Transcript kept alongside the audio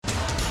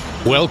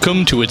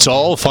Welcome to It's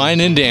All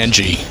Fine and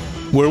Dangy,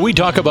 where we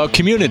talk about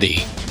community,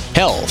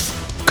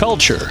 health,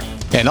 culture,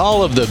 and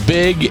all of the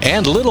big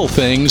and little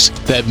things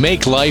that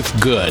make life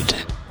good.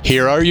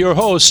 Here are your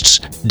hosts,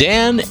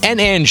 Dan and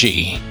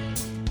Angie.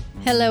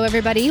 Hello,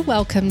 everybody.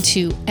 Welcome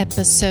to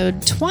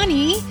episode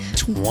 20.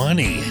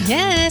 20.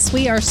 Yes,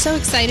 we are so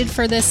excited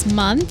for this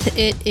month.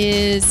 It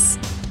is...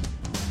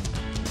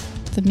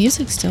 The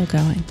music's still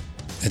going.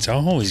 It's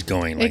always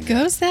going like It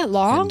goes that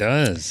long? It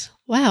does.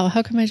 Wow,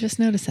 how come I just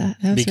noticed that?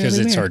 That was Because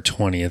really it's weird.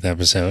 our 20th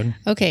episode.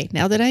 Okay,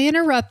 now that I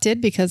interrupted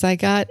because I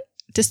got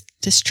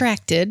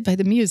distracted by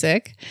the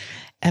music,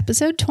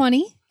 episode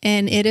 20,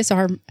 and it is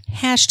our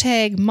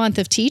hashtag month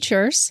of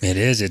teachers. It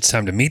is. It's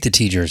time to meet the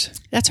teachers.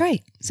 That's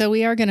right. So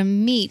we are going to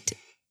meet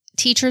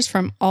teachers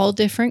from all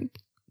different,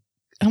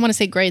 I want to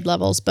say grade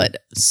levels, but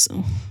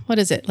what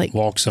is it? Like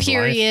Walks of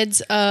periods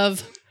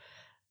of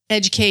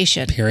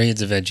education.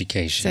 Periods of Does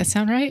education. that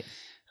sound right?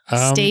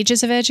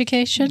 Stages of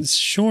education?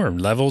 Sure.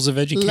 Levels of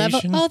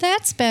education. Oh,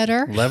 that's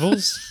better.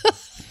 Levels?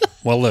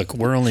 Well, look,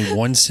 we're only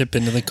one sip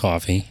into the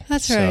coffee.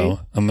 That's so right.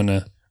 I'm going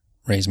to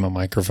raise my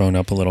microphone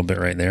up a little bit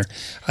right there.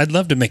 I'd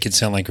love to make it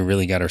sound like we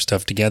really got our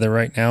stuff together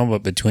right now,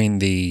 but between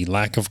the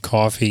lack of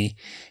coffee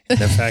and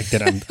the fact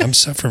that I'm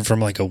suffering from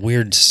like a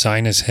weird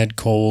sinus head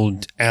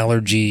cold,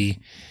 allergy,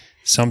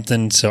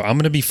 something. So I'm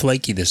going to be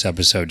flaky this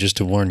episode, just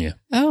to warn you.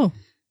 Oh,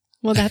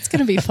 well, that's going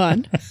to be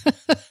fun.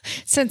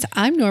 Since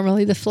I'm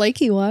normally the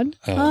flaky one.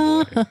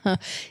 Oh, boy.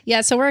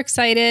 Yeah, so we're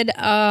excited.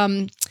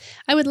 I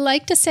would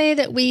like to say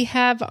that we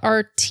have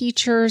our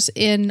teachers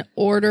in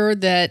order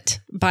that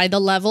by the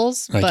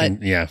levels,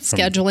 but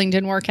scheduling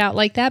didn't work out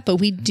like that. But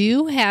we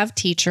do have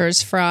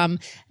teachers from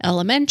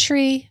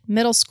elementary,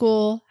 middle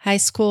school, high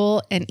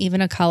school, and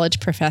even a college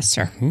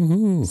professor.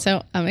 Ooh,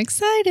 So I'm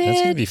excited. that's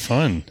going to be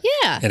fun.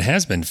 Yeah. It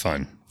has been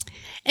fun.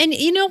 And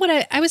you know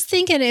what? I was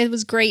thinking it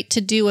was great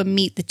to do a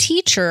meet the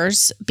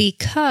teachers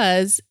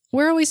because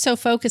we're always so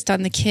focused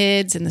on the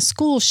kids and the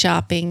school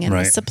shopping and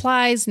Right. the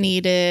supplies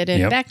needed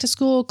and Yep. back to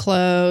school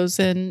clothes.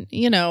 And,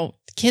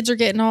 kids are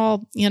getting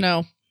all,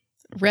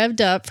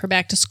 revved up for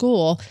back to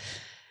school.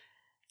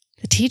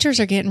 The teachers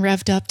are getting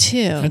revved up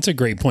too. That's a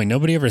great point.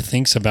 Nobody ever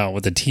thinks about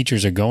what the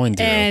teachers are going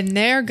through. And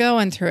they're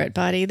going through it,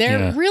 buddy.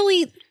 They're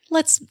really,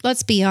 let's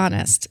be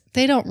honest,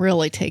 they don't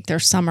really take their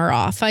summer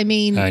off. I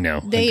mean, I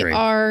know. they Agreed.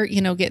 are,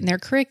 getting their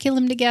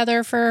curriculum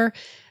together for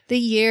the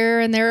year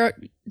and they're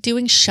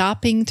doing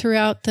shopping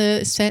throughout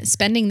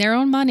spending their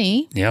own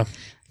money Yeah.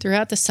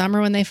 throughout the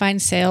summer when they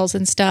find sales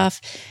and stuff.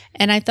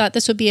 And I thought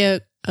this would be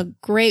a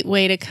great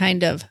way to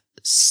kind of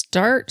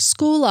start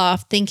school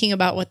off thinking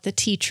about what the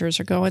teachers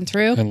are going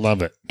through. I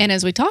love it. And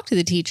as we talk to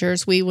the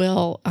teachers, we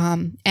will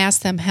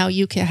ask them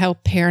how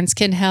parents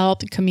can help,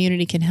 the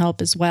community can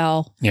help as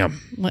well. Yeah.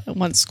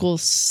 Once school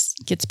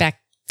gets back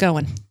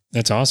going.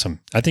 That's awesome.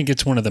 I think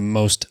it's one of the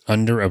most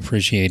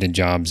underappreciated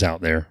jobs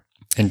out there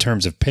in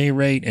terms of pay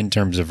rate, in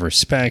terms of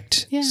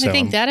respect. Yeah, So, I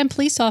think that and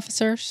police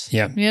officers.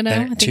 Yeah. I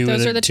And think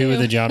those are the two. of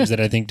the jobs that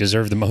I think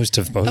deserve the most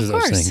of both of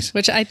those things.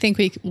 Which I think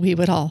we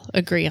would all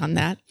agree on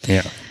that.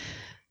 Yeah.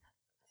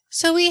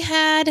 So we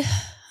had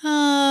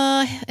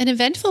an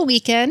eventful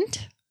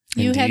weekend.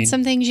 You had Indeed.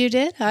 some things you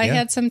did. I Yeah.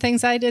 had some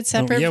things I did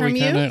separate from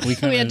you. We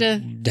kind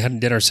of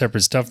did our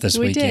separate stuff this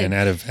We weekend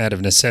did. out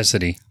of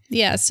necessity.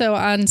 Yeah, so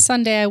on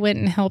Sunday I went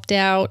and helped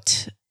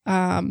out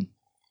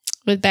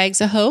with Bags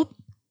of Hope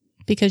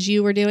because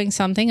you were doing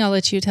something. I'll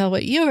let you tell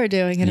what you were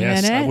doing in a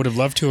minute. I would have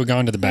loved to have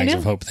gone to the Bags know.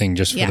 of Hope thing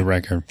just for the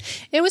record.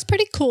 It was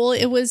pretty cool.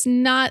 It was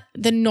not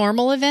the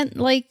normal event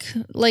like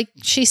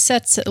she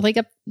sets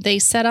they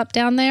set up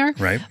down there,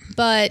 Right.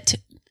 but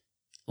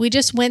we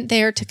just went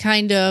there to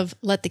kind of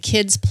let the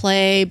kids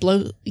play,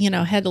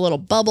 had a little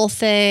bubble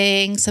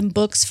thing, some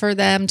books for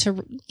them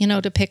to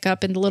pick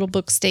up in the little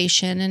book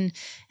station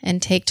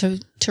and take to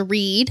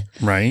read.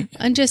 Right.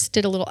 And just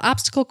did a little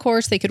obstacle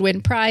course. They could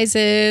win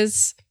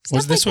prizes.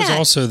 This was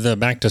also the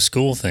back to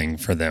school thing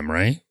for them,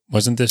 right?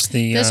 Wasn't this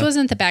the... This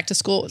wasn't the back to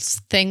school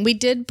thing. We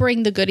did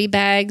bring the goodie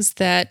bags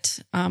that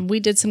we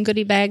did some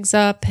goodie bags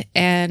up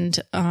and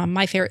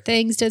My Favorite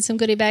Things did some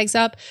goodie bags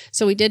up.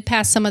 So we did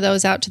pass some of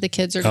those out to the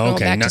kids who are going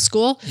back to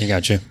school. You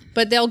got you.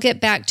 But they'll get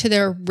back to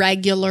their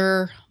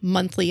regular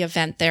monthly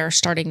event there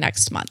starting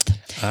next month.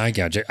 I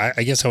got you.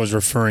 I guess I was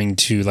referring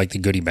to like the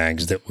goodie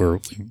bags that were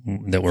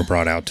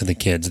brought out to the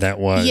kids. That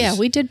was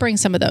we did bring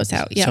some of those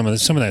out. Yeah.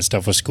 Some of that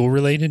stuff was school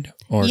related,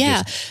 or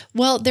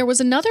Well, there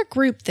was another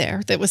group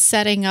there that was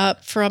setting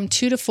up from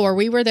 2 to 4.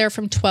 We were there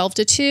from 12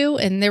 to 2,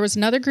 and there was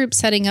another group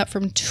setting up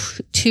from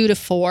 2 to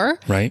 4.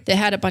 Right. They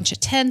had a bunch of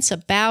tents, a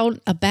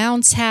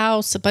bounce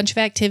house, a bunch of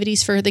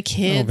activities for the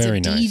kids, very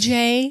a nice.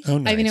 DJ. Oh,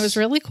 I mean, it nice. was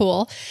really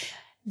cool.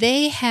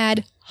 They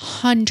had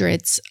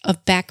hundreds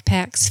of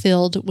backpacks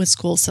filled with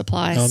school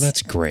supplies. Oh,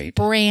 that's great.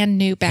 Brand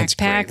new That's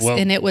great. backpacks, Well,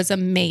 and it was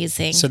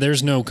amazing. So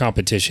there's no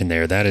competition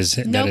there. That is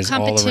no all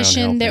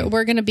competition. around That helping.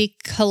 we're going to be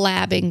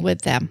collabing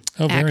with them.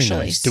 Oh, very actually.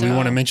 nice. Do we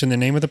want to mention the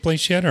name of the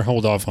place yet, or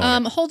hold off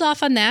on it? Hold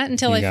off on that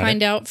until You I got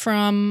find out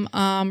from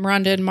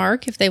Rhonda and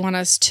Mark if they want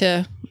us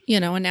to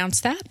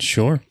announce that.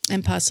 Sure.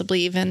 And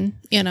possibly even,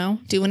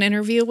 do an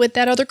interview with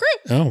that other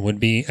group. Oh, would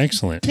be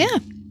excellent. Yeah.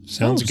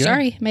 Sounds good.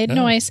 Sorry, made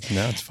noise.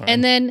 No, it's fine.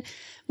 And then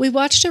we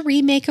watched a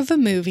remake of a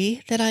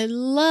movie that I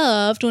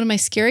loved, one of my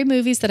scary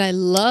movies that I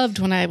loved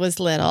when I was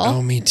little.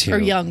 Oh, me too. Or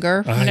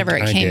younger, whenever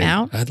it came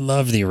out. I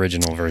love the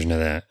original version of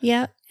that.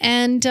 Yeah.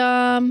 And,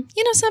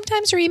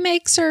 sometimes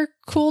remakes are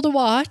cool to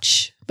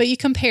watch, but you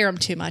compare them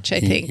too much, I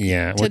think.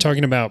 Yeah. We're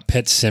talking about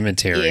Pet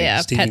Sematary.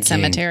 Yeah, Stephen Pet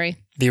Sematary.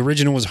 The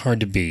original was hard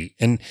to beat.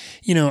 And,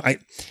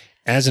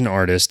 as an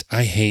artist,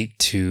 I hate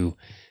to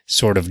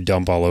sort of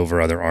dump all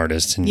over other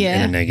artists in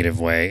a negative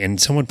way.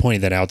 And someone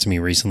pointed that out to me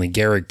recently.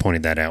 Garrick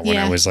pointed that out when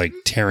I was like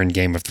tearing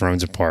Game of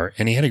Thrones apart.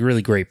 And he had a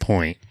really great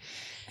point.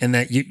 And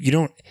that you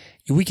don't,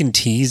 we can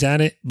tease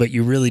at it, but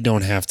you really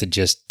don't have to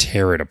just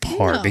tear it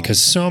apart because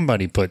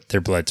somebody put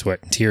their blood,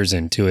 sweat, and tears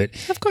into it.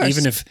 Of course.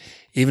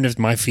 Even if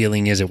my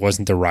feeling is it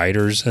wasn't the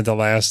writers of the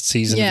last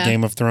season of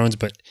Game of Thrones,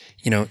 but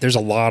there's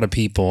a lot of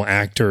people,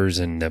 actors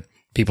and the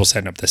people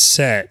setting up the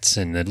sets,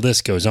 and the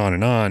list goes on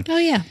and on. Oh,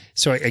 yeah.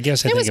 So I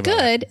guess it was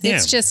good.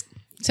 It's just,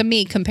 to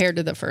me, compared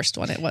to the first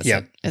one, it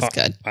wasn't as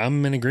good.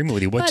 I'm in agreement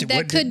with you. But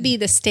that could be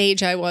the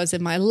stage I was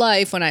in my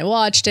life when I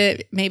watched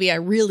it. Maybe I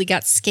really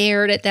got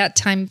scared at that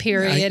time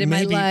period in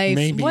my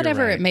life.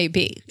 Whatever it may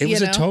be. It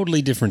was a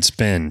totally different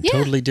spin. Yeah.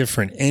 Totally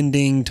different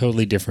ending.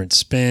 Totally different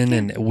spin.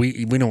 And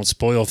we don't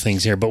spoil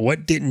things here. But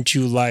what didn't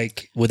you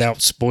like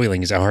without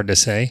spoiling? Is that hard to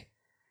say?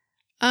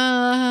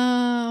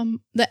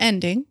 The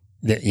ending.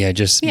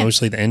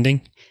 Mostly the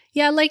ending?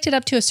 Yeah, I liked it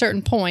up to a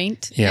certain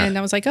point. Yeah. And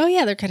I was like, oh,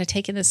 yeah, they're kind of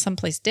taking this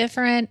someplace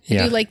different.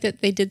 I do like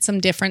that they did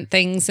some different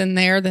things in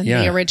there than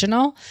the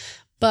original.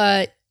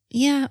 But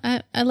yeah,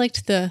 I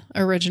liked the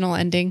original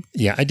ending.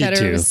 Yeah, I did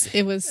too.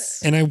 It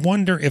was. And I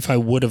wonder if I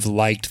would have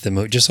liked the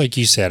movie. Just like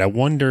you said, I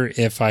wonder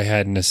if I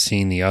hadn't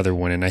seen the other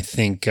one. And I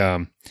think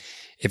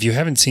if you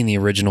haven't seen the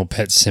original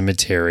Pet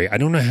Sematary, I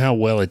don't know how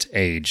well it's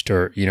aged,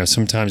 or,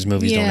 sometimes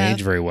movies don't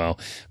age very well,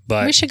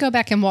 but we should go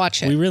back and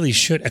watch it. We really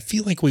should. I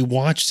feel like we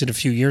watched it a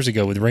few years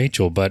ago with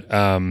Rachel, but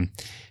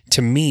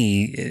to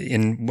me,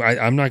 and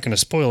I'm not going to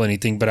spoil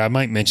anything, but I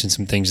might mention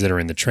some things that are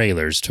in the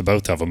trailers to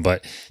both of them.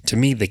 But to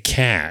me, the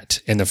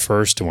cat in the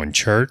first one,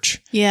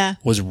 Church,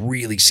 was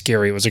really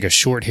scary. It was like a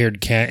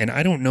short-haired cat, and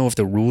I don't know if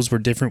the rules were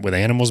different with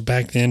animals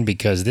back then,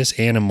 because this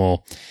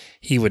animal,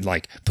 he would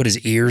like put his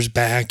ears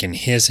back and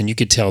hiss, and you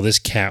could tell this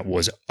cat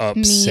was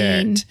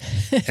upset.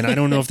 And I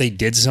don't know if they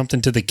did something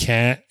to the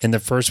cat in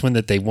the first one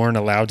that they weren't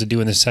allowed to do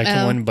in the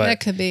second one, but that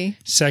could be.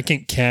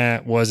 Second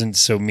cat wasn't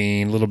so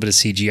mean. A little bit of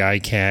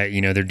CGI cat,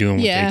 they're doing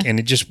what they, and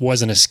it just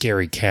wasn't a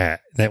scary cat.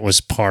 That was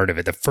part of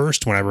it. The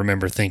first one, I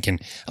remember thinking,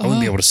 I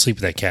wouldn't be able to sleep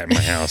with that cat in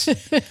my house.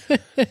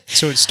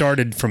 So it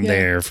started from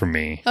there for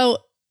me. Oh,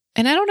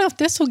 and I don't know if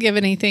this will give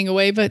anything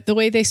away, but the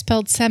way they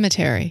spelled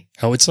cemetery.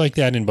 Oh, it's like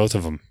that in both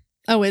of them.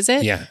 Oh, is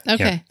it? Yeah.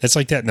 Okay. Yeah. It's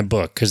like that in the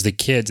book, because the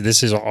kids,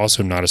 this is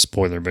also not a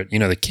spoiler, but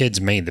the kids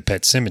made the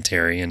Pet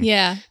Sematary, and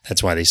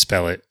that's why they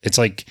spell it. It's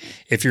like,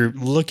 if you're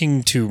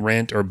looking to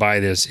rent or buy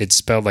this, it's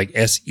spelled like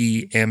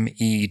Semetary.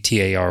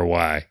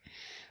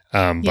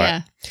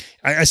 But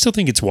I still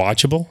think it's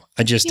watchable.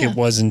 It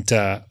wasn't,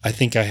 I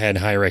think I had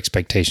higher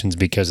expectations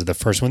because of the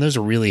first one. Those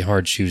are really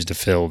hard shoes to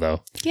fill,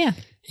 though. Yeah.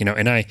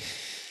 And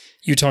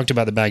you talked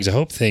about the Bags of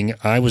Hope thing.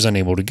 I was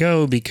unable to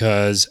go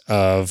because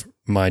of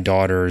my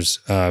daughter's,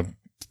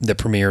 the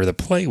premiere of the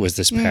play was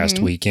this past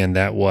weekend.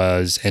 That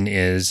was and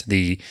is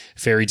the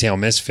Fairy Tale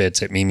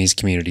Misfits at Mimi's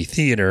Community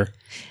Theater.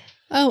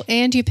 Oh,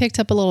 and you picked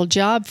up a little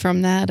job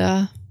from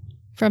that,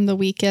 from the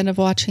weekend of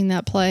watching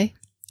that play.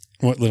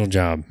 What little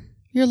job?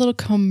 Your little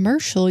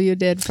commercial you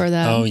did for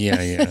that. Oh,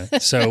 yeah.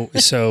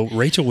 So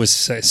Rachel was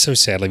so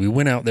sadly, we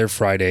went out there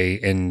Friday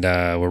and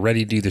we're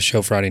ready to do the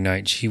show Friday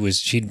night.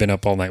 She'd been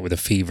up all night with a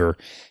fever.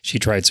 She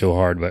tried so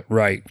hard, but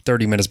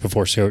 30 minutes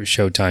before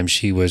showtime,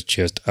 she was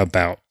just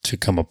about to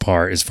come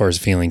apart as far as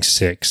feeling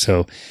sick.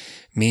 So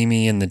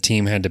Mimi and the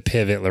team had to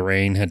pivot.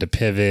 Lorraine had to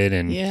pivot,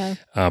 and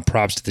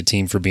props to the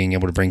team for being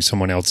able to bring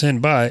someone else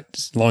in.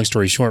 But long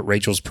story short,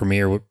 Rachel's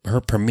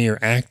premiere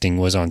acting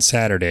was on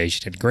Saturday. She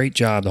did a great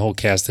job. The whole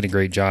cast did a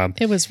great job.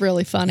 It was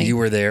really funny. You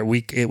were there.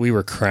 We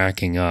were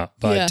cracking up.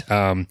 But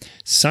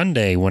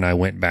Sunday, when I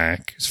went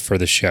back for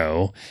the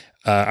show,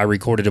 I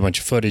recorded a bunch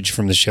of footage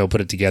from the show,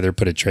 put it together,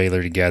 put a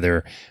trailer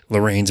together.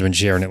 Lorraine's been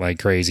sharing it like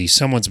crazy.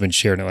 Someone's been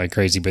sharing it like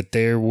crazy, but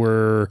there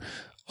were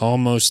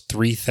almost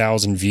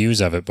 3,000 views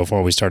of it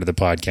before we started the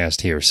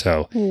podcast here.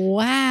 So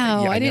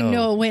wow, I didn't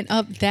know it went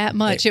up that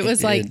much. It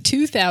was like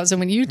 2,000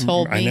 when you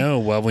told me. I know.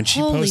 Well, when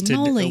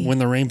when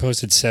Lorraine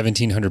posted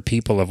 1,700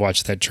 people have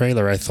watched that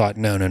trailer, I thought,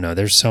 no,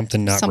 there's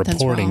something's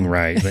reporting wrong.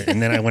 Right.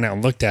 And then I went out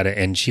and looked at it,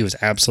 and she was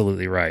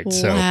absolutely right.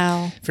 So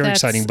wow, very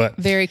exciting, but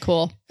very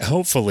cool.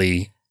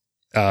 Hopefully,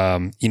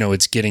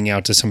 it's getting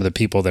out to some of the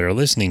people that are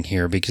listening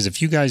here, because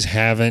if you guys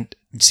haven't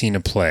seen a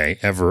play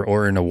ever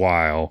or in a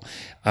while,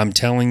 I'm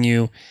telling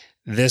you,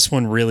 this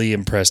one really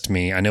impressed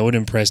me. I know it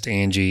impressed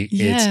Angie.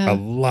 Yeah. It's a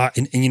lot.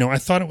 And I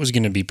thought it was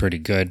going to be pretty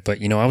good,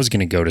 but, I was going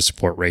to go to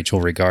support Rachel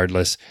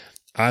regardless.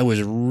 I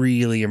was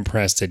really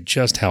impressed at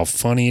just how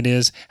funny it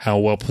is, how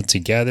well put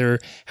together,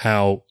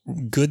 how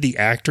good the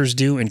actors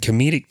do, and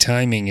comedic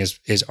timing is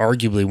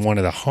arguably one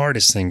of the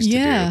hardest things to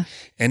do.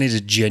 And it is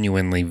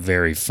genuinely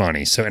very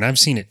funny. So, and I've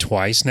seen it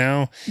twice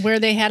now. Where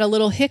they had a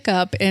little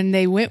hiccup and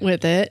they went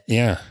with it.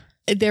 Yeah.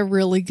 They're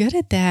really good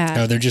at that.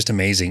 Oh, they're just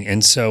amazing.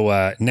 And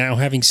so now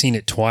having seen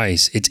it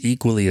twice, it's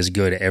equally as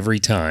good every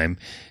time.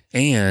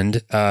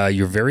 And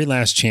your very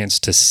last chance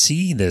to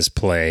see this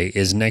play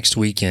is next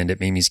weekend at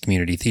Mimi's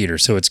Community Theater.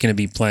 So it's going to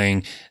be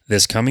playing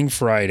this coming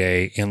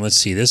Friday. And let's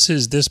see, this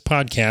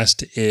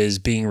podcast is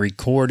being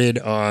recorded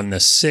on the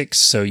 6th.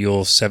 So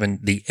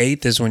the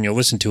 8th is when you'll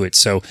listen to it.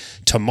 So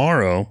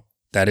tomorrow,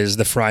 that is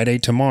the Friday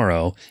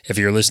tomorrow. If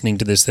you're listening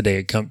to this the day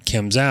it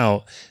comes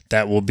out,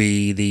 that will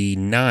be the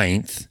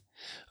 9th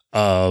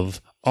of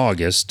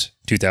August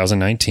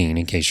 2019,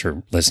 in case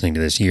you're listening to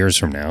this years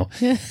from now.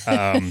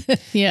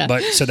 Yeah.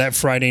 But so that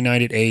Friday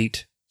night at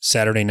 8,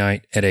 Saturday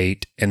night at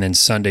 8, and then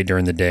Sunday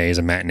during the day is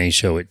a matinee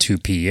show at 2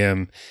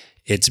 p.m.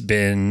 It's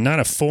been not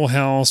a full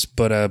house,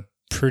 but a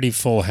pretty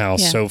full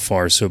house so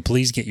far. So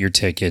please get your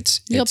tickets.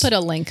 You'll put a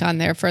link on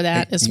there for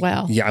that as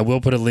well. Yeah, I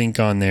will put a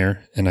link on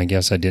there. And I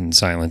guess I didn't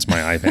silence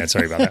my iPad.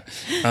 Sorry about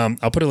that.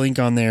 I'll put a link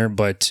on there,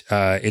 but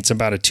it's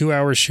about a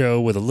 2-hour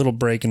show with a little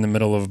break in the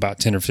middle of about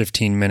 10 or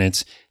 15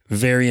 minutes.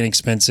 Very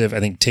inexpensive. I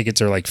think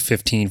tickets are like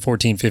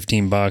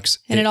 $15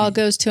 and it all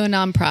goes to a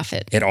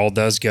nonprofit. It all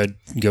does go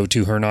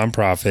to her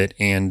nonprofit.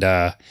 And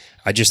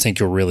I just think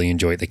you'll really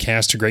enjoy it. The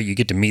cast are great. You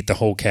get to meet the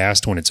whole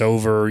cast when it's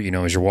over. You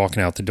know, as you're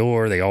walking out the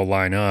door, they all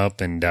line up,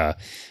 and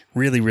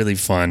really, really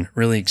fun.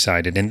 Really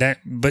excited.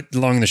 But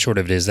long and the short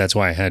of it is that's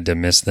why I had to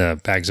miss the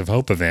Bags of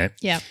Hope event.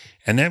 Yeah.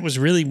 And that was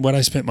really what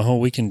I spent my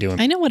whole weekend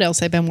doing. I know what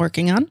else I've been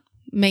working on.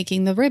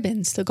 Making the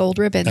ribbons, the gold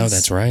ribbons. Oh,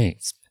 that's right.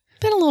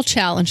 Been a little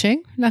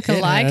challenging, not gonna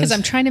lie, because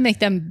I'm trying to make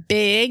them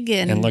big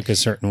and look a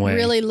certain way.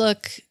 Really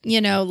look,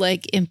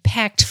 like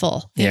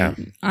impactful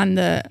on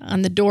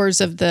the doors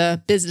of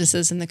the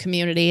businesses in the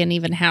community and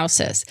even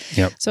houses.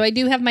 Yep. So I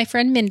do have my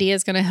friend Mindy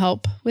is going to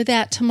help with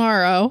that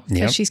tomorrow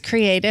because she's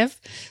creative.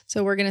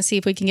 So we're going to see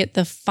if we can get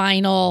the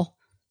final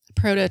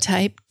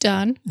prototype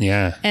done.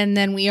 Yeah. And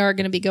then we are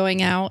going to be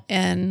going out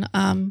and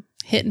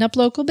hitting up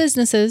local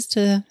businesses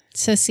to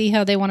see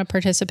how they want to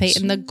participate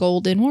in the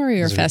Golden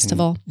Warrior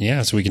Festival.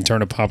 So we can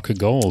turn a Apopka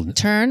gold.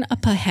 Turn a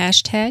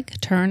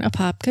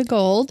Apopka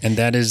gold. And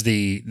that is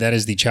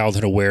the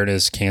Childhood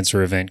Awareness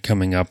Cancer event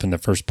coming up in the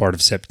first part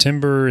of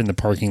September in the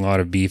parking lot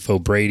of Beef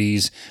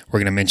O'Brady's. We're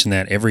going to mention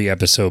that every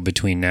episode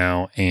between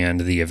now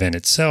and the event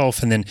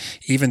itself. And then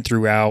even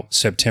throughout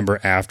September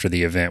after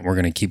the event, we're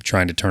going to keep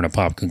trying to turn a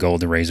Apopka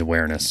gold to raise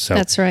awareness. So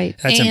that's right.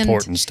 That's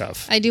important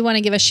stuff. I do want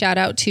to give a shout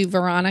out to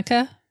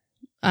Veronica.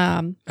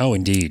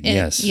 Indeed.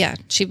 Yes. Yeah.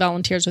 She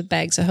volunteers with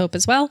Bags of Hope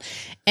as well.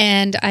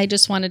 And I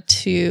just wanted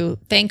to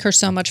thank her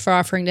so much for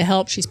offering to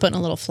help. She's putting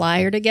a little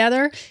flyer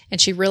together and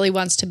she really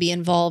wants to be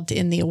involved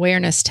in the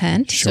awareness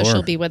tent. Sure. So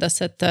she'll be with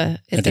us at the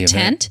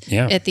tent,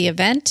 at the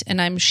event.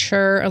 And I'm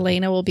sure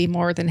Elena will be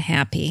more than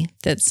happy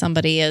that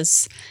somebody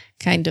is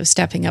kind of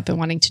stepping up and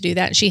wanting to do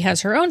that. She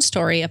has her own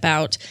story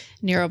about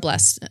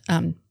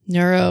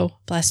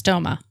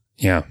neuroblastoma.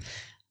 Yeah.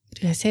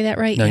 Did I say that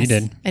right? No, yes. You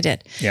did. I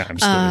did. Yeah.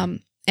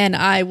 Absolutely. And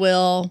I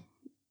will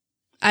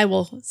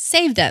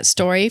save that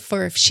story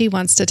for if she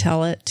wants to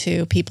tell it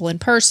to people in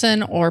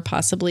person or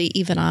possibly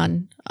even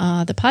on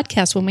the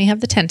podcast when we have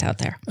the tent out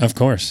there. Of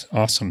course.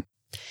 Awesome.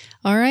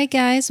 All right,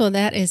 guys. Well,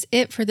 that is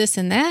it for this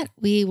and that.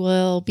 We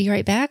will be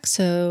right back.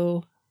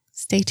 So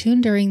stay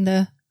tuned during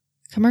the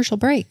commercial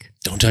break.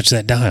 Don't touch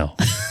that dial.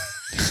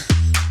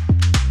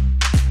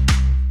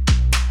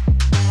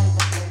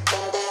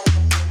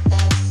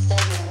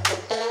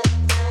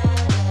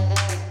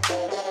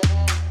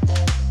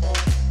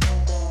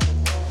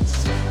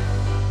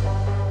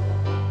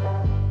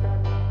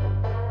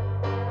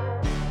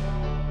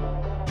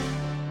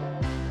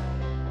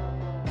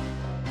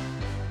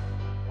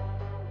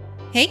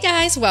 Hey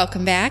guys,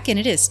 welcome back, and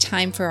it is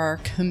time for our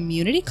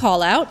community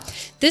call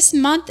out. This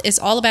month is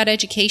all about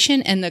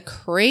education and the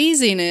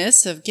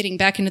craziness of getting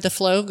back into the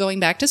flow of going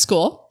back to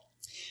school.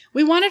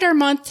 We wanted our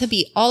month to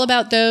be all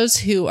about those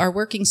who are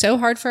working so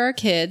hard for our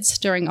kids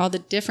during all the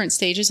different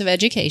stages of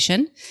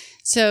education.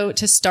 So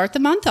to start the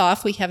month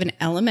off, we have an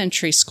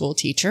elementary school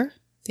teacher.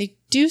 They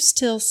do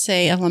still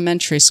say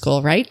elementary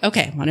school, right?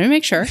 Okay, wanted to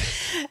make sure.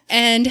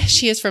 And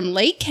she is from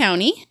Lake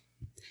County.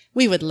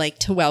 We would like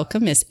to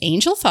welcome Miss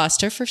Angel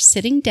Foster for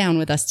sitting down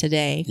with us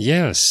today.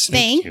 Yes.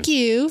 Thank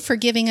you for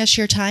giving us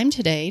your time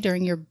today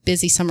during your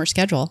busy summer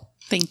schedule.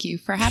 Thank you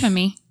for having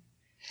me.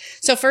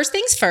 So first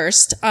things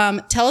first,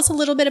 tell us a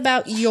little bit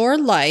about your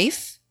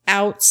life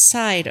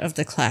outside of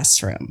the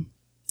classroom.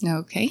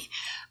 Okay.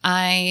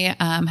 I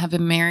have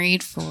been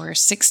married for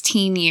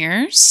 16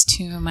 years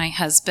to my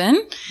husband.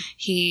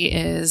 He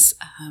is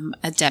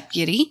a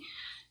deputy,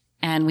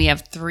 and we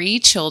have 3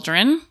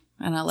 children.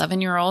 an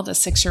 11-year-old, a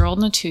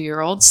 6-year-old, and a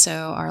 2-year-old. So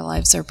our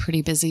lives are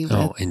pretty busy.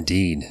 Oh,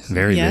 indeed.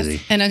 Very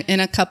busy.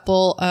 And a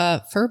couple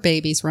fur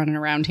babies running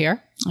around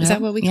here. Is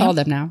that what we call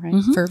them now,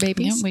 right? Fur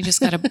babies? Yeah, we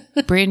just got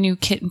a brand new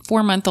kitten,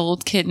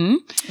 4-month-old kitten.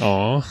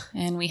 Oh.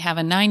 And we have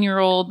a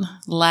 9-year-old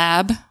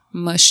lab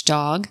mush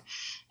dog.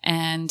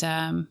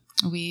 And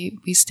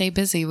we stay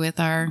busy with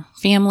our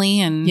family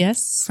and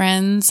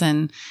friends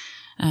and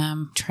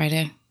try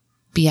to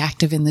be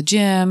active in the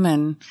gym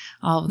and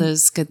all of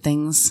those good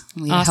things.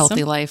 Lead a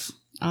healthy life.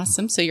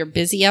 Awesome. So you're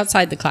busy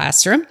outside the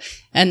classroom.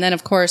 And then,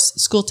 of course,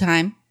 school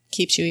time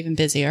keeps you even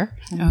busier,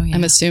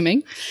 I'm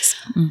assuming.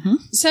 Mm-hmm.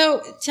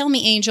 So tell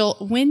me, Angel,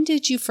 when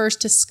did you first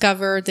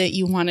discover that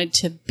you wanted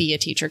to be a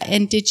teacher?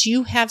 And did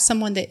you have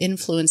someone that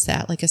influenced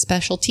that, like a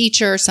special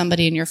teacher,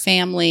 somebody in your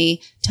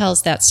family? Tell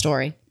us that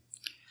story.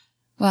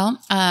 Well,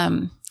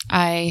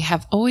 I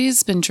have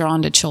always been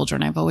drawn to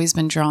children. I've always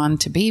been drawn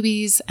to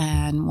babies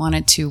and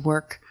wanted to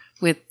work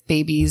with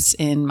babies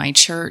in my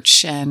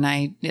church. And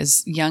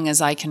as young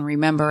as I can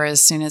remember,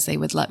 as soon as they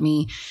would let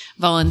me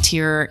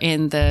volunteer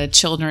in the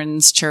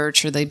children's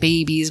church or the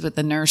babies with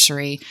the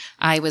nursery,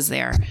 I was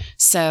there.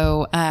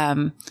 So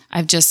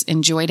I've just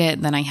enjoyed it.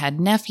 And then I had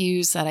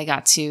nephews that I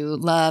got to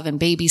love and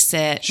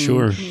babysit.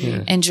 Sure.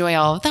 And enjoy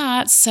all of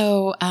that.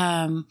 So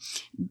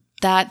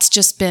that's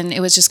just been, it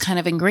was just kind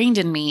of ingrained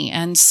in me.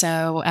 And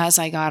so as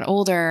I got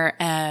older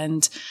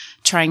and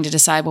trying to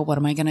decide, well, what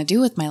am I going to do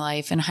with my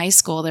life? In high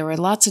school, there were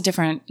lots of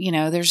different,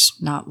 there's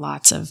not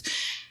lots of,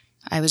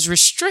 I was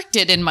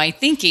restricted in my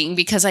thinking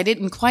because I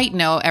didn't quite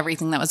know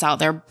everything that was out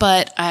there.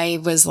 But I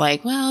was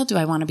like, well, do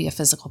I want to be a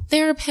physical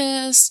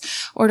therapist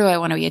or do I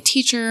want to be a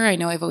teacher? I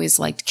know I've always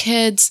liked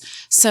kids.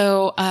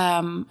 So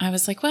I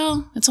was like,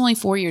 well, it's only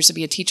 4 years to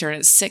be a teacher and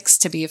it's 6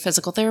 to be a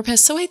physical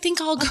therapist. So I think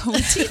I'll go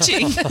with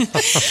teaching.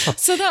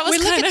 So that was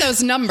look at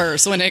those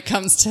numbers when it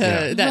comes to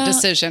that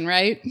decision,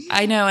 right?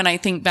 I know. And I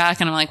think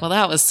back and I'm like, well,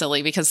 that was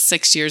silly because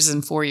 6 years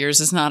and 4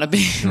 years is not a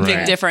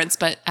big difference.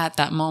 But at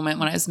that moment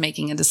when I was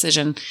making a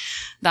decision,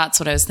 that's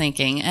what I was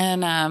thinking.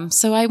 And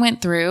so I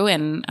went through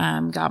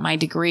and got my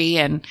degree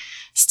and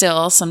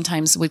still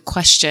sometimes would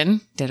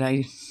question, am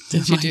I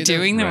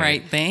doing the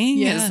right thing?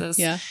 Yeah, Is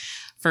this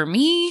for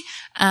me?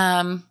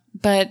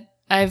 But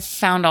I've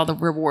found all the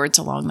rewards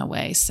along the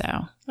way.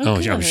 So.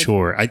 I'm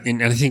sure.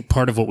 And I think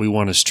part of what we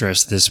want to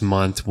stress this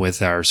month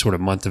with our sort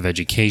of month of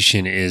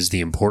education is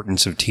the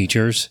importance of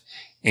teachers.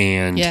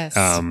 And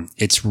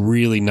it's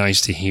really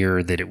nice to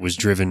hear that it was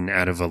driven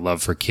out of a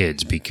love for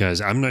kids because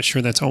I'm not sure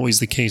that's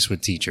always the case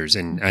with teachers.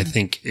 And I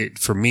think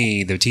for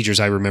me, the teachers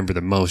I remember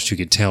the most, you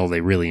could tell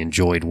they really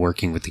enjoyed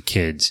working with the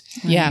kids.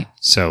 Yeah.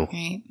 So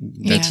me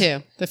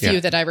too. The few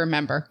that I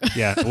remember.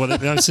 Yeah. Well,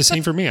 that's the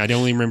same for me. I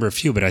only remember a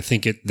few, but I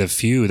think the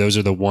few, those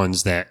are the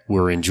ones that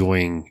were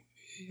enjoying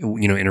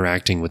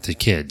interacting with the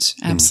kids.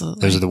 Absolutely.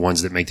 And those are the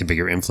ones that make the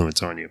bigger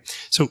influence on you.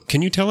 So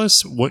can you tell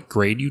us what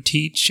grade you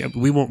teach?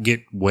 We won't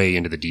get way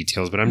into the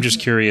details, but I'm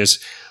just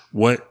curious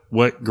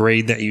what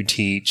grade that you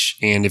teach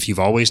and if you've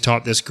always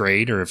taught this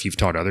grade or if you've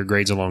taught other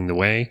grades along the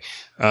way.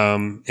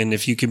 And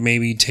if you could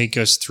maybe take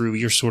us through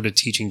your sort of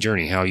teaching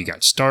journey, how you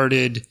got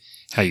started,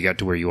 how you got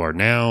to where you are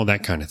now,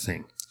 that kind of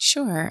thing.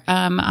 Sure.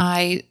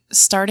 I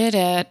started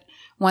at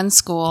one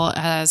school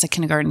as a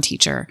kindergarten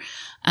teacher.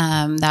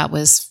 That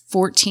was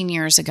 14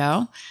 years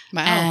ago.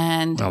 Wow.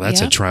 And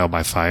that's a trial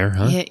by fire,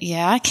 huh?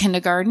 Yeah,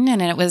 kindergarten.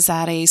 And it was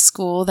at a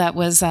school that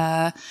was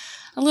a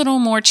little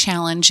more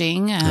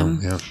challenging.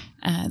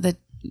 The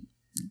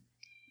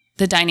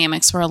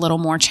dynamics were a little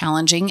more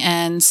challenging.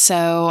 And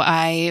so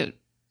I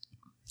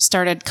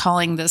started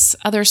calling this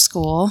other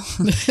school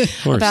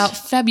about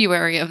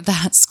February of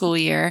that school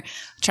year,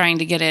 trying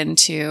to get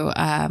into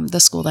the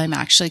school that I'm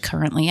actually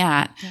currently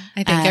at.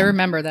 I think I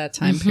remember that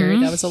time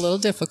period. That was a little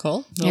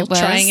difficult.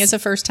 Trying as a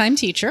first-time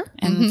teacher.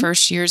 And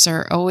first years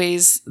are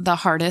always the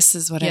hardest,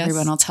 is what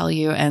everyone will tell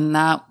you. And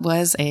that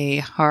was a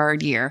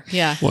hard year.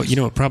 Yeah. Well,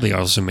 it probably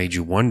also made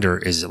you wonder,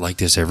 is it like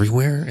this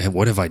everywhere? And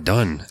what have I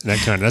done?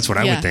 That's what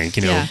I would think,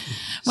 Yeah.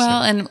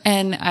 Well,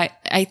 and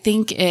I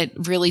think it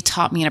really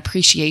taught me an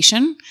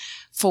appreciation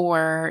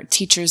for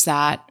teachers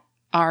that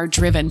are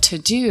driven to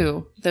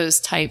do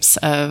those types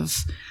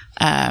of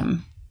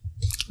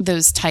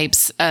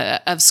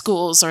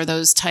schools or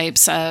those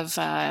types of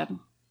the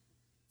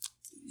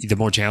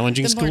more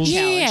challenging schools.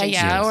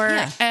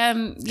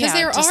 Because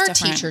there are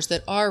teachers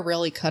that are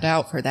really cut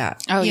out for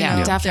that. Oh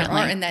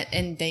definitely,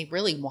 and they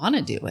really want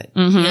to do it.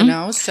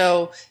 Mm-hmm.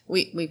 So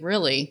we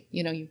really,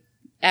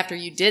 after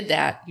you did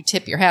that, you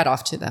tip your hat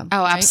off to them.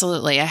 Oh, right?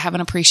 Absolutely. I have an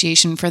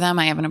appreciation for them.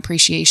 I have an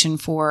appreciation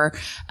for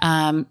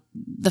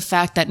the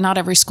fact that not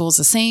every school is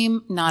the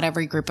same. Not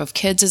every group of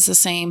kids is the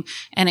same.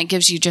 And it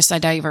gives you just a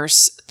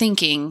diverse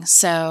thinking.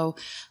 So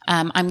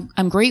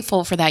I'm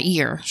grateful for that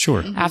year.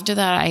 Sure. Mm-hmm. After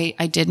that,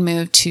 I did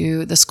move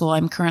to the school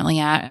I'm currently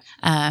at.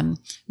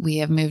 We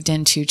have moved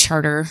into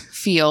charter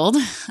field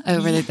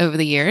over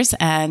the years.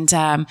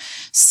 And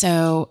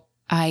so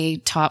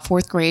I taught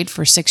 4th grade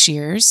for 6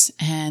 years,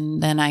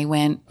 and then I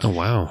went. Oh,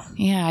 wow.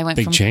 Yeah, I went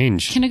Big from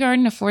change.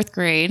 kindergarten to 4th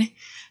grade.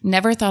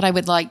 never thought I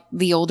would like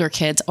the older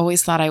kids.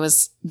 Always thought I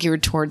was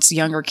geared towards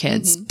younger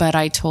kids. Mm-hmm. But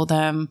I told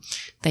them,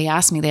 they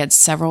asked me, they had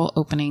several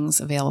openings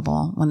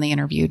available when they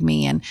interviewed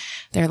me. And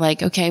they're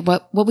like, okay,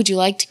 what would you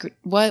like to,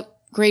 what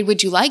grade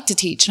would you like to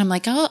teach? And I'm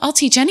like, I'll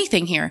teach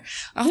anything here.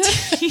 I'll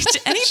teach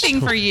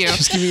anything for you.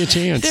 Just give me a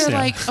chance. They're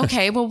like,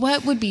 okay, well,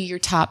 what would be your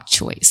top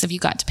choice if you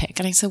got to pick?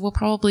 And I said, well,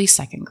 probably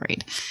second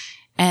grade.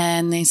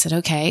 And they said,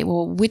 okay,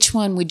 well, which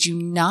one would you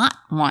not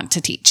want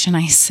to teach? And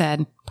I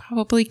said,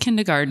 probably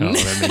kindergarten. Oh,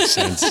 that makes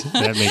sense.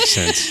 That makes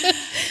sense.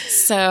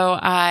 So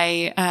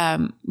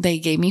they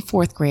gave me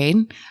fourth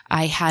grade.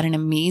 I had an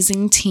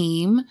amazing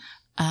team.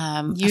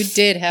 You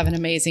did have an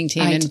amazing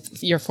team in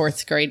your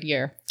fourth grade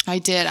year. I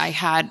did. I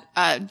had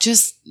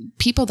just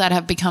people that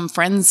have become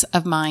friends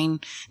of mine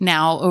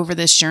now over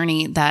this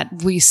journey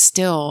that we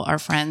still are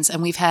friends.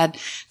 And we've had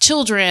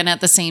children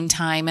at the same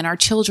time, and our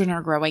children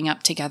are growing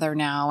up together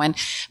now. And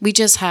we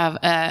just have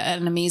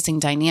an amazing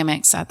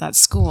dynamics at that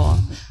school.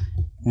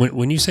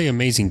 When you say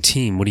amazing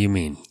team, what do you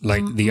mean?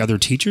 Like the other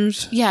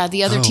teachers? Yeah,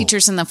 the other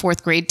teachers in the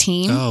fourth grade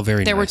team. Oh,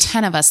 very nice. There were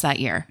 10 of us that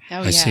year.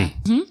 Oh, I see.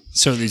 Mm-hmm.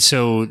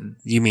 So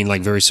you mean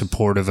like very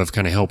supportive of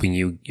kind of helping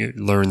you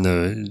learn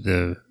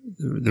the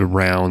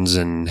rounds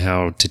and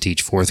how to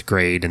teach fourth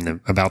grade and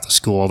about the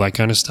school, all that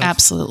kind of stuff?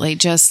 Absolutely.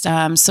 Just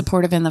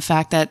supportive in the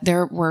fact that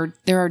there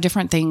are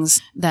different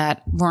things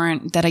that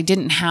I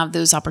didn't have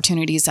those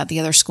opportunities at the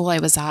other school I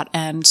was at.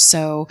 And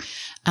so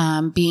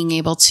being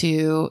able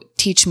to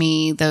teach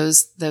me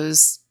those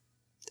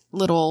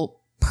little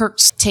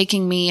perks,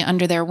 taking me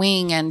under their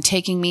wing and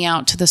taking me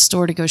out to the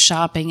store to go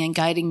shopping and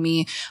guiding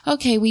me.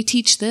 Okay, we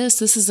teach this.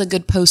 This is a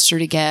good poster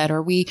to get,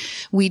 or we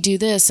do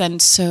this.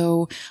 And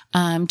so,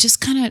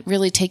 just kind of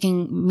really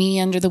taking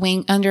me under the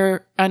wing,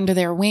 under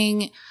their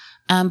wing.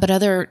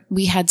 But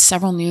we had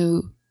several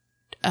new,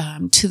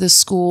 to the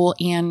school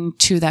and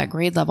to that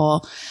grade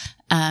level,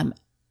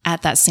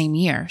 at that same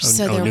year.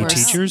 So there were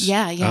teachers?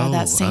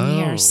 That same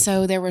year.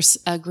 So there was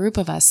a group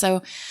of us.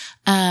 So,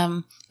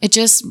 it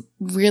just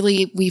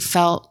really, we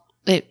felt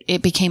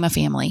it became a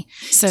family.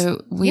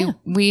 So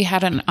we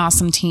had an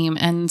awesome team.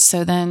 And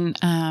so then,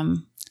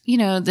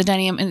 the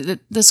dynamic,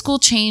 the school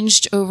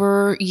changed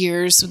over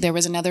years. There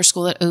was another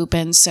school that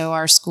opened. So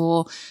our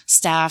school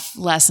staff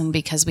lessened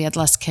because we had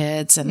less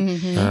kids.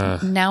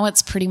 And now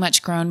it's pretty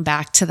much grown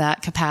back to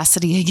that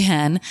capacity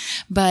again.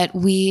 But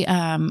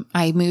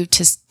I moved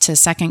to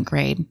second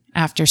grade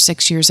after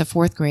 6 years of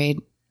fourth grade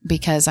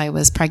because I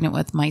was pregnant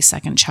with my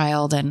second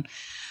child and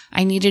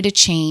I needed a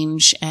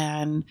change,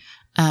 and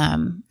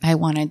I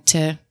wanted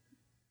to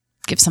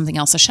give something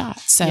else a shot.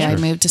 So I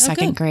moved to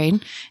second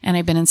grade, and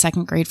I've been in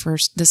second grade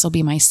this will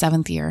be my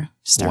 7th year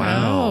starting.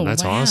 Wow,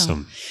 that's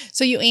awesome.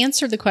 So you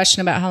answered the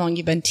question about how long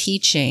you've been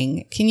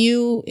teaching. Can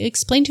you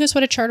explain to us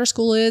what a charter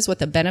school is, what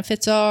the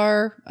benefits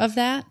are of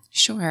that?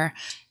 Sure.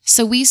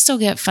 So we still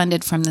get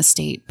funded from the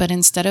state, but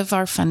instead of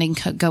our funding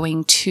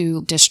going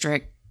to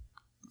district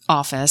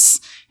office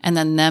and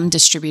then them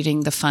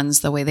distributing the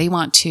funds the way they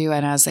want to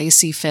and as they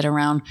see fit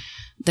around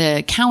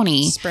the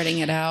county, spreading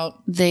it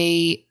out,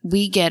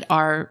 we get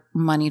our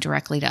money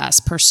directly to us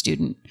per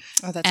student.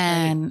 Oh, that's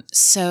and great.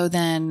 So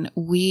then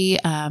we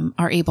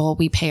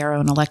we pay our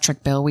own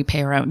electric bill, we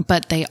pay our own,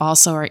 but they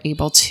also are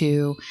able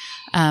to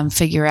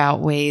figure out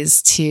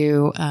ways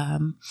to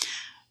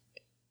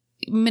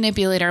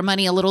manipulate our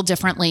money a little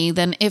differently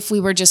than if we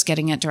were just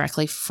getting it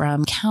directly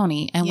from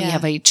county. And we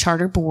have a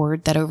charter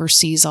board that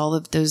oversees all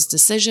of those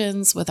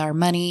decisions with our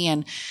money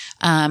and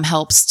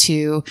helps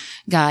to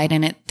guide.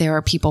 And there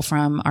are people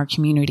from our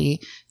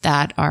community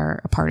that are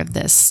a part of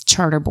this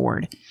charter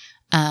board.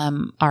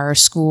 Our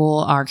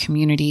school, our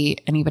community,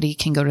 anybody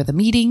can go to the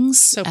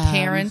meetings. So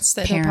parents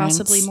that are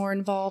possibly more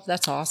involved.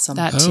 That's awesome.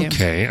 That too.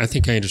 Okay. I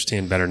think I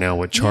understand better now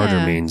what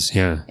charter means.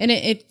 Yeah. And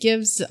it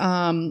gives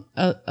a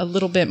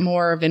little bit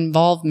more of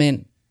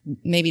involvement.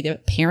 Maybe the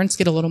parents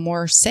get a little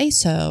more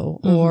say-so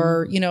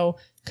or,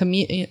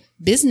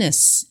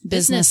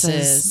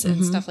 businesses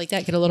and stuff like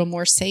that get a little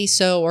more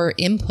say-so or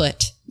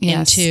input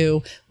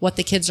into what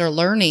the kids are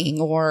learning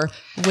or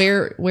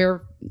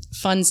where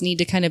funds need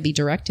to kind of be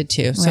directed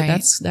to. So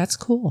that's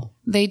cool.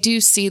 They do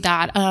see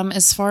that.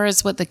 As far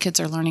as what the kids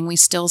are learning, we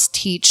still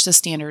teach the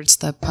standards,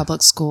 the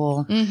public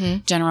school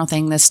general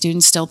thing. The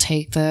students still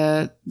take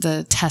the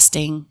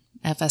testing,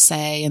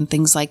 FSA and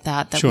things like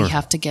that we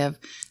have to give.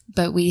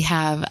 But we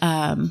have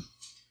a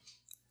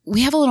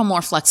little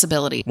more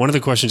flexibility. One of the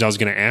questions I was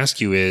going to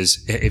ask you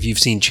is if you've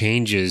seen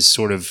changes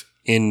sort of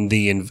in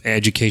the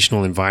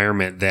educational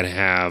environment that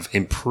have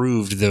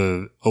improved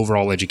the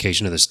overall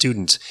education of the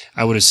students.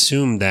 I would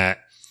assume that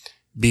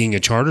being a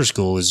charter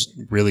school is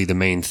really the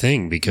main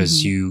thing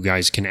because you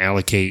guys can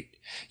allocate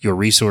your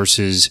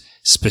resources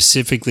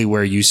specifically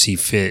where you see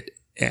fit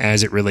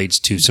as it relates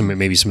to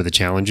maybe some of the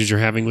challenges you're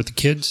having with the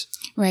kids.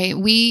 Right.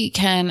 We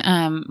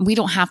can, we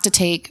don't have to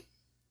take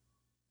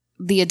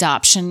the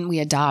adoption. We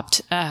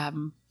adopt,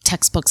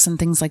 textbooks and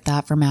things like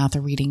that for math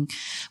or reading.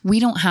 We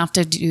don't have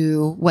to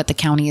do what the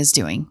county is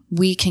doing.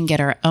 We can get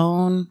our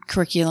own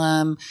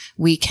curriculum.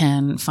 We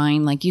can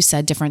find, like you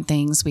said, different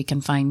things. We can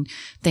find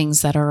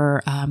things that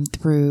are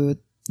through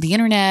the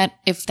internet,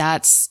 if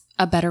that's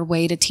a better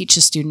way to teach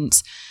the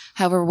students,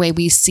 however way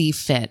we see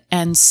fit.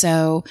 And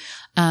so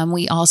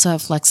we also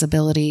have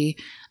flexibility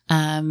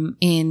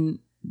in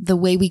the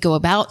way we go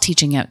about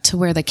teaching it, to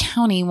where the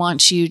county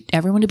wants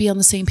everyone to be on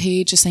the same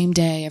page, the same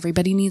day.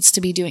 Everybody needs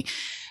to be doing.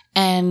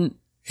 And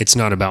it's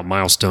not about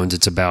milestones.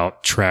 It's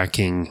about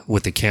tracking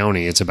with the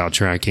county. It's about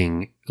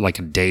tracking like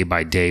a day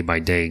by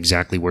day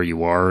exactly where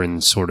you are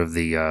and sort of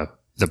the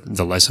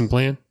lesson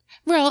plan.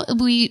 Well,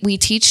 we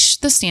teach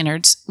the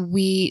standards.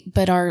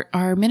 But our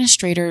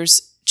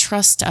administrators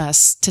trust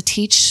us to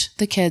teach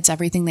the kids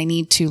everything they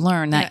need to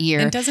learn that year.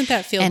 And doesn't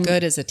that feel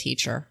good as a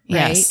teacher,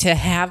 right? Yes. To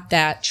have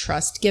that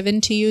trust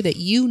given to you that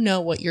you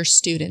know what your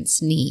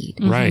students need.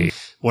 Right.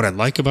 What I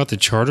like about the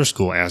charter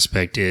school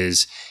aspect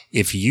is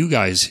if you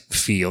guys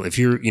feel, if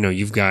you're,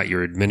 you've got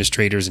your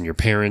administrators and your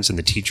parents and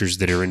the teachers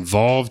that are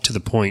involved to the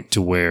point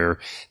to where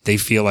they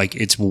feel like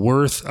it's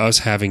worth us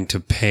having to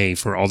pay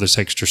for all this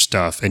extra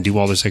stuff and do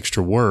all this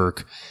extra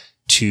work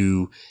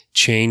to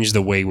change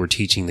the way we're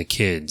teaching the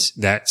kids.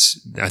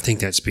 I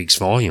think that speaks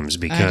volumes,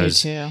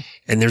 because, I do too.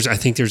 And I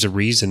think there's a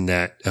reason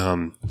that,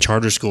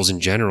 charter schools in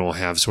general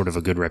have sort of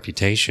a good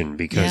reputation,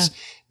 because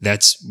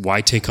that's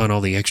why take on all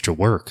the extra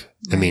work.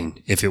 Right. I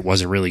mean, if it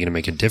wasn't really going to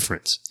make a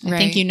difference. I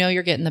think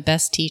you're getting the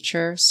best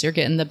teachers. You're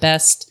getting the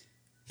best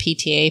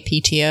PTA,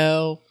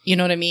 PTO. You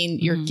know what I mean?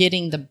 You're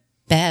getting the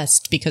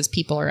best because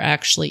people are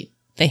actually,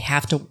 they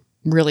have to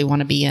really want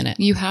to be in it.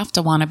 You have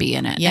to want to be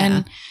in it.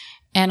 Yeah.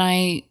 And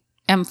I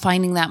am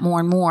finding that more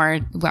and more.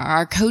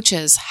 Our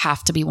coaches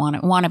have to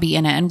want to be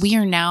in it. And we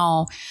are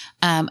now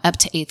up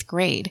to 8th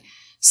grade.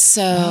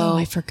 So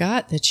I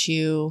forgot that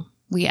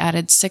we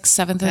added 6th,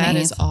 7th, and 8th. That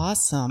is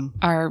awesome.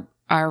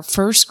 Our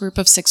first group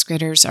of 6th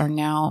graders are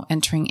now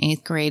entering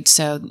 8th grade.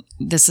 So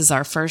this is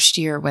our first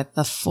year with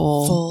the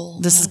full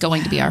this is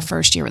going to be our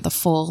first year with the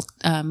full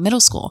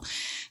middle school.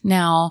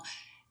 Now,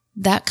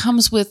 that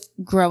comes with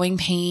growing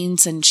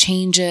pains and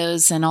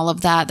changes and all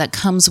of that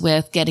comes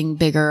with getting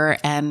bigger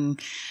and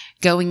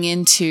going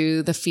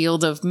into the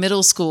field of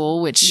middle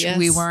school, which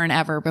we weren't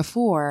ever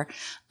before.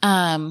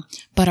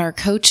 But our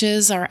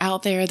coaches are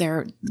out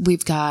there.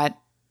 We've got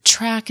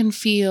track and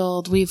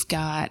field. We've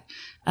got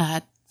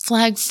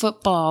flag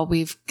football.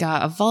 We've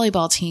got a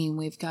volleyball team.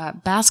 We've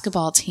got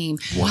basketball team.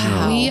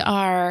 Wow. We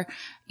are,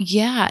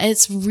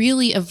 it's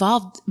really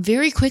evolved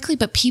very quickly,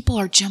 but people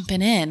are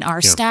jumping in.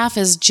 Our staff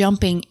is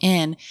jumping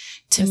in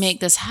to make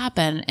this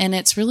happen. And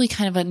it's really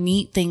kind of a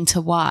neat thing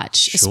to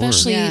watch,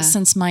 especially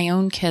since my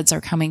own kids are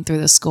coming through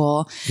the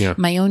school. Yeah.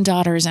 My own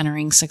daughter is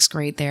entering 6th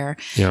grade there.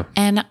 Yeah.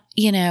 And,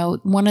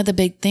 one of the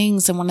big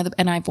things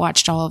and I've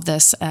watched all of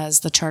this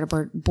as the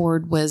charter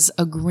board was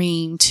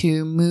agreeing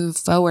to move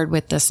forward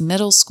with this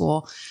middle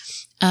school.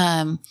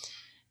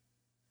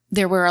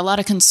 There were a lot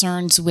of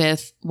concerns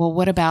with, well,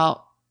 what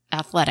about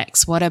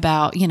athletics? What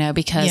about,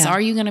 because are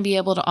you going to be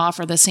able to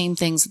offer the same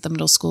things that the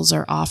middle schools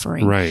are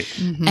offering? Right.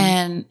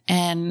 Mm-hmm.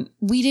 And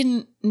we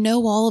didn't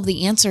know all of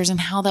the answers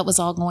and how that was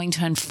all going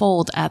to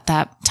unfold at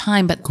that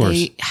time, but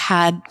they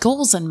had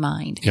goals in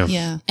mind.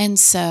 Yeah. And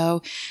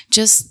so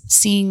just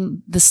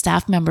seeing the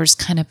staff members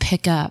kind of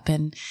pick up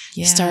and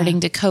starting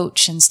to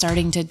coach and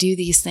starting to do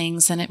these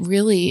things. And it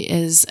really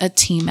is a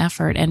team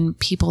effort, and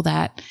people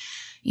that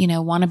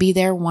want to be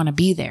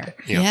there.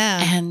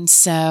 Yeah. And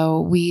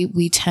so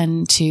we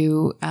tend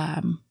to,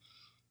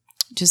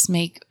 just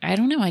make, I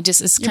don't know.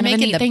 It's kind of a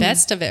neat the thing.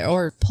 best of it,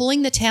 or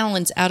pulling the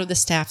talents out of the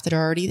staff that are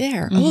already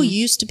there. Mm-hmm. Oh,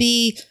 you used to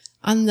be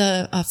on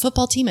the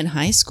football team in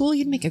high school.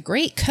 You'd make a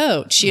great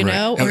coach,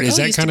 know, or is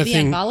that used kind to of be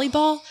thing on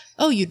volleyball.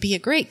 Oh, you'd be a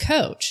great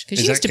coach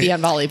because you used to be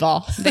on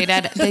volleyball.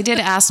 They did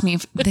ask me,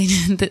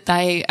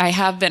 I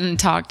have been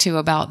talked to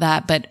about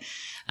that, but,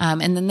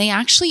 and then they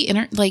actually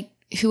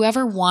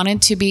whoever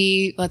wanted to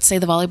be, let's say,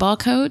 the volleyball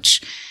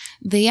coach,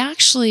 they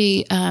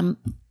actually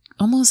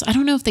almost, I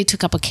don't know if they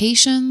took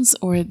applications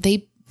or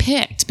they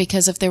picked,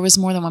 because if there was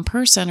more than one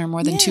person or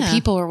more than two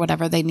people or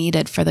whatever they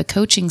needed for the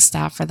coaching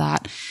staff for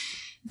that,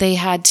 they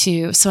had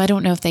to. So I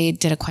don't know if they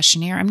did a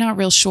questionnaire. I'm not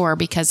real sure,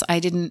 because I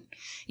didn't,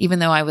 even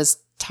though I was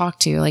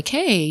talked to like,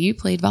 hey, you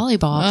played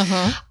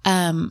volleyball.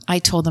 I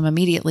told them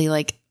immediately,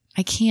 like,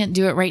 I can't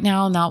do it right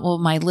now. Not while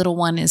my little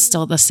one is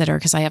still the sitter,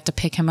 because I have to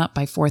pick him up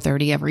by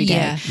 4:30 every day.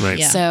 Yeah. Right.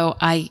 Yeah. So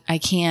I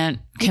can't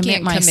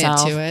commit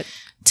myself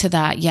to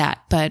that yet.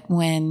 But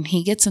when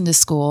he gets into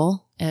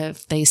school,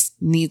 if they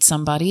need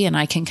somebody and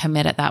I can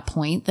commit at that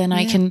point,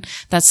 then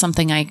that's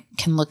something I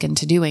can look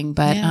into doing.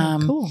 But,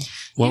 cool.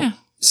 Well,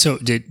 so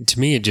to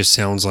me, it just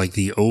sounds like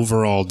the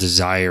overall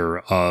desire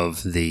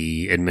of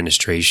the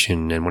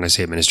administration, and when I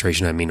say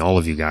administration, I mean all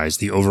of you guys,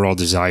 the overall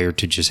desire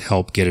to just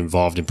help get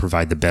involved and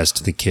provide the best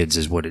to the kids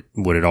is what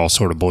it all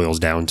sort of boils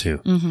down to.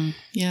 Mm-hmm.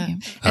 Yeah.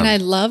 And I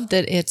love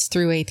that it's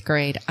through 8th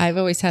grade. I've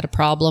always had a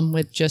problem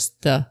with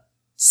just the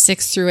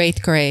 6th through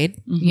 8th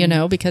grade, you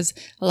know, because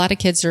a lot of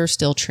kids are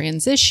still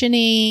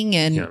transitioning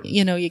and,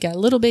 you know, you got a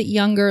little bit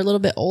younger, a little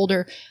bit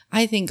older.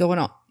 I think going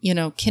on, you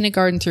know,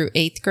 kindergarten through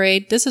 8th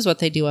grade, this is what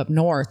they do up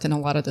north in a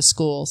lot of the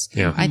schools.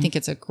 Yeah. I think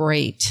it's a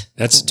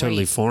That's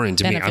totally foreign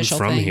to me. I'm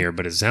from here,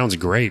 but it sounds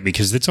great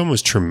because it's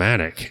almost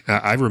traumatic.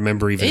 I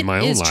remember even in my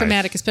own life. It is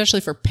traumatic,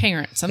 especially for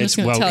parents. I'm just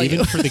going to tell you.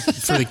 Even for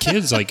the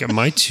kids, like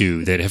my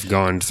two that have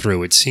gone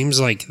through, it seems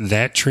like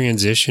that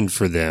transition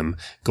for them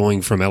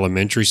going from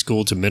elementary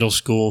school to middle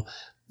school,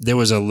 there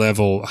was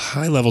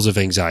high levels of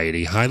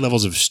anxiety, high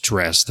levels of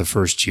stress the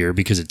first year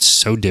because it's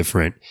so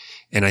different.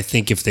 And I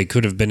think if they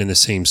could have been in the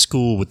same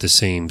school with the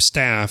same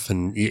staff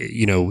and,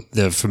 you know,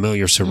 the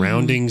familiar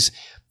surroundings,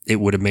 it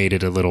would have made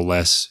it a little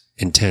less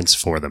intense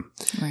for them.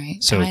 Right.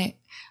 So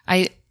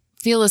I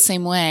feel the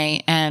same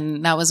way.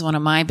 And that was one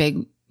of my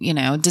big, you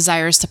know,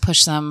 desires to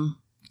push them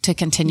to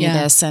continue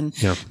this. And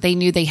they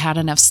knew they had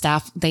enough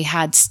staff. They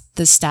had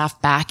the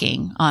staff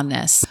backing on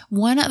this.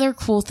 One other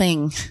cool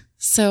thing.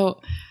 So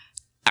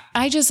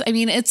I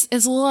mean, it's a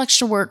little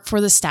extra work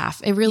for the staff.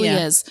 It really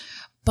is.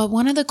 But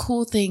one of the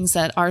cool things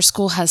that our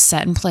school has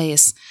set in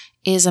place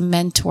is a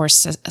mentor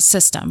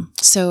system.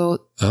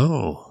 So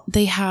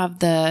they take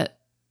the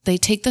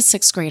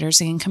 6th graders,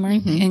 the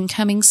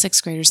incoming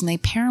 6th graders, and they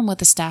pair them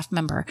with a staff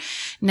member.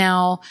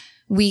 Now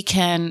we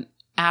can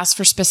ask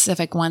for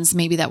specific ones,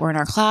 maybe that were in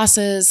our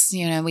classes,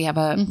 you know, we have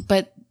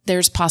but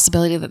there's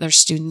possibility that there's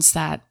students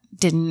that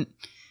didn't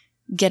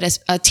get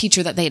a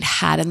teacher that they'd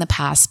had in the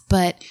past.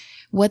 But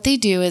what they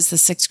do is the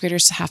 6th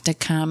graders have to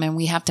come and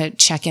we have to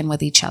check in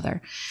with each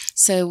other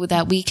so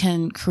that we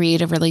can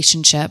create a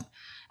relationship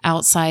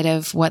outside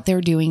of what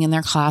they're doing in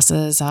their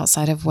classes,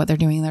 outside of what they're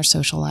doing in their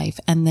social life.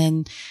 And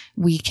then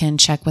we can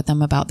check with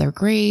them about their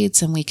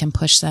grades and we can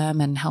push them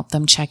and help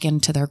them check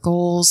into their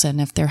goals. And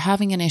if they're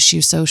having an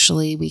issue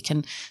socially, we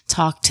can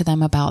talk to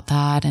them about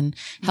that and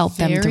help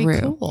them through.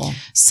 Very cool.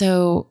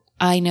 So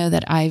I know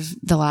that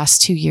the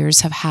last 2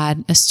 years have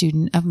had a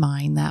student of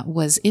mine that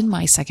was in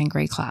my 2nd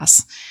grade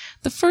class.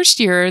 The first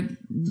year,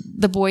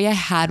 the boy I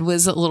had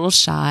was a little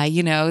shy.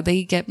 You know,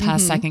 they get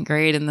past 2nd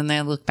grade and then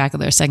they look back at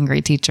their 2nd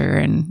grade teacher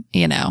and,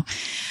 you know,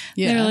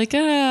 they're like,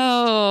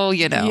 oh,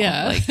 you know,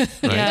 like,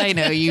 I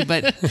know you,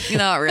 but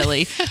not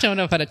really. I don't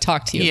know how to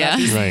talk to you about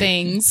these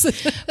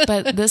things.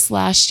 But this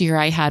last year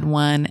I had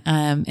one,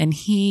 and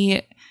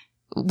he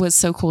was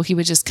so cool. He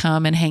would just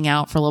come and hang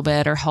out for a little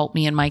bit or help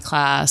me in my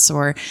class.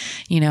 Or,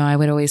 you know, I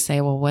would always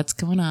say, well, what's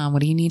going on?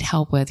 What do you need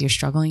help with? You're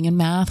struggling in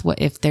math.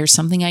 What, if there's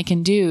something I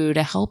can do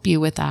to help you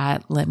with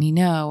that, let me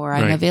know. Or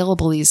I'm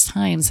available these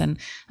times and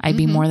I'd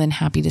be more than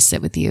happy to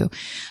sit with you.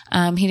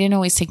 He didn't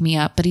always take me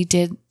up, but he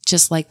did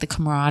just like the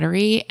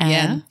camaraderie.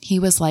 And he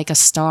was like a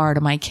star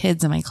to my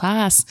kids in my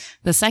class.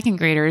 The 2nd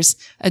graders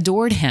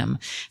adored him.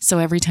 So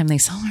every time they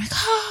saw him, like,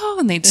 oh,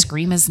 and they'd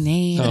scream his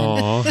name.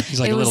 Oh, he's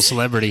like a little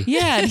celebrity.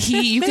 Yeah. And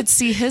you could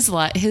see his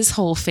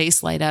whole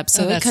face light up.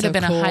 So it could have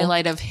been a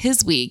highlight of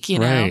his week, you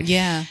know?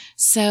 Yeah.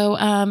 So,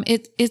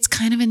 it's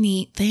kind of a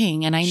neat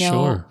thing. And I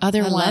know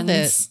other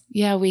ones.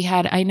 Yeah,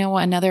 I know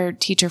another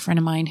teacher friend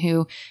of mine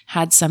who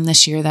had some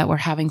this year that were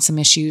having some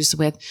issues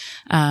with,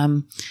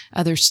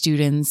 other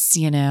students,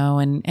 you know,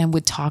 and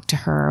would talk to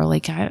her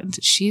like,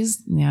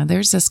 she's, you know,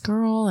 there's this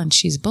girl and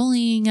she's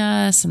bullying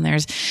us and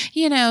there's,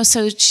 you know,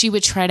 so she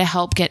would try to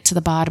help get to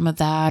the bottom of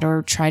that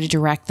or try to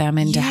direct them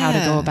into how to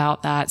go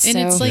about that. And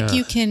it's like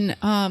you can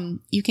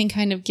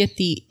kind of get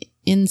the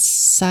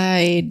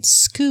inside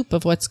scoop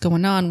of what's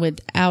going on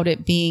without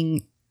it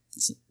being,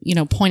 you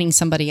know, pointing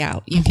somebody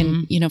out. You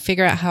can, you know,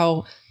 figure out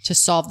how to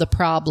solve the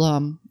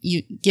problem,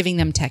 giving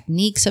them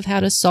techniques of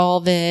how to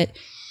solve it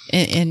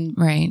and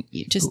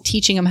just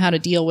teaching them how to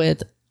deal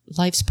with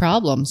life's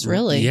problems,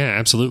 really. Yeah,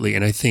 absolutely.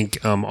 And I think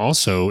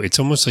also it's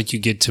almost like you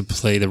get to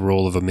play the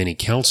role of a mini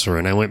counselor.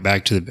 And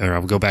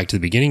I'll go back to the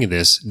beginning of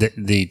this.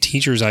 The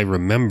teachers I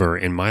remember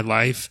in my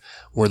life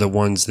were the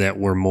ones that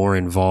were more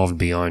involved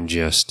beyond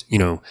just, you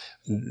know,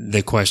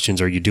 the questions,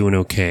 are you doing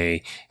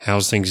okay?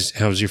 How's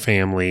your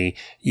family?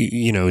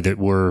 You know,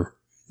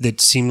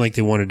 that seemed like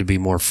they wanted to be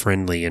more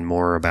friendly and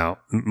more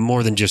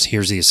than just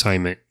here's the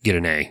assignment, get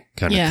an A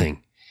kind of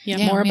thing.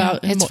 Yeah, more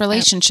about it's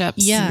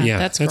relationships. Yeah,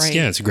 that's great.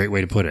 Yeah, it's a great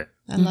way to put it.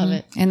 I love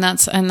it. And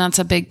that's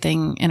a big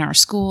thing in our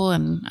school,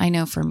 and I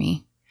know for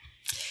me.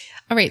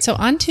 All right, so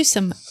on to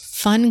some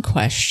fun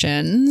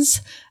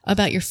questions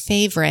about your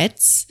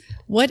favorites.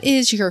 What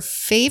is your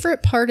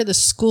favorite part of the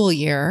school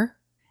year,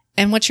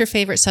 and what's your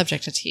favorite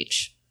subject to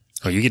teach?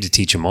 Oh, you get to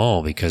teach them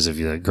all because of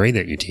the grade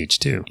that you teach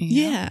too.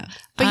 Yeah,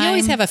 but you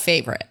always have a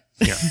favorite.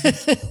 Yeah.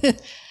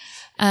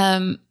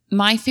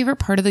 My favorite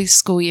part of the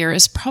school year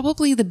is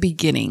probably the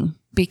beginning.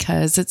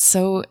 Because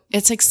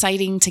it's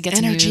exciting to get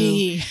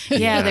energy. To know.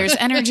 Yeah, there's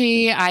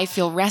energy. I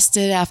feel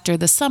rested after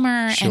the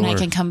summer and I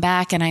can come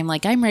back and I'm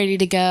like, I'm ready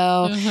to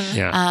go.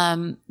 Yeah.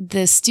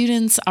 The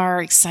students are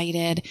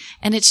excited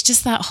and it's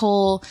just that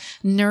whole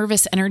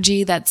nervous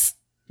energy that's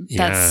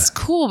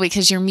cool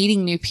because you're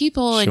meeting new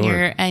people and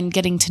you're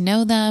getting to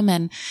know them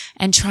and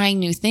trying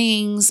new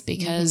things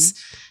because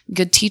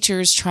good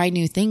teachers try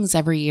new things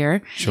every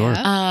year. Sure.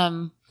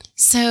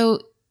 So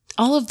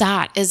all of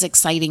that is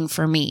exciting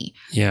for me.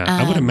 Yeah,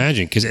 I would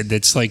imagine, because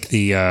it's like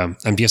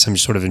I guess I'm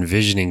sort of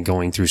envisioning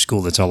going through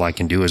school. That's all I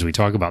can do as we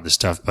talk about this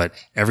stuff. But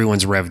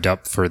everyone's revved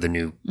up for the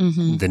new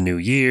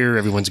year.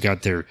 Everyone's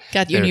got your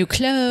new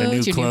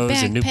clothes,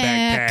 a new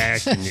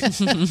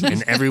backpack,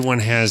 and everyone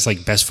has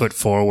like best foot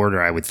forward,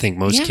 or I would think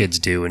most kids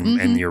do,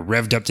 and you're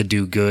revved up to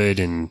do good,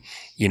 and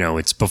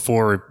it's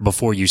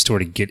before you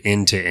sort of get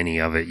into any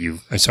of it.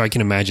 So I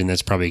can imagine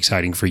that's probably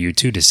exciting for you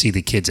too, to see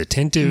the kids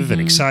attentive and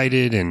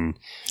excited and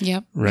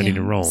ready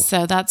to roll.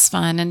 So that's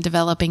fun, and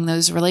developing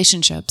those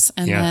relationships.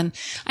 And then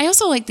I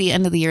also like the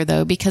end of the year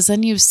though, because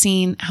then you've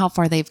seen how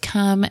far they've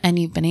come, and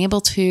you've been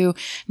able to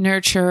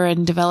nurture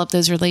and develop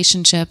those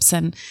relationships,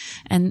 and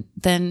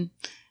then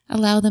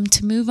allow them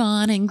to move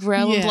on and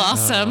grow and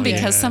blossom,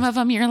 because some of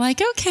them you're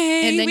like,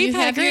 okay, and then we've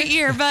had a great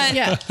year, but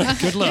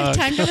good luck. It's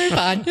time to move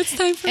on. It's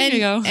time for you to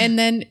go. And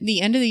then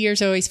the end of the year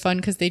is always fun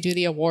because they do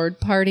the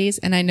award parties.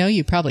 And I know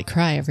you probably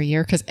cry every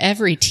year because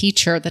every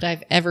teacher that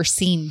I've ever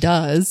seen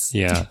does.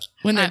 Yeah.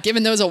 When they're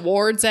giving those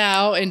awards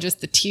out and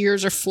just the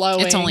tears are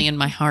flowing. It's only in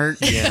my heart.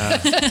 Yeah.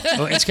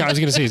 Well, I was going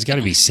to say, it's got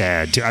to be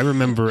sad too. I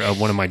remember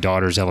one of my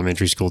daughter's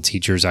elementary school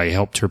teachers, I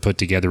helped her put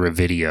together a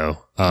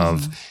video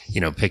of,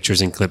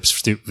 pictures and clips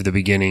through the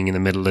beginning and the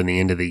middle and the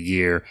end of the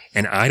year.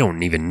 And I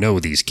don't even know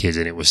these kids.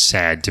 And it was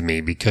sad to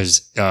me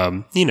because,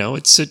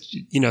 it's,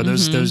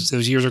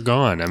 those years are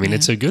gone. I mean,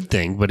 it's a good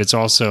thing, but it's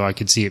also, I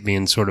could see it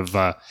being sort of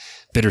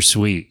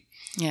bittersweet.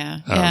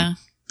 Yeah.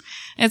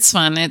 It's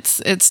fun.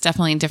 It's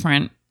definitely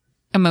different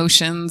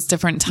emotions,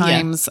 different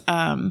times.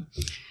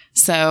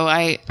 So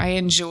I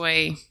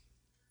enjoy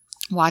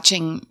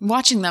watching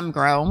them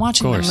grow and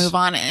watching them move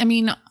on. I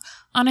mean,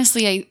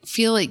 honestly, I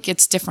feel it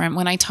gets different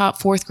when I taught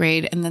 4th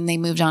grade and then they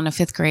moved on to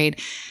 5th grade.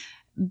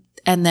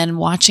 And then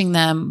watching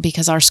them,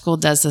 because our school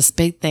does this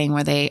big thing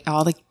where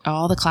all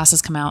the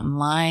classes come out and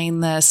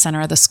line the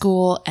center of the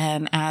school.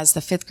 And as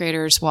the 5th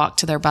graders walk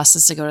to their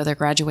buses to go to their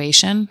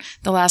graduation,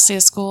 the last day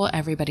of school,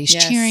 everybody's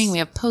cheering. We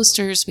have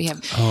posters. We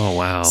have. Oh,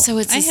 wow. So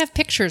I have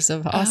pictures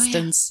of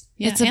Austin's.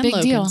 It's a big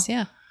Logan's, deal.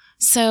 Yeah.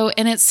 So,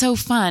 and it's so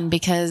fun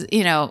because,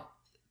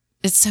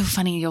 it's so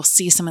funny. You'll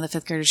see some of the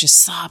 5th graders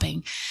just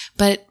sobbing.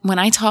 But when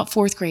I taught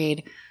 4th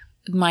grade,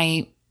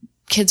 my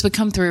kids would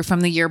come through from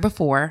the year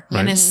before.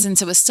 Right. And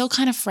since it was still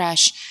kind of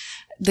fresh,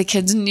 the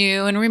kids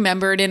knew and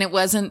remembered, and it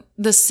wasn't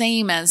the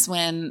same as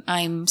when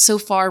I'm so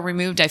far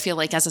removed, I feel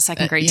like, as a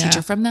 2nd grade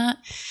teacher from that.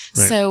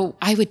 Right. So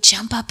I would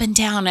jump up and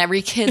down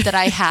every kid that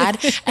I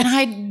had, and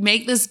I'd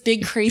make this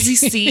big crazy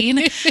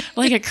scene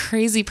like a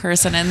crazy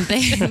person. And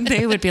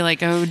they would be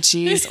like, oh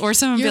geez. Or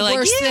someone would be like,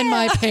 worse than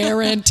my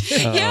parent.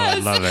 Yes. I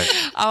love it.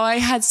 Oh, I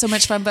had so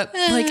much fun. But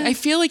I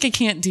feel like I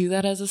can't do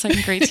that as a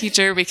 2nd grade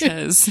teacher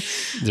because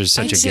there's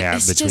such a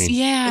gap between.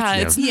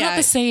 It's not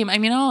the same. I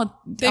mean, I'll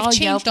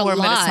yell for them,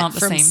 but it's not the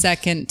same. From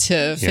 2nd to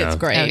 5th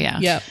grade. Oh, yeah.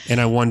 Yep.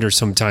 And I wonder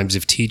sometimes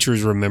if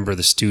teachers remember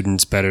the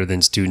students better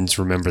than students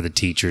remember the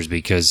teachers,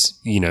 because,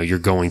 you're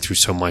going through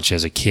so much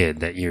as a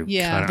kid that you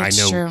that's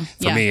I know true.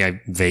 For me, I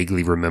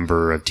vaguely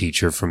remember a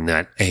teacher from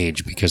that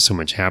age because so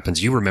much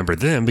happens. You remember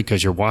them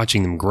because you're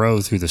watching them grow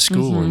through the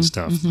school and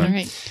stuff. But,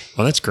 right.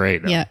 Well, that's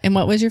great. Though. Yeah. And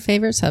what was your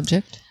favorite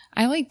subject?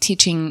 I like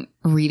teaching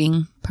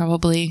reading,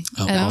 probably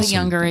at the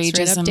younger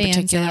ages in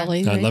particular.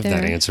 I love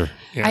that answer.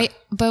 Yeah.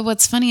 But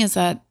what's funny is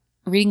that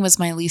reading was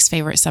my least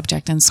favorite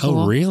subject in school.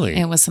 Oh, really?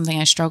 It was something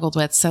I struggled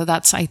with. So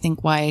that's, I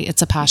think, why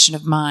it's a passion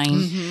of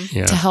mine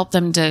to help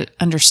them to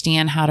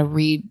understand how to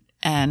read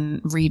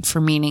and read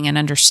for meaning and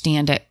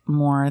understand it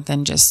more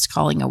than just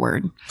calling a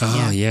word.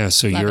 Oh, yeah.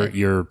 So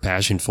your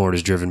passion for it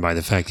is driven by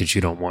the fact that you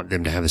don't want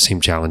them to have the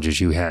same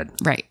challenges you had.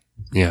 Right.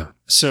 Yeah.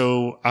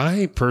 So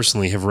I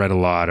personally have read a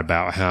lot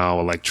about how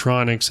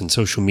electronics and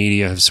social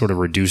media have sort of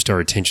reduced our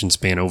attention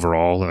span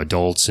overall,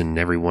 adults and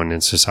everyone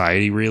in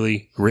society,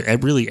 really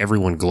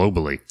everyone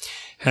globally.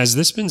 Has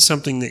this been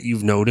something that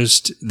you've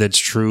noticed that's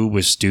true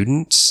with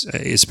students,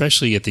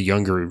 especially at the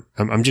younger,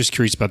 I'm just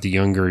curious about the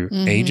younger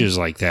ages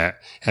like that.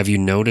 Have you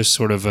noticed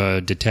sort of a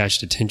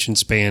detached attention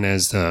span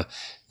as the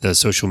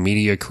social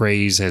media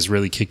craze has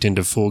really kicked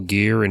into full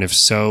gear? And if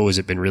so, has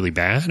it been really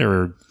bad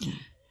or?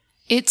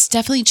 It's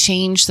definitely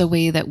changed the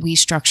way that we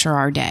structure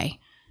our day.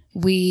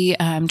 We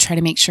try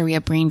to make sure we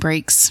have brain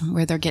breaks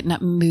where they're getting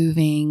up and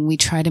moving. We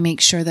try to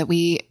make sure that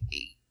we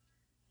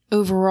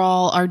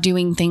overall are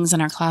doing things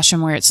in our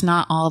classroom where it's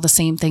not all the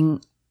same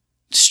thing,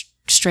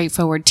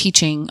 straightforward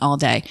teaching all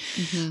day.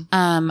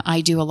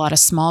 I do a lot of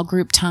small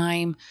group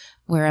time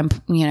where I'm,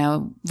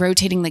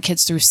 rotating the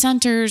kids through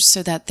centers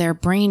so that their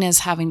brain is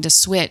having to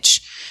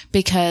switch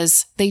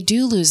because they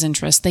do lose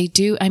interest. They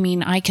do. I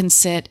mean, I can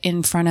sit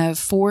in front of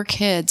 4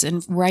 kids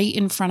and right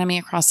in front of me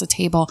across the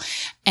table,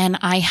 and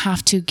I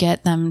have to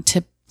get them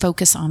to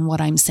focus on what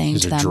I'm saying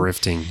to them. They're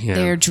drifting. Yeah.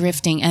 They're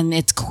drifting, and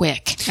it's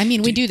quick. I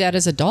mean, we do that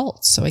as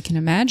adults, so I can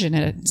imagine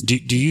it.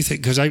 Do you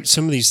think, because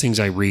some of these things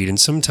I read, and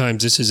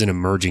sometimes this is an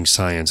emerging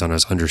science on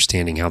us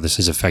understanding how this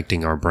is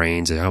affecting our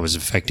brains and how it's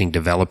affecting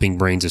developing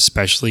brains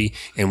especially,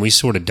 and we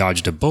sort of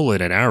dodged a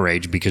bullet at our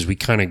age because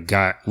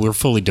we're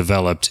fully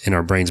developed in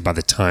our brains by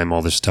the time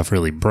all this stuff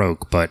really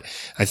broke. But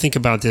I think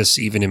about this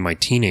even in my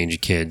teenage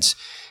kids,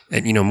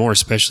 and more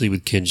especially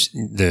with kids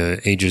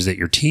the ages that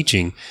you're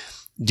teaching.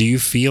 Do you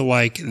feel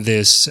like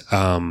this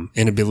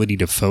inability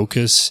to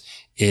focus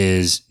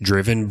is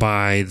driven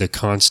by the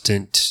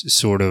constant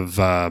sort of,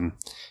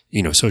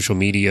 social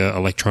media,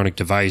 electronic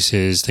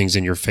devices, things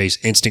in your face,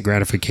 instant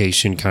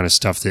gratification kind of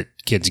stuff that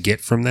kids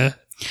get from that?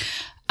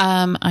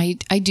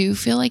 I do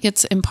feel like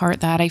it's in part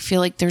that. I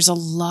feel like there's a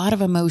lot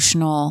of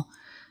emotional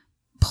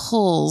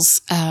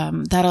pulls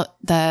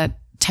that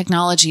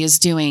technology is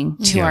doing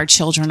to our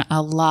children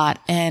a lot.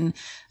 And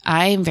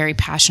I am very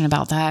passionate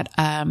about that.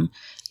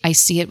 I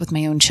see it with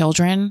my own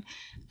children,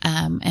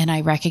 and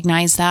I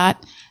recognize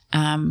that.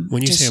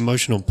 When you say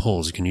emotional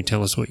pulls, can you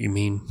tell us what you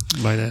mean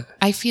by that?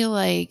 I feel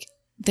like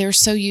they're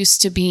so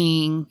used to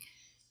being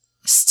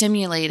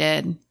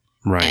stimulated,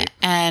 right,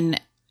 and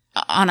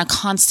on a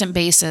constant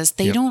basis.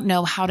 They don't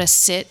know how to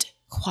sit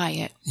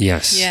quiet.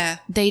 Yes. Yeah.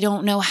 They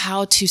don't know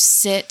how to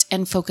sit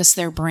and focus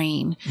their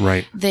brain.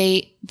 Right.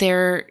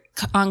 They're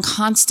on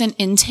constant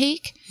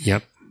intake.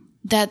 Yep.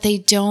 That they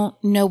don't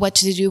know what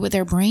to do with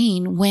their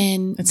brain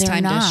when it's they're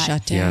time not. to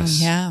shut down.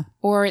 Yes. Yeah.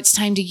 Or it's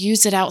time to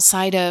use it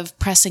outside of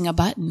pressing a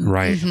button.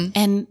 Right. Mm-hmm.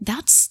 And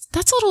that's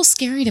a little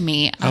scary to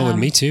me. Oh, and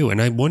me too.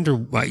 And I wonder,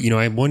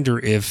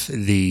 if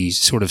the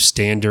sort of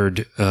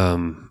standard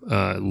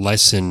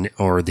lesson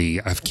or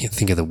I can't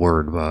think of the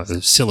word,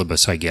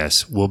 syllabus, I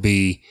guess, will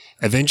be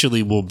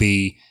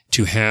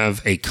to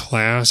have a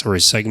class or a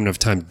segment of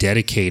time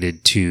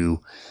dedicated to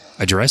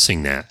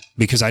addressing that,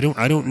 because I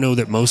don't know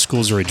that most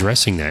schools are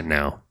addressing that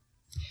now.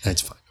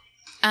 That's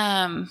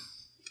fine.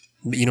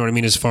 You know what I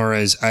mean? As far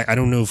as I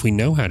don't know if we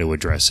know how to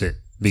address it,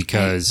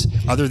 because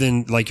other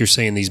than, like you're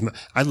saying,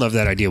 I love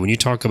that idea when you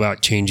talk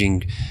about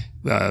changing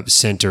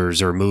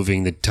centers or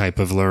moving the type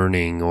of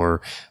learning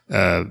or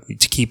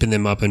keeping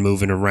them up and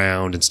moving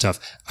around and stuff.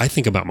 I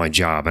think about my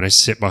job, and I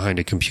sit behind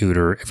a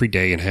computer every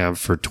day and have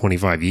for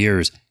 25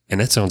 years. And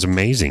that sounds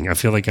amazing. I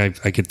feel like I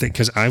could think,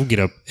 because I would get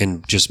up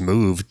and just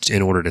move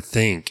in order to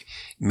think.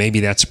 Maybe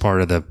that's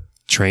part of the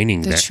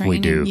training we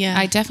do. Yeah.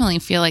 I definitely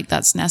feel like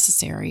that's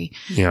necessary.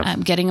 Yeah.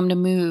 Getting them to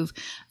move,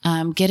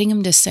 getting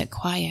them to sit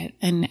quiet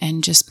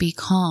and just be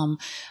calm.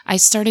 I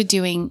started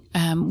doing,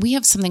 we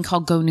have something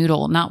called Go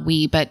Noodle, not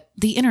we, but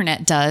the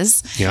internet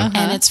does. Yeah.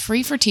 And it's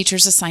free for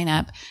teachers to sign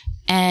up.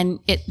 And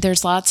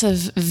there's lots of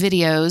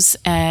videos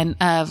and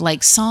of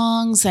like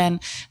songs,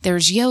 and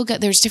there's yoga.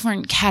 There's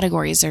different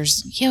categories.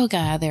 There's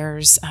yoga.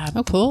 There's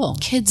cool.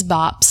 Kids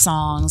Bop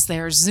songs.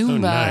 There's Zumba. Oh,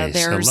 nice.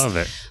 There's I love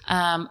it.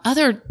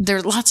 there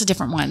are lots of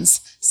different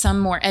ones. Some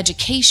more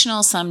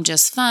educational, some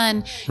just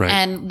fun. Right.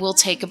 And we'll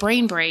take a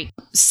brain break.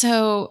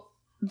 So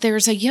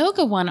there's a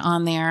yoga one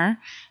on there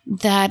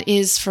that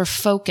is for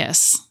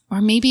focus. Or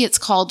maybe it's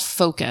called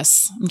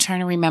Focus. I'm trying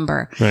to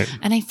remember. Right.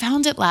 And I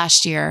found it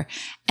last year.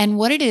 And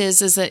what it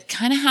is it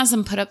kind of has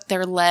them put up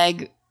their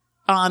leg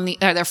on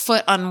their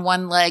foot on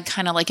one leg,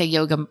 kind of like a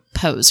yoga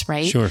pose,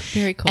 right? Sure.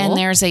 Very cool. And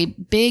there's a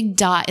big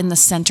dot in the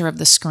center of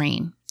the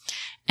screen.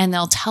 And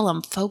they'll tell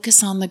them,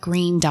 focus on the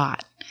green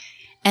dot.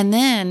 And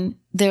then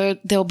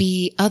there'll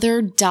be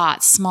other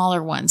dots,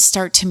 smaller ones,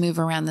 start to move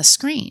around the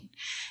screen.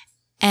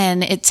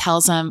 And it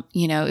tells them,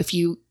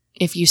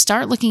 if you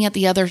start looking at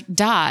the other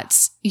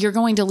dots, you're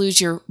going to lose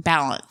your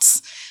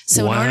balance.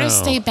 So in order to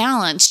stay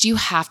balanced, you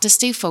have to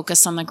stay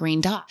focused on the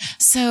green dot.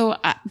 So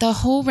the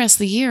whole rest of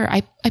the year,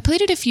 I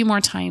played it a few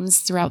more times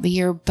throughout the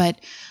year, but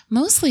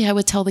mostly I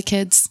would tell the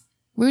kids,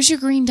 where's your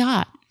green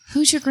dot?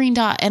 Who's your green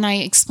dot? And I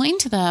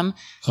explained to them.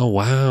 Oh,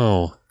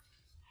 wow.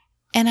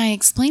 And I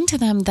explained to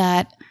them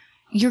that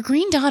your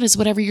green dot is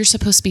whatever you're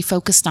supposed to be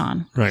focused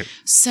on. Right.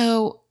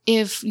 So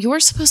if you're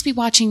supposed to be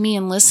watching me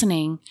and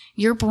listening,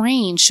 your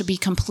brain should be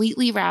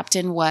completely wrapped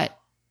in what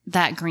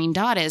that green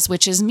dot is,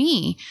 which is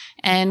me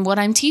and what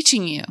I'm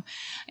teaching you.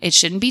 It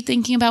shouldn't be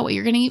thinking about what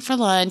you're going to eat for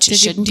lunch.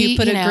 Do you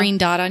put a green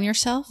dot on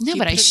yourself? No,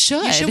 but I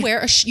should. You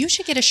should you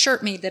should get a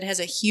shirt made that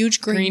has a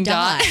huge green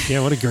dot.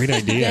 Yeah, what a great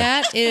idea.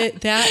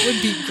 That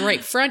would be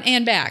great, front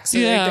and back. So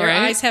their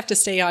eyes have to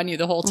stay on you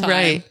the whole time.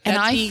 Right. That'd and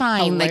I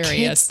find the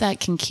kids that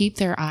can keep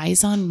their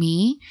eyes on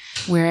me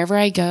wherever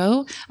I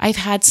go. I've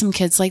had some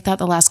kids like that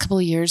the last couple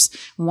of years.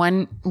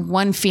 One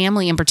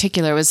family in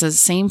particular was the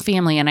same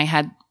family, and I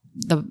had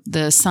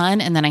the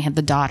son and then I had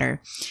the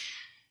daughter.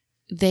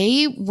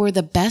 They were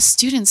the best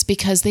students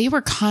because they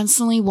were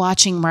constantly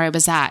watching where I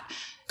was at.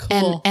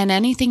 Cool. And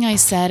anything I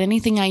said,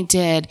 anything I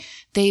did,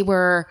 they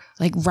were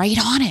like right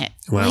on it.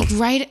 Wow.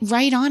 Like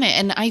right on it.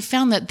 And I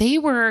found that they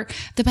were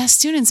the best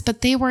students,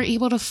 but they were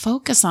able to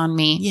focus on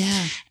me.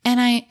 Yeah.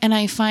 And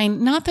I find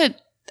not that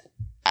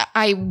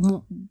I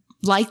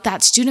like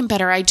that student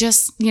better. I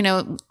just,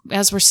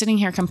 as we're sitting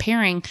here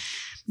comparing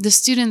the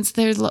students,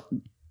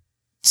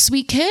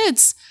 sweet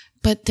kids,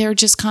 but they're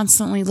just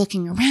constantly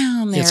looking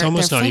around. It's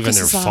almost not even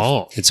their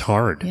fault. It's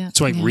hard. Yeah. It's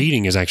why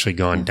reading has actually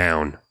gone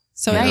down.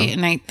 So right,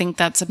 and I think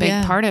that's a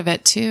big part of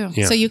it too.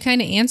 Yeah. So you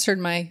kind of answered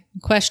my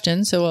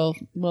question, so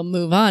we'll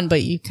move on.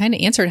 But you kind of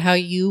answered how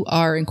you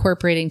are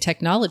incorporating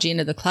technology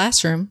into the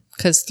classroom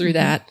because through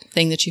that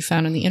thing that you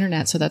found on the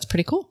internet. So that's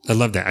pretty cool. I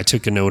love that. I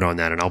took a note on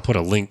that, and I'll put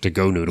a link to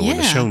GoNoodle in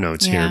the show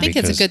notes here. I think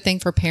it's a good thing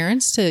for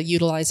parents to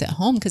utilize at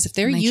home because if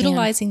they're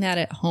utilizing that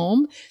at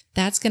home,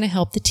 that's going to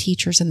help the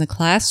teachers in the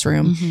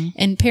classroom.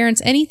 And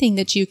parents, anything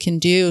that you can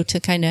do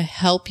to kind of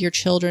help your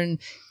children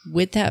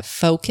with that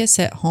focus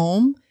at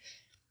home.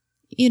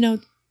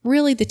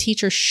 Really the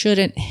teacher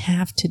shouldn't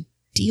have to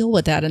deal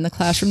with that in the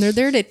classroom. They're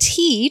there to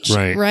teach,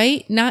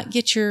 right? Not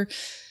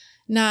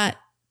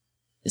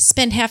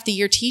spend half the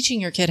year teaching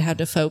your kid how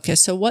to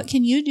focus. So what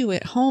can you do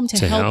at home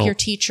to help your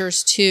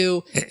teachers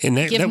to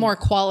give more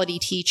quality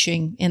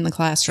teaching in the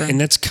classroom? And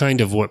that's kind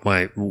of what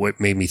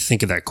made me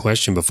think of that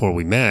question before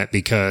we met,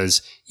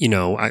 because,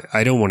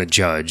 I don't want to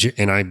judge.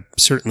 And I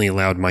certainly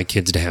allowed my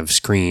kids to have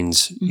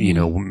screens,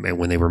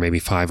 when they were maybe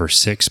 5 or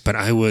 6, but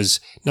I was,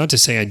 not to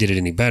say I did it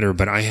any better,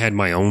 but I had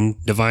my own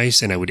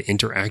device and I would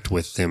interact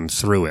with them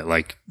through it,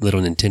 like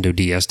little Nintendo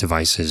DS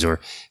devices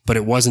but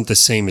it wasn't the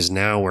same as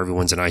now where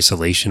everyone's in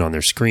isolation on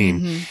their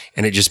screen.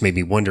 And it just made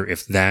me wonder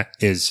if that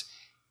is,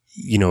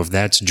 if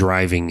that's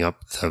driving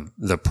up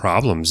the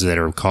problems that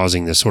are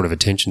causing this sort of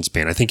attention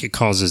span. I think it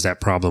causes that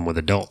problem with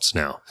adults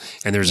now.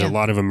 And there's a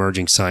lot of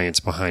emerging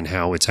science behind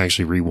how it's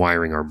actually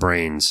rewiring our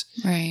brains.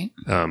 Right.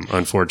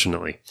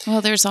 Unfortunately.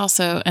 Well, there's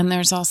also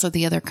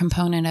the other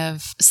component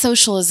of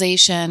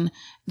socialization,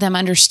 them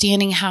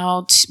understanding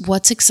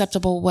what's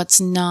acceptable, what's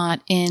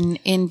not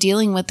in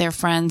dealing with their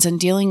friends and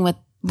dealing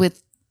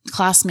with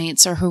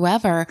classmates or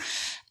whoever.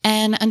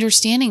 And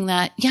understanding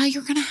that,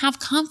 you're going to have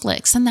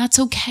conflicts and that's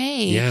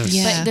okay. Yes.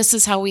 Yeah. But this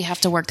is how we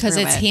have to work through it.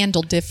 Because it's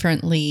handled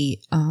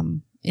differently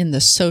in the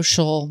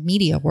social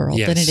media world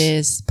than it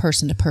is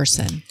person to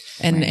person.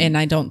 And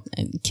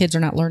kids are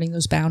not learning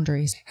those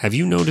boundaries. Have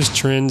you noticed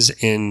trends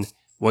in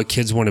what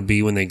kids want to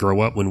be when they grow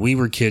up? When we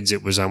were kids,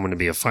 it was, I want to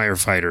be a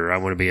firefighter. I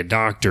want to be a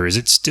doctor. Is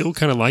it still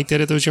kind of like that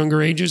at those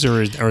younger ages?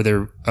 Or are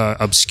there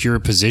obscure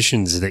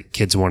positions that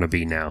kids want to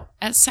be now?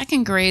 At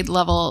second grade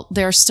level,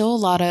 there's still a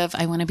lot of,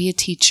 I want to be a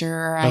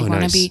teacher. I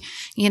want to be,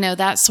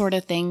 that sort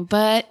of thing.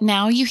 But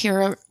now you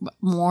hear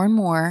more and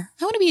more,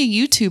 I want to be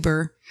a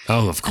YouTuber.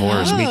 Oh, of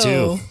course. Me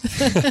too.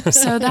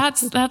 So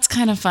that's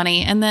kind of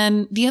funny. And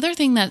then the other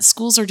thing that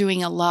schools are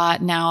doing a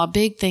lot now, a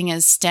big thing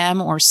is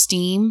STEM or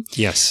STEAM.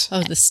 Yes.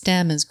 Oh, the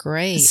STEM is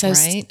great, so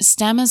right?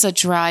 STEM is a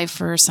drive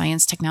for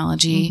science,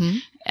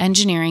 technology,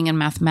 engineering, and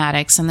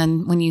mathematics. And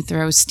then when you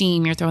throw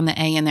STEAM, you're throwing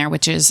the A in there,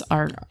 which is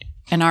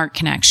an art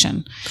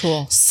connection.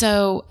 Cool.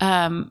 So,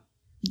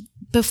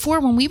 before,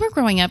 when we were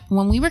growing up,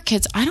 when we were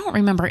kids, I don't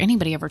remember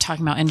anybody ever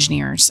talking about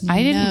engineers.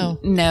 I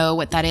didn't know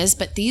what that is,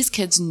 but these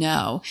kids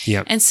know.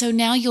 Yep. And so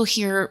now you'll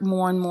hear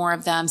more and more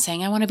of them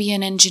saying, I want to be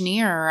an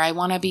engineer, or I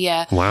want to be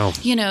wow.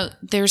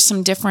 There's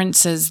some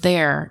differences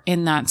there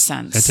in that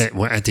sense.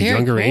 At the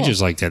younger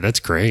ages like that, that's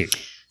great.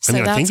 So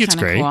I think it's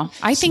great. Cool.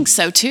 I think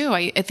so too.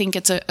 I think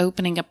it's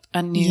opening up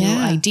a new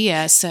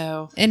idea.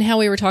 So, and how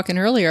we were talking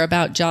earlier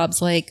about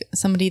jobs like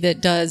somebody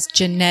that does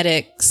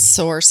genetics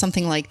or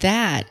something like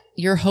that.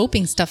 You're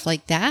hoping stuff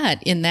like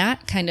that in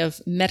that kind of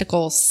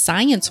medical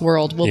science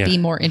world will be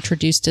more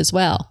introduced as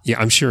well. Yeah,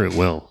 I'm sure it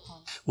will.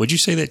 Would you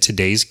say that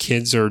today's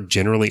kids are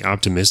generally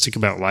optimistic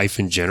about life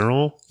in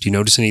general? Do you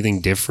notice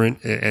anything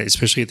different,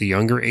 especially at the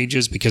younger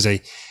ages? Because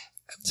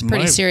it's a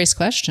pretty serious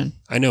question.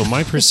 I know.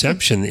 My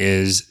perception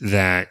is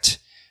that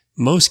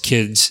most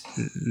kids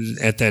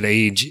at that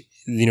age,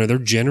 they're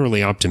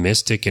generally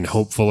optimistic and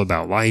hopeful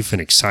about life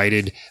and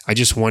excited. I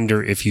just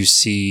wonder if you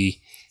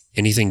see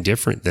anything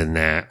different than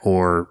that,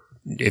 or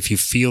if you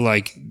feel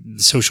like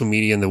social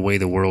media and the way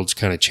the world's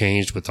kind of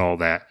changed with all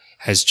that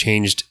has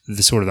changed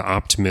the sort of the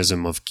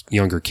optimism of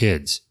younger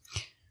kids.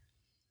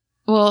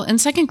 Well, in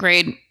second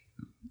grade,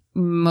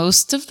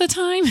 most of the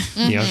time,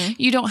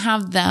 you don't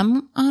have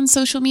them on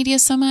social media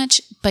so much,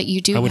 but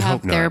you do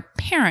have their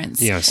parents.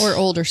 Yes. Or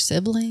older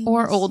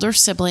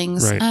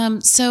siblings.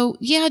 Right. So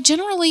yeah,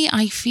 generally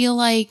I feel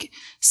like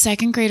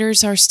second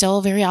graders are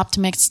still very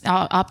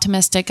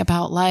optimistic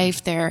about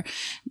life.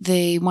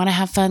 They want to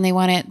have fun. They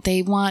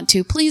want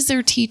to please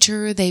their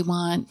teacher. They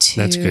want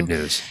to. That's good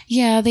news.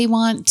 Yeah. They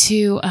want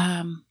to,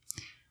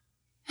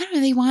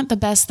 they want the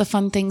best, the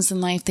fun things in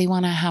life. They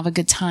want to have a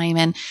good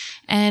time.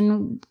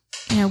 And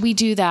we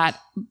do that.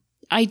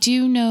 I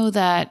do know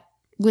that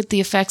with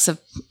the effects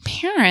of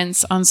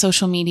parents on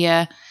social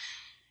media,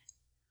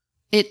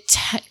 it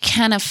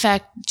can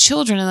affect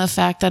children in the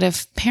fact that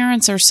if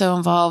parents are so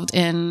involved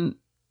in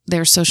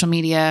their social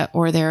media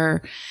or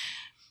their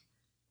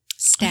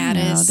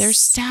status. Their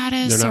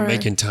status. They're not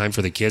making time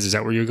for the kids. Is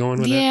that where you're going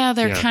with that?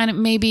 They're kind of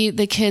maybe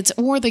the kids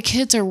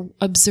are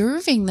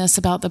observing this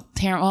about the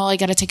parent. Well, I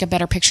got to take a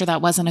better picture.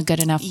 That wasn't a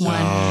good enough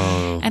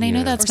one. And I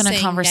know that's been a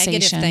conversation.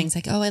 Negative things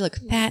like, oh, I look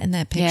fat in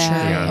that picture.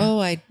 Yeah.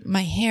 Oh,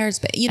 my hair's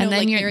bad. You know, and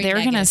then they're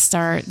going to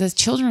start. The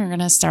children are going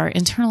to start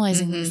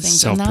internalizing these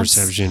things.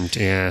 Self-perception.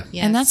 Yes.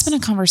 And that's been a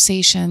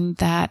conversation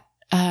that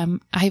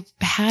I've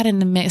had in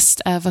the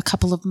midst of a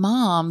couple of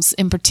moms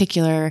in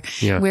particular,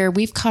 where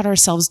we've caught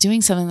ourselves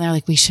doing something. They're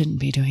like, we shouldn't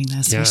be doing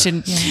this. Yeah.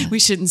 We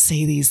shouldn't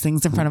say these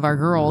things in front of our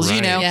girls, right.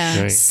 you know?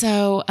 Yeah. Right.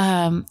 So,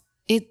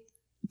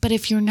 but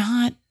if you're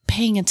not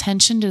paying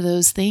attention to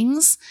those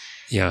things.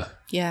 Yeah.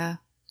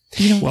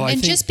 You know,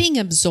 and just being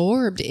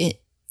absorbed in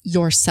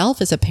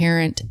yourself as a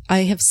parent, I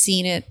have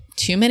seen it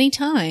too many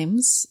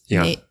times.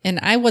 Yeah. And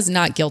I was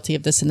not guilty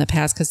of this in the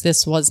past because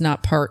this was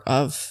not part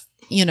of,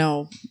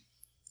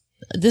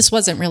 this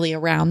wasn't really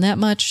around that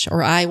much,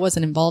 or I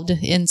wasn't involved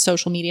in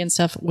social media and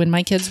stuff when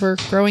my kids were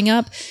growing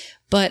up.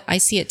 But I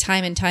see it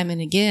time and time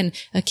and again.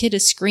 A kid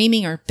is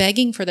screaming or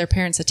begging for their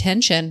parents'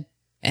 attention,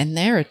 and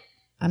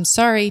I'm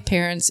sorry,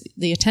 parents,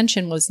 the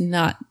attention was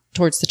not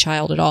towards the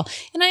child at all.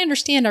 And I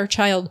understand our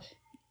child,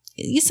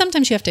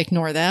 sometimes you have to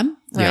ignore them,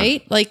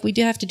 right? Like we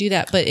do have to do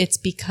that, but it's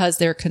because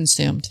they're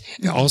consumed.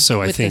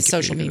 Also, I think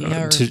social media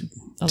or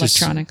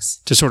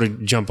electronics. To sort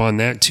of jump on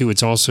that too,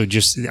 it's also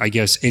just, I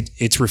guess,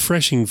 it's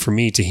refreshing for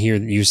me to hear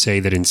you say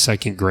that in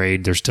second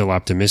grade they're still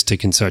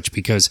optimistic and such,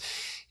 because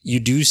you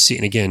do see,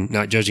 and again,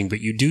 not judging, but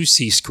you do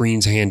see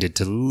screens handed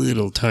to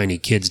little tiny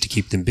kids to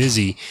keep them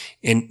busy.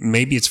 And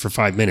maybe it's for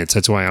 5 minutes.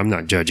 That's why I'm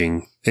not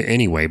judging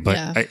anyway.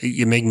 But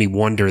you make me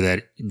wonder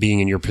that being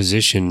in your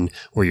position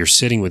where you're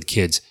sitting with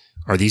kids,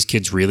 are these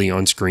kids really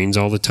on screens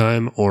all the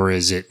time, or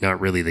is it not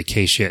really the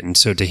case yet? And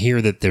so to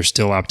hear that they're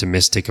still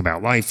optimistic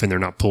about life and they're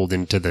not pulled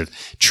into the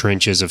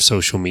trenches of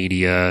social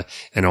media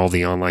and all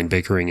the online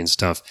bickering and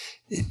stuff,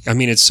 I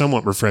mean, it's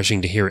somewhat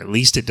refreshing to hear. At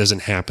least it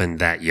doesn't happen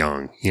that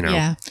young,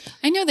 Yeah.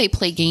 I know they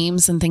play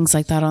games and things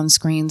like that on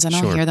screens, and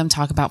I'll hear them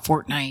talk about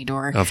Fortnite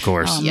or of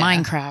course.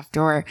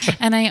 Minecraft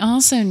and I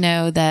also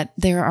know that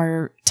there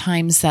are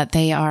times that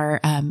they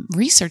are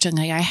researching.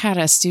 Like I had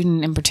a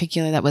student in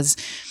particular that was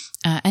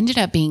ended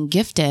up being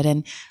gifted,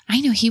 and I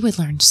know he would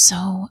learn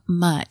so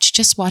much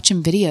just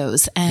watching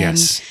videos. And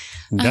yes,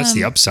 that's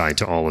the upside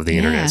to all of the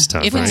internet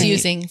stuff. If it's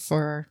using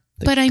for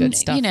the good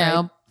stuff,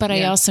 right? But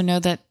I also know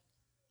that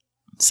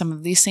some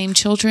of these same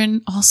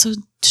children also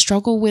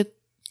struggle with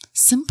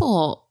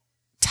simple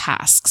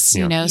tasks,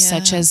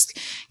 such as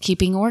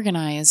keeping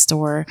organized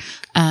or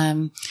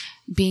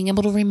being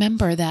able to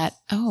remember that,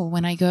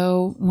 when I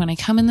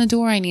come in the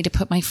door, I need to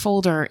put my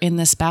folder in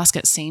this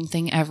basket. Same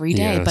thing every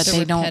day, but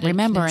they don't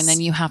remember. And then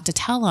you have to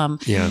tell them.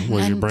 Yeah.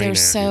 Where's your brain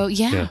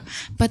at?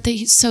 But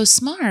they're so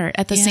smart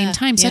at the same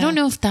time. So I don't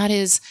know if that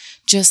is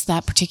just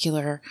that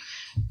particular,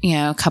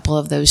 couple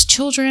of those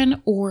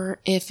children, or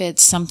if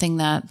it's something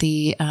that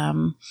the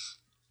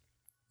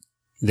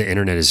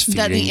internet is feeding.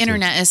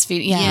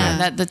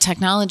 That the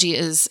technology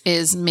is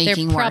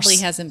making there probably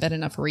worse. hasn't been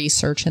enough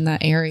research in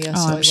that area.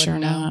 So I'm sure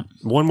not.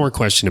 One more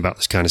question about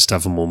this kind of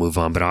stuff and we'll move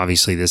on. But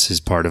obviously this is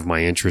part of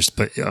my interest.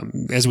 But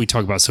as we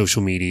talk about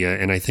social media,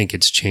 and I think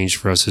it's changed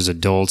for us as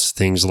adults,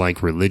 things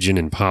like religion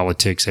and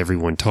politics,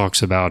 everyone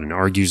talks about and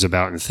argues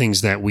about, and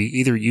things that we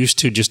either used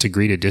to just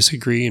agree to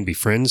disagree and be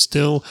friends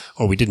still,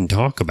 or we didn't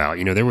talk about.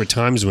 There were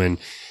times when,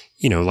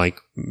 like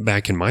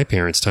back in my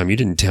parents' time, you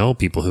didn't tell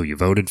people who you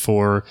voted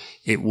for.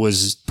 It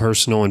was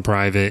personal and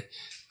private.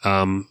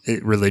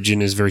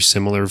 Religion is very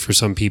similar for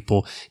some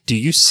people. Do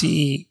you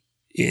see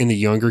in the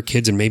younger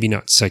kids, and maybe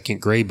not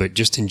second grade, but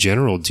just in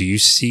general, do you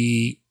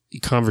see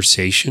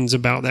conversations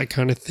about that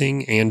kind of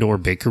thing and or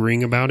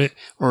bickering about it?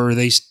 Or do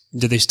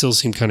they still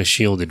seem kind of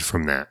shielded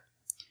from that?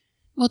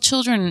 Well,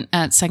 children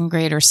at second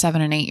grade are 7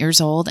 and 8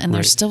 years old, and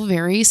they're still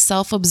very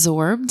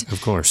self-absorbed.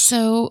 Of course.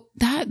 So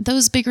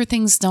those bigger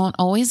things don't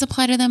always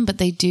apply to them, but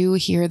they do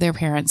hear their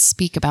parents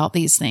speak about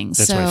these things.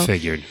 That's what I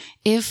figured.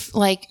 If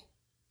like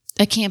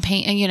a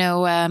campaign,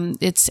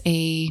 it's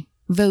a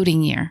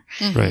voting year.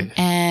 Mm-hmm. Right.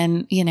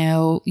 And,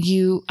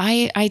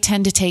 I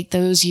tend to take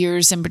those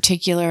years in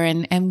particular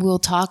and we'll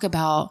talk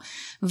about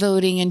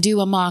voting and do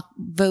a mock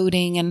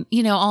voting and,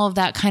 all of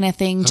that kind of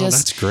thing.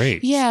 That's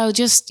great. Yeah.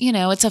 Just,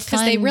 it's a fun.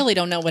 Because they really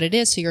don't know what it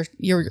is. So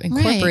you're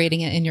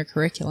incorporating it in your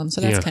curriculum. So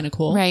that's kind of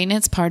cool. Right. And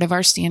it's part of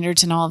our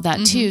standards and all of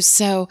that too.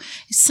 So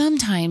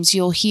sometimes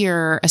you'll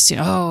hear a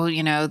student,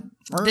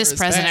 this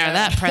president or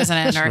that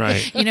president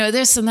or,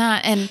 this and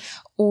that. And,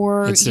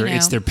 or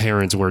it's their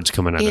parents' words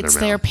coming out of their mouth.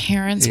 It's their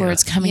parents'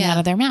 words coming out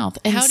of their mouth.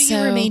 And how do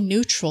you remain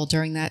neutral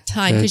during that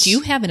time? Because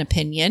you have an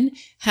opinion.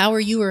 How are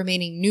you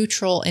remaining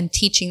neutral and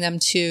teaching them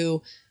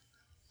to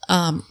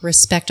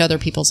respect other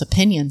people's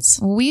opinions?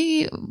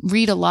 We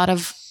read a lot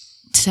of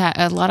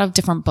a lot of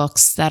different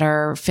books that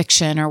are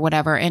fiction or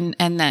whatever, and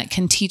that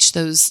can teach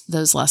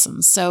those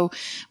lessons. So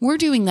we're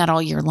doing that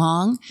all year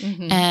long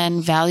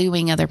and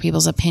valuing other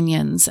people's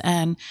opinions.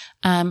 And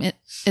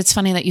it's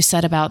funny that you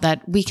said about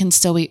that we can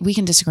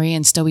disagree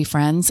and still be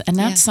friends. And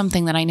that's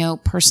something that I know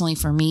personally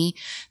for me,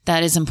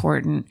 that is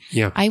important.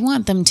 Yeah. I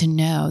want them to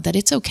know that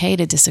it's okay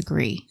to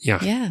disagree. Yeah.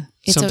 Yeah.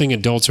 Something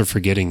adults are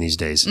forgetting these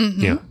days.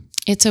 Yeah.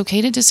 It's okay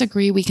to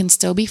disagree. We can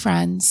still be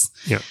friends.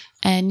 Yeah.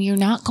 And you're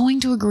not going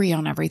to agree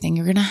on everything.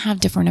 You're going to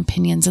have different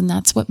opinions, and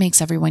that's what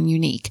makes everyone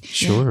unique.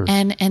 Sure.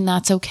 And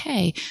that's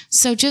okay.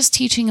 So just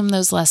teaching them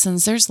those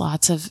lessons, there's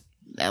lots of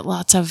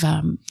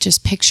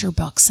just picture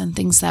books and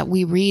things that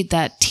we read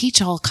that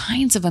teach all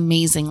kinds of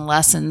amazing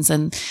lessons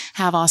and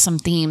have awesome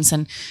themes.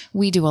 And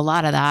we do a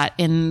lot of that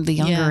in the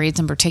younger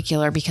grades in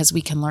particular, because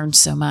we can learn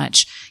so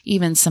much.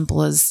 Even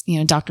simple as,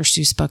 Dr.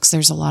 Seuss books,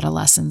 there's a lot of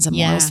lessons and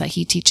morals that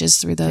he teaches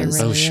through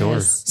those. Really sure.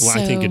 is. Well,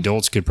 I think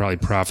adults could probably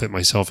profit,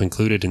 myself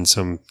included, in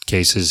some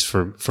cases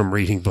from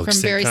reading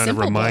books that kind of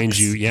remind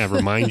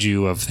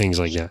you of things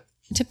like that.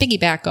 To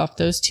piggyback off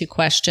those two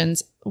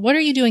questions, what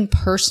are you doing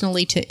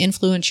personally to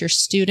influence your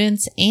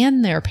students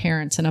and their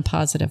parents in a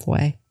positive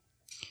way?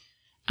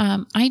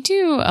 I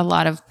do a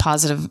lot of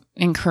positive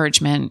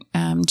encouragement,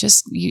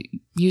 just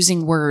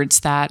using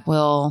words that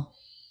will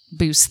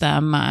boost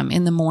them.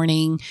 In the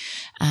morning,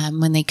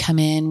 when they come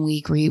in,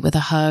 we greet with a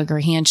hug or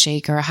a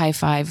handshake or a high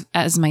five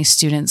as my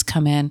students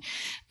come in.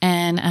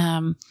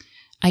 And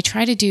I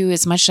try to do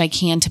as much as I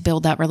can to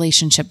build that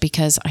relationship,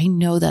 because I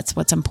know that's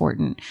what's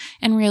important.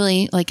 And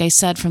really, like I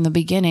said from the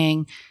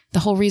beginning, the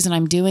whole reason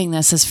I'm doing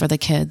this is for the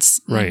kids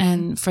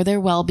and for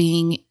their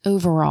well-being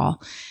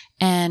overall.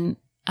 And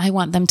I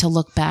want them to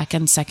look back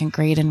in second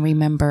grade and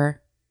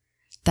remember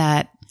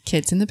that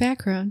kids in the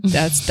background.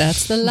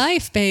 That's the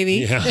life,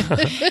 baby.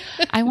 Yeah.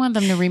 I want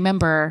them to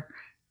remember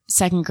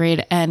second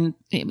grade, and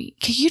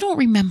because you don't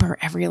remember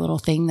every little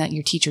thing that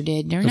your teacher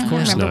did. You're not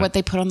going to remember what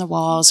they put on the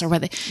walls or what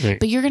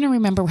but you're going to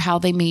remember how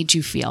they made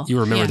you feel. You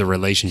remember the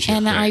relationship.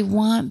 And I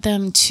want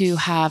them to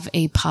have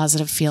a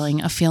positive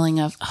feeling, a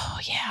feeling of, oh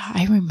yeah,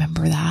 I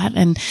remember that.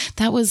 And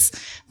that was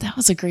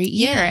a great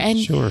year.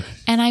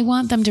 And I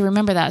want them to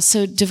remember that.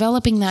 So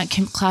developing that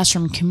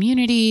classroom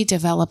community,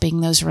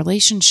 developing those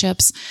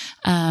relationships,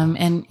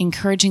 and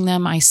encouraging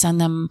them. I send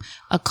them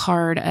a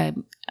card,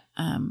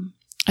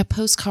 a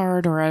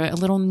postcard or a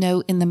little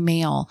note in the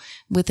mail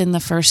within the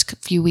first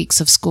few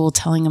weeks of school,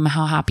 telling them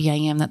how happy I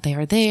am that they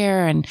are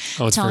there, and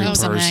telling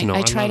them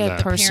I try to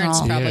personal.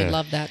 Parents probably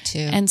love that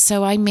too. And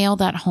so I mail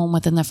that home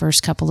within the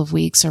first couple of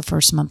weeks or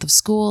first month of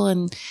school,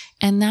 and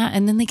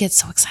then they get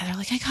so excited. They're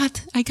like,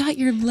 I got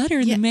your letter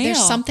in the mail.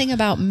 There's something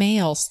about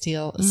mail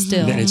still.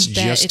 That it's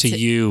just to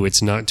you.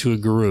 It's not to a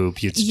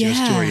group. It's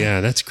just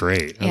your, that's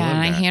great. I love that.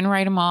 I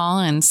handwrite them all.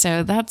 And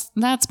so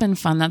that's been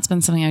fun. That's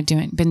been something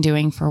I've been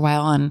doing for a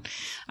while. And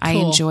I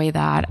enjoy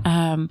that.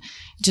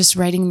 Just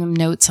writing them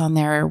notes on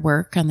their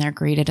work, on their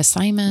graded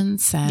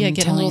assignments. And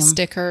get a little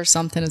sticker or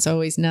something is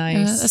always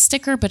nice. A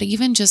sticker, but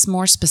even just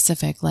more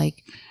specific,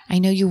 like, I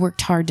know you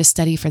worked hard to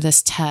study for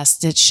this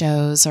test, it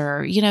shows,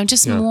 or,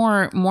 just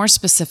more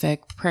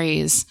specific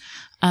praise.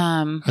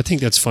 I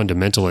think that's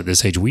fundamental at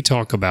this age. We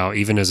talk about,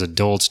 even as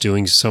adults,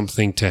 doing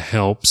something to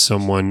help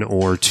someone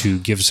or to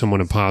give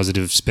someone a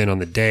positive spin on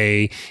the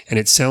day. And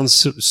it sounds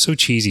so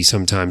cheesy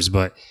sometimes,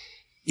 but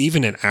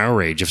even at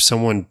our age, if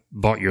someone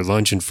bought your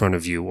lunch in front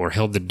of you or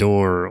held the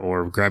door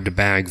or grabbed a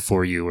bag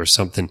for you or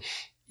something,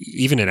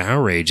 even at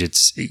our age,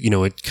 it's,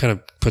 it kind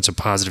of puts a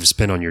positive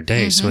spin on your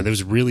day. So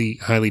those really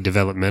highly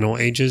developmental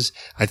ages,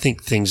 I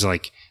think things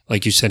like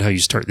you said, how you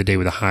start the day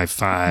with a high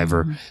five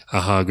or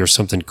a hug or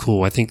something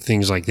cool. I think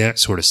things like that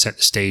sort of set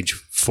the stage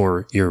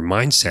for your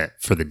mindset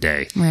for the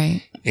day.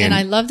 Right. And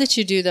I love that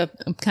you do the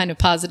kind of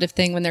positive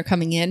thing when they're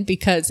coming in,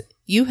 because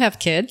you have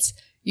kids.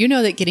 You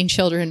know that getting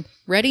children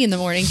ready in the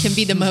morning can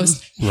be the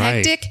most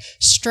hectic,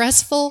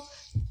 stressful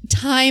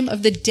time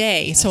of the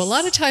day. Yes. So a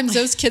lot of times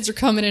those kids are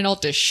coming in all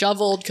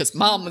disheveled because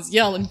mom was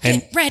yelling,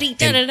 get ready,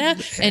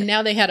 and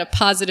now they had a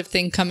positive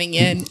thing coming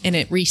in, and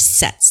it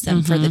resets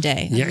them for the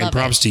day. And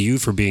props to you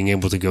for being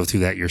able to go through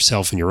that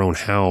yourself in your own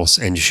house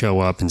and show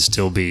up and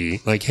still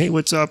be like, hey,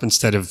 what's up?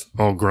 Instead of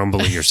all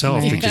grumbling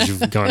yourself because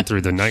you've gone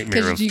through the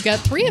nightmare of... you got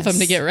 3 of them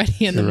to get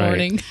ready in the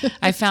morning.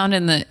 I found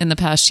in the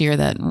past year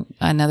that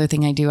another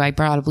thing I do, I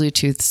brought a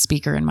Bluetooth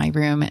speaker in my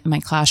room, in my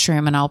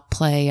classroom, and I'll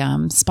play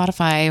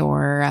Spotify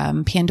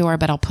or Pandora,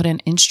 but I'll put in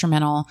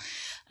instrumental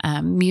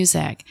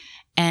music,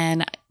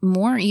 and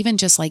more even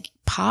just like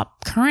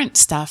pop current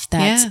stuff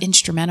that's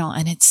instrumental,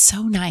 and it's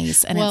so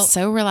nice and it's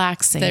so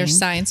relaxing. There's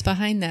science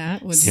behind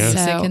that with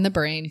music in the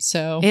brain,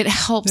 so it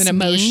helps and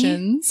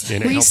emotions,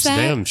 and it helps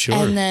them. Sure.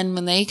 And then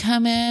when they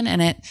come in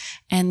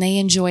and they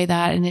enjoy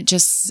that, and it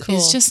just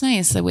it's just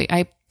nice that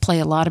I play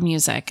a lot of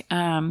music.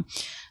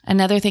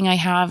 Another thing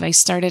I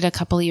started a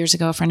couple of years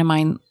ago. A friend of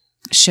mine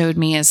showed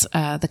me is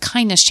the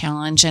kindness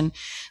challenge, and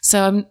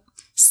so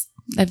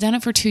I've done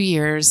it for 2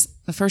 years.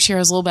 The first year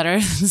was a little better than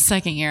the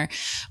second year,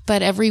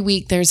 but every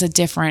week there's a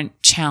different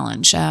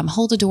challenge.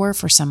 Hold a door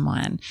for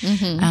someone.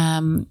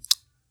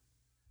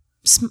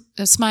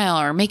 smile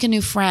or make a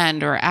new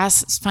friend or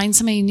find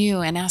somebody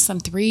new and ask them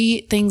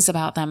 3 things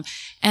about them.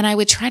 And I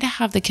would try to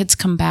have the kids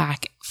come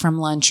back from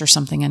lunch or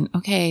something. And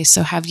okay,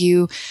 so have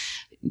you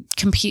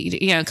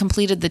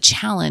completed the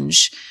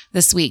challenge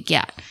this week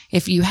yet?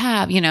 If you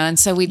have, and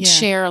so we'd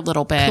share a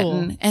little bit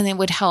and it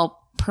would help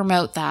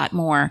promote that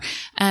more.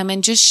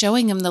 And just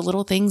showing them the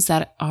little things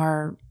that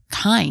are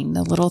kind,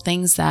 the little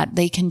things that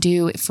they can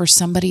do for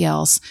somebody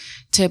else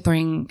to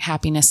bring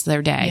happiness to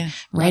their day. Yeah,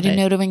 write a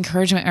note of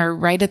encouragement or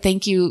write a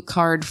thank you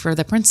card for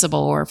the principal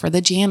or for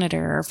the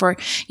janitor or for,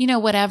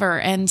 whatever.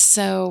 And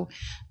so,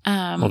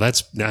 well,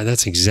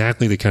 that's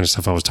exactly the kind of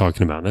stuff I was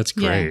talking about. That's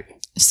great. Yeah.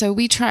 So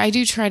I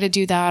do try to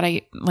do that.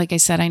 Like I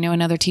said, I know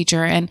another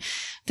teacher and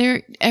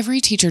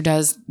every teacher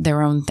does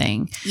their own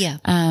thing. Yeah.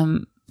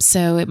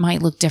 So it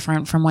might look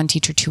different from one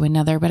teacher to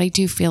another, but I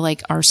do feel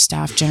like our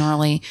staff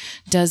generally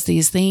does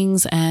these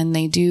things and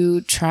they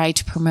do try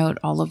to promote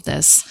all of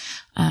this.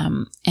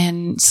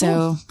 And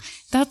so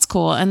that's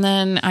cool. And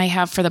then I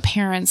have for the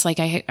parents, like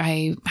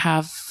I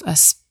have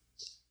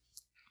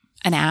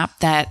an app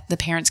that the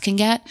parents can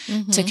get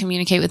to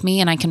communicate with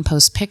me, and I can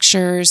post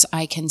pictures.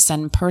 I can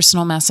send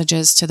personal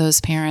messages to those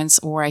parents,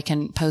 or I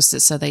can post it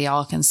so they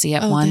all can see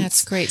it once.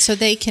 That's great. So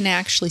they can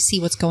actually see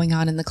what's going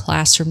on in the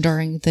classroom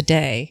during the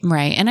day.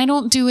 Right. And I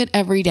don't do it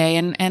every day.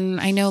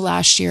 And I know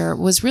last year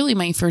was really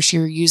my first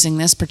year using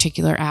this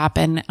particular app,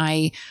 and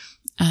I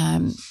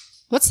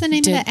what's the name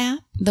of the app?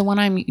 The one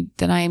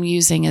that I am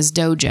using is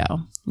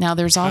Dojo. Now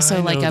there's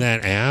also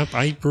that app.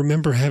 I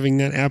remember having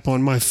that app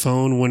on my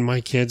phone when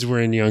my kids were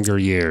in younger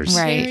years.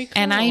 Right. Very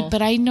cool. And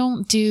but I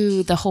don't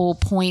do the whole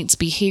points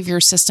behavior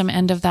system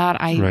end of that.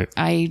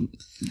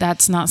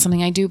 That's not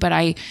something I do, but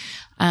I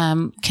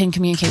can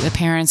communicate with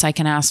parents. I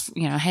can ask,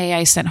 hey,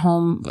 I sent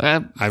home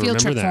a field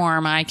trip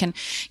form. I can,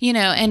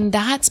 and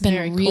that's been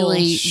very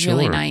really, cool.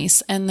 Really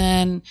nice. And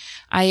then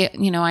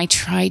I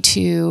try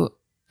to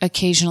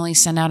occasionally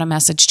send out a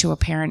message to a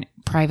parent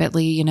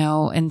privately,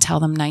 and tell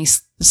them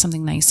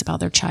something nice about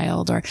their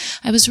child, or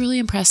I was really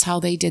impressed how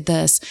they did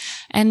this.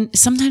 And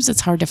sometimes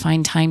it's hard to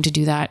find time to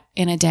do that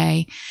in a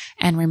day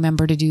and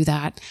remember to do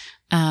that.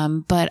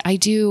 But I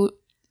do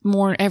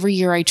more every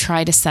year. I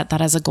try to set that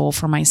as a goal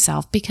for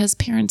myself because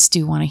parents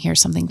do want to hear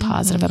something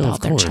positive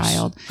about their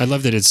child. I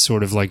love that it's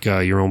sort of like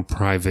your own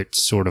private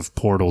sort of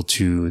portal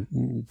to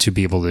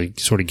be able to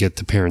sort of get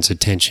the parents'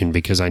 attention,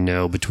 because I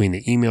know between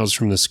the emails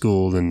from the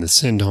school and the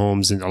send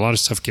homes and a lot of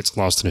stuff gets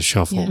lost in a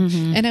shuffle. Yeah.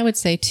 Mm-hmm. And I would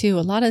say too,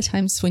 a lot of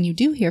times when you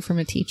do hear from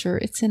a teacher,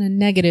 it's in a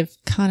negative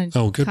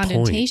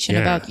connotation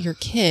about your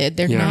kid.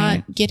 They're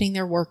not getting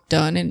their work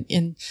done,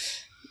 and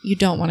you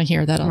don't want to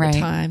hear that all the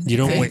time. You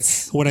don't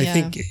wait. What I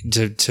think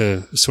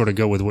to sort of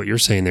go with what you're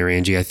saying there,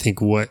 Angie, I think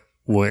what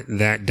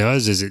that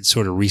does is it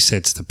sort of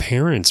resets the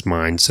parents'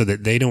 mind so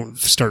that they don't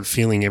start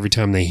feeling every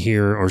time they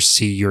hear or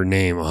see your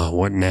name, oh,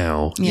 what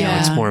now? Yeah.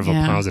 It's more of a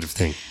positive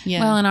thing. Yeah.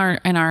 Well,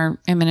 and our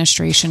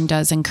administration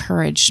does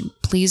encourage,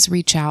 please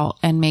reach out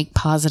and make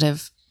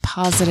positive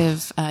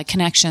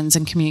connections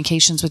and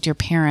communications with your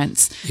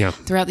parents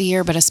throughout the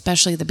year, but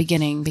especially the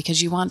beginning,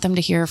 because you want them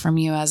to hear from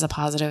you as a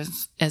positive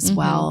as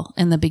well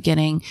in the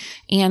beginning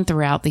and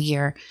throughout the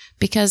year,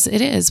 because it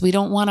is, we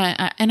don't want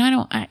to, and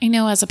I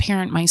know as a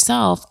parent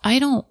myself, I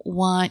don't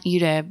want you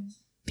to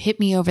hit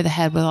me over the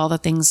head with all the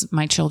things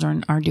my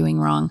children are doing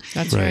wrong.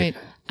 That's right.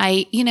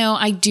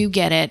 I do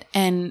get it.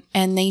 And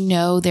they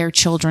know their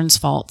children's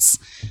faults.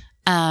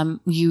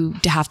 You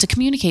have to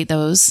communicate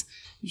those.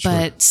 Sure.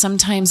 But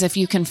sometimes if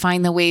you can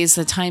find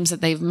the times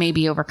that they've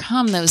maybe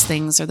overcome those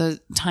things, or the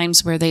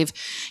times where they've,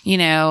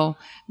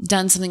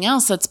 done something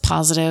else that's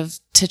positive,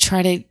 to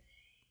try to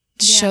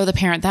show the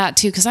parent that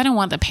too. Cause I don't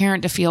want the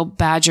parent to feel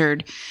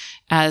badgered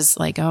as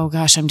like, oh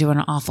gosh, I'm doing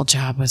an awful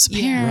job as a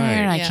parent.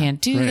 Right. I can't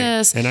do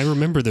this. And I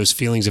remember those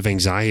feelings of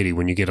anxiety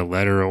when you get a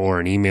letter or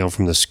an email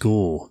from the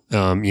school,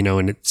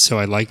 so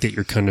I like that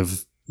you're kind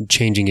of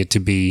changing it to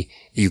be,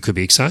 you could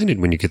be excited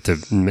when you get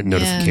the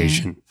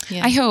notification.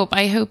 Yeah.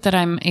 I hope that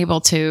I'm able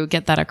to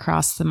get that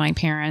across to my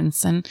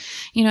parents. And,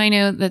 I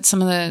know that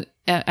some of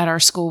at our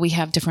school, we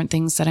have different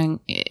things that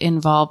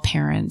involve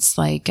parents.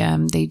 Like,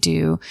 they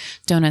do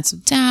donuts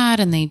with dad,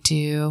 and they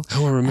do.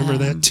 Oh, I remember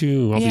that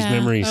too. All these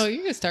memories. Oh, you're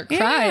going to start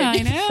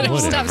crying. Yeah, I know.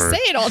 Stop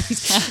saying all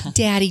these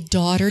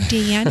daddy-daughter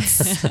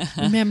dance.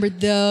 Remember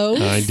those?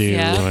 I do.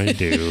 Yeah. I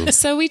do.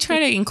 So we try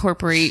to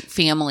incorporate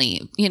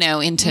family,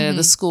 into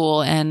the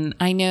school. And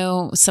I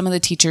know some of the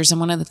teachers,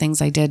 and one of the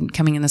things I did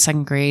coming in the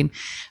second grade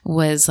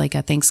was like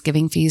a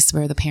Thanksgiving feast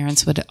where the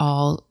parents would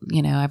all,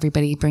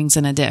 everybody brings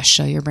in a dish.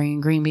 So you're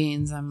bringing green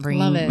beans, I'm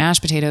bringing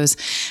mashed potatoes,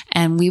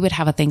 and we would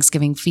have a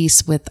Thanksgiving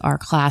feast with our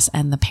class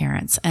and the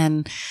parents,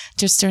 and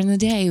just during the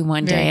day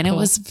one day. And it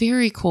was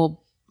very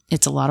cool.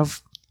 It's a lot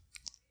of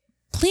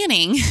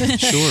planning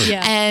sure.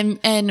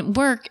 and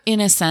work in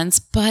a sense,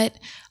 but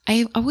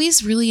I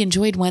always really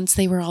enjoyed once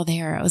they were all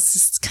there. It was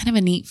just kind of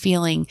a neat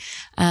feeling.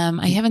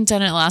 I haven't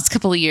done it the last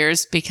couple of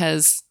years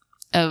because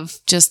of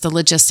just the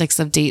logistics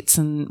of dates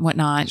and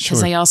whatnot.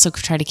 Because I also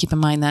try to keep in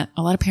mind that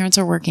a lot of parents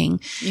are working.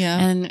 Yeah.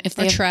 And if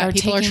they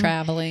people are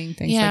traveling,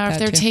 things like that. If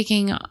they're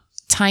taking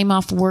time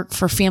off work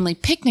for family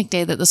picnic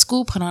day that the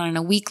school put on, and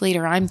a week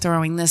later I'm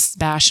throwing this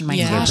bash in my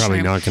classroom. They're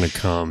probably not going to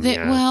come.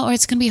 Well, or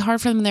it's going to be hard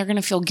for them. They're going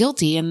to feel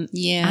guilty. And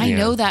I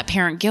know that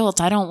parent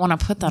guilt. I don't want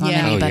to put that on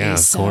anybody.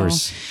 Of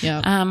course.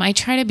 I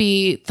try to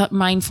be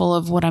mindful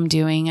of what I'm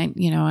doing.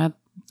 I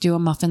do a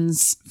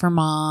muffins for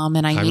mom,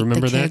 and I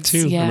remember the kids.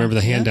 That too. I remember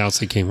the handouts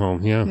that came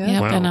home. Wow.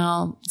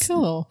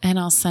 And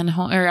I'll send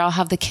home, or I'll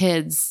have the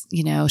kids,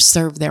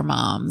 serve their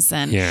moms.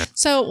 And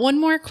so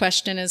one more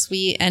question as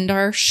we end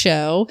our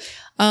show.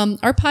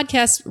 Our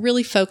podcast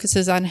really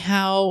focuses on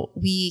how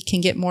we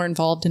can get more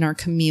involved in our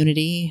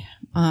community,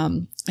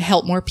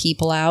 help more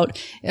people out.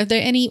 Are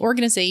there any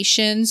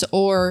organizations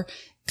or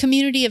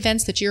community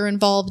events that you're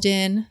involved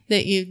in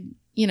that you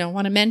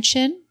want to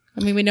mention? I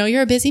mean, we know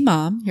you're a busy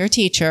mom, you're a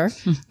teacher,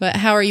 but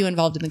how are you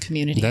involved in the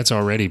community? That's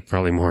already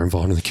probably more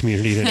involved in the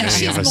community than any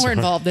of us. She's more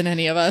involved than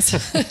any of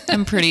us.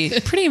 I'm pretty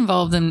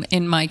involved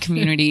in my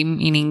community,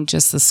 meaning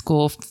just the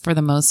school for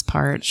the most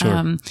part.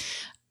 Sure.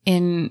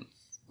 In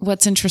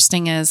what's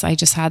interesting is I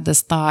just had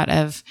this thought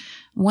of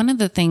one of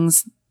the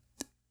things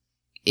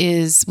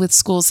is with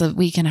schools that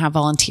we can have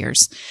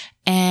volunteers.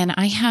 And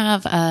I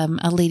have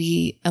a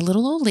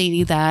little old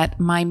lady that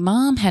my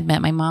mom had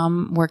met. My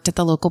mom worked at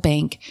the local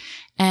bank,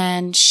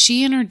 and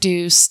she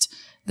introduced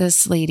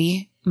this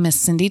lady, Miss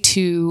Cindy,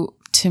 to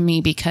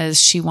me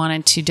because she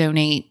wanted to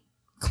donate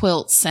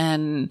quilts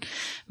and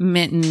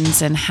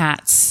mittens and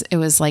hats. It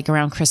was like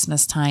around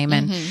Christmas time,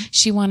 and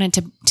she wanted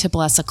to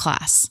bless a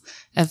class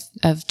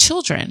of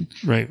children.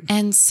 Right.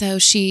 And so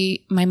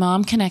my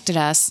mom connected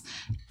us,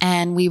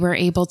 and we were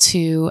able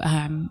to,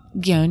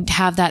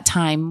 have that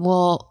time.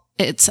 Well,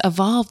 it's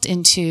evolved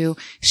into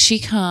she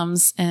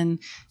comes and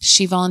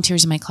she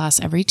volunteers in my class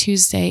every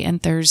Tuesday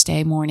and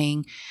Thursday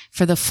morning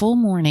for the full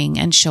morning,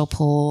 and she'll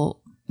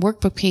pull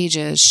workbook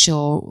pages.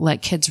 She'll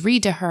let kids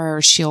read to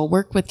her. She'll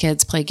work with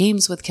kids, play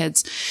games with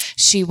kids.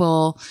 She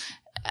will,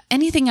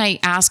 anything I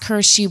ask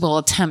her, she will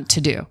attempt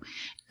to do.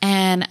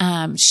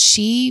 And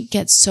she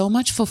gets so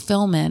much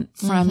fulfillment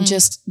from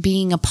just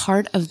being a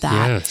part of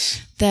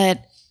that,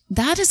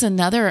 that is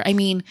another,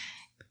 another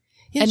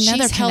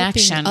she's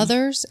connection. Helping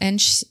others,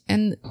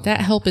 and that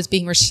help is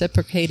being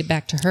reciprocated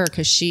back to her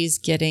because she's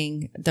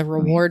getting the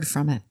reward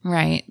from it.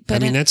 Right.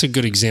 But that's a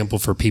good example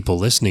for people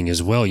listening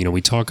as well.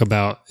 We talk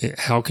about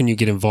how can you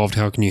get involved?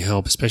 How can you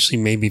help? Especially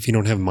maybe if you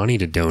don't have money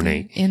to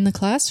donate. In the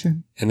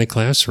classroom. Right.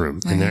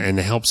 And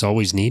the help's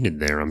always needed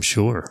there, I'm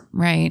sure.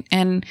 Right.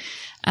 And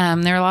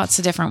there are lots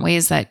of different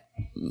ways that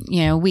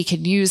we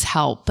could use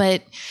help,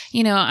 but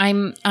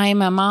I'm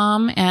a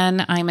mom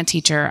and I'm a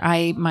teacher.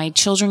 My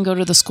children go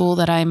to the school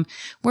that I'm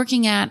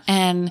working at,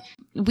 and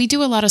we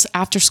do a lot of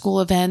after school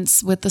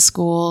events with the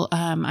school.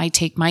 I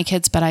take my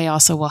kids, but I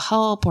also will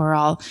help, or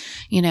I'll,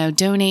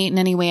 donate in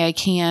any way I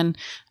can.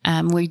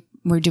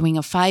 We're doing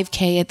a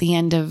 5K at the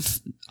end of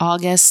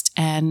August,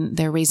 and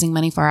they're raising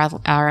money for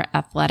our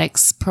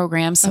athletics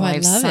program. So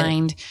I've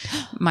signed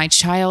my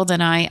child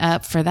and I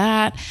up for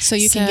that. So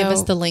you can give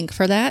us the link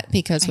for that,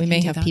 because we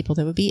may have people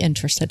that would be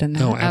interested in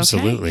that. Oh,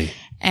 absolutely. Okay.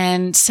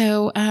 And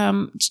so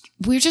I'm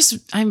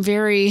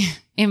very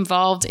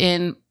involved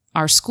in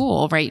our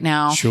school right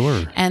now.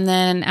 Sure. And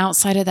then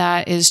outside of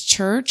that is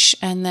church.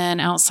 And then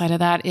outside of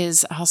that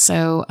is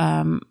also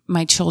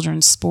my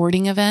children's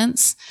sporting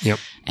events. Yep.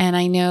 And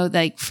I know,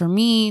 like, for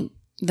me,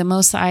 the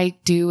most I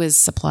do is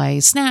supply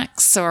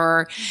snacks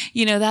or,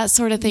 that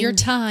sort of thing. Your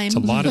time. It's a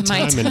lot of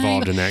time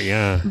involved in that,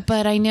 yeah.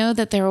 But I know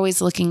that they're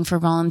always looking for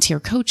volunteer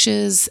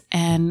coaches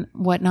and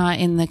whatnot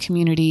in the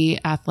community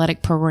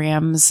athletic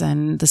programs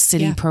and the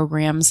city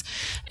programs.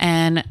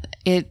 And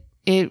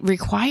it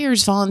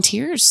requires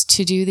volunteers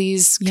to do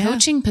these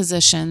coaching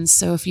positions.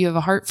 So if you have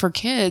a heart for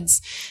kids,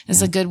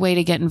 it's a good way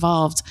to get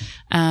involved.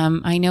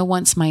 I know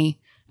once my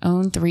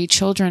own 3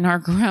 children are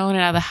grown and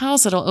out of the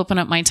house, it'll open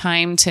up my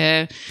time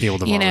to be able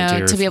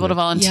to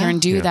volunteer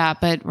and do that.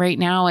 But right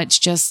now it's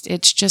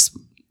just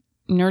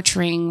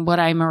nurturing what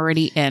I'm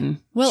already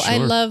in. Well, sure. I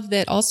love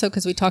that also,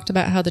 because we talked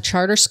about how the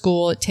charter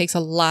school, it takes a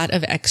lot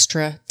of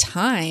extra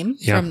time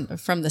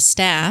from the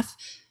staff.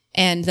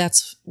 And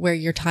that's where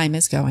your time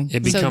is going.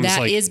 So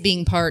that is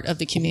being part of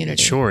the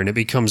community. Sure. And it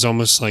becomes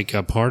almost like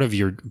a part of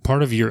your,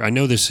 I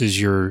know this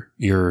is your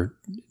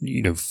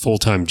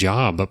full-time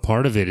job, but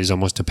part of it is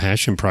almost a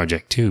passion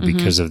project too,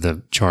 because of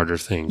the charter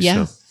thing.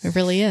 Yeah, so. It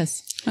really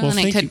is. Well, and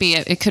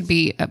it could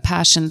be a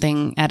passion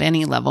thing at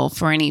any level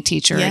for any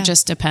teacher. Yeah. It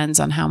just depends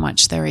on how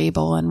much they're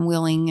able and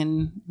willing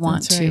and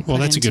want to. Well,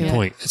 that's a good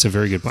point. That's a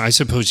very good point. I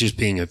suppose just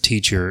being a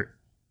teacher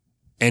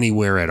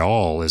anywhere at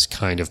all is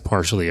kind of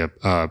partially a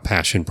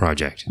passion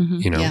project.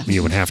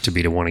 You would have to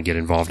be to want to get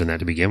involved in that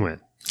to begin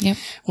with. Yep.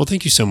 Well,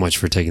 thank you so much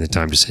for taking the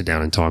time to sit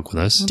down and talk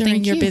with us.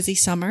 During your busy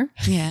summer.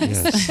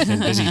 Yes.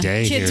 And busy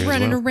day. Kids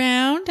running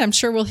around. I'm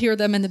sure we'll hear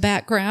them in the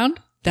background.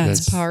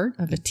 That's part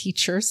of a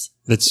teacher's.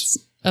 That's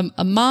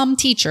a mom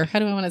teacher. How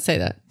do I want to say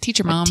that?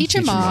 Teacher mom.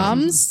 Teacher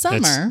mom's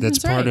summer. That's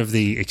part of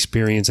the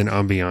experience and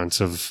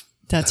ambiance of.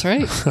 That's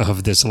right.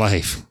 Of this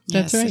life.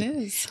 That's right. It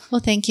is.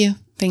 Well, thank you.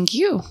 Thank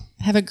you.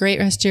 Have a great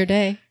rest of your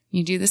day.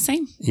 you do the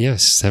same.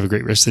 Yes. Have a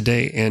great rest of the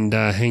day. And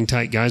hang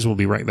tight, guys. We'll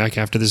be right back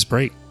after this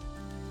break.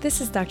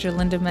 This is Dr.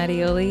 Linda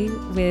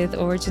Mattioli with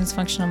Origins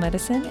Functional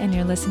Medicine, and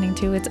you're listening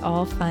to It's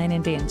All Fine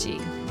and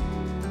Dangy.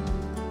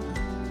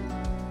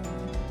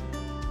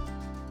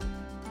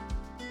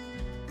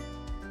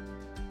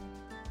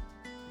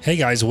 Hey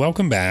guys,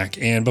 welcome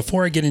back. And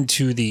before I get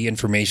into the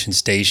information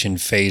station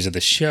phase of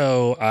the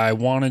show, I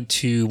wanted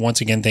to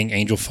once again thank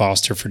Angel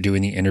Foster for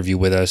doing the interview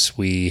with us.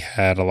 We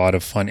had a lot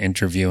of fun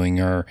interviewing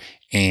her,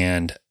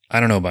 and I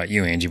don't know about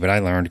you, Angie, but I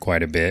learned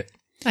quite a bit.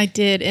 I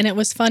did, and it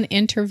was fun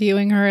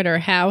interviewing her at her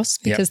house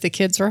because the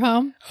kids were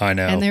home. I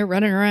know. And they're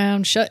running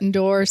around, shutting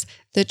doors.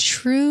 The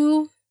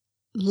true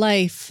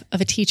life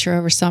of a teacher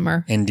over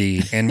summer.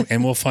 Indeed. And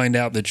we'll find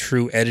out the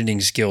true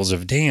editing skills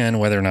of Dan,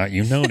 whether or not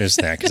you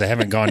noticed that, because I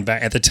haven't gone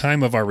back. At the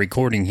time of our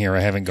recording here, I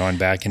haven't gone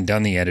back and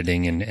done the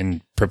editing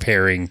and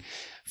preparing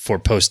for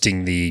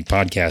posting the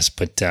podcast.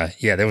 But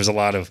there was a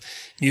lot of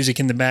music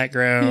in the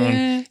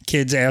background,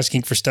 kids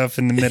asking for stuff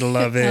in the middle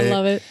of it. I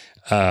love it.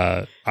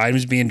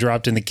 Items being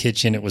dropped in the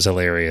kitchen. It was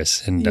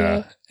hilarious.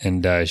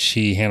 And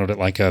she handled it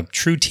like a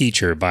true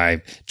teacher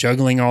by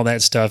juggling all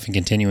that stuff and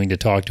continuing to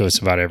talk to us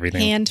about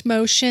everything. Hand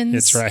motions.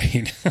 That's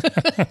right.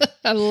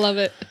 I love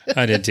it.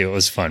 I did too. It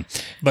was fun.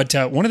 But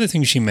one of the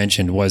things she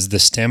mentioned was the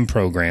STEM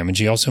program, and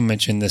she also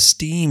mentioned the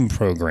STEAM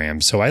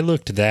program. So I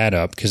looked that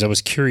up because I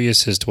was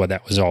curious as to what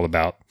that was all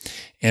about.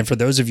 And for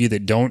those of you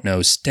that don't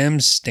know, STEM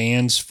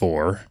stands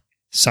for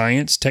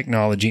Science,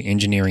 Technology,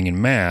 Engineering,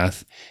 and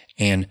Math.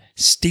 And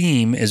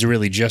STEAM is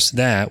really just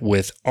that,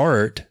 with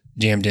art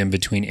jammed in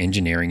between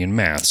engineering and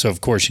math. So,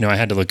 of course, I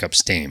had to look up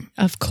STEAM.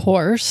 Of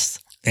course.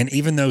 And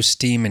even though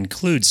STEAM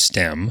includes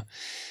STEM,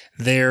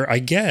 I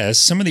guess,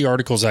 some of the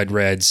articles I'd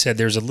read said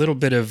there's a little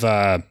bit of,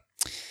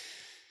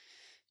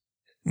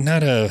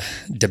 not a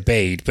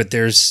debate, but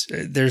there's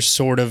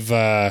sort of,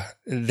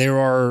 there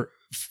are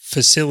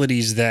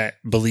facilities that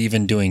believe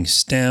in doing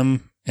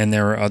STEM, and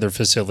there are other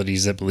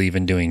facilities that believe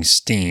in doing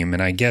STEAM.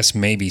 And I guess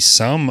maybe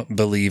some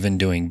believe in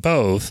doing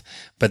both,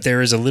 but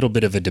there is a little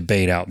bit of a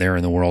debate out there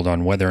in the world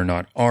on whether or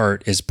not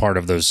art is part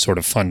of those sort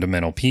of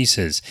fundamental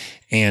pieces.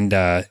 And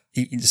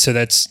so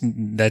that's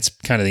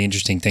kind of the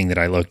interesting thing that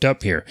I looked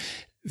up here.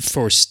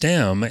 For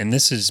STEM, and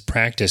this is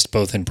practiced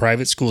both in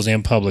private schools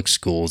and public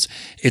schools,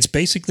 it's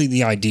basically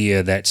the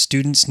idea that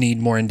students need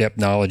more in-depth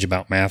knowledge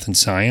about math and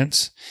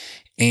science.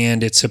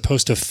 And it's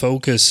supposed to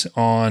focus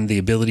on the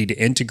ability to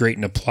integrate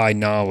and apply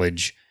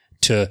knowledge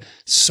to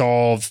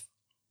solve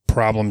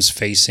problems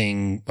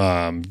facing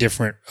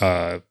different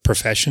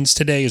professions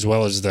today, as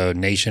well as the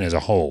nation as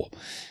a whole.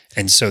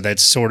 And so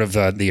that's sort of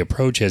the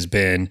approach has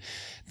been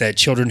that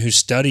children who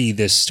study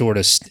this sort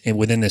of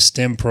within the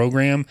STEM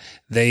program,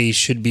 they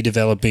should be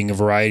developing a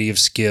variety of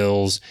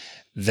skills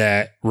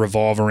that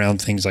revolve around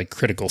things like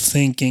critical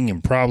thinking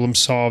and problem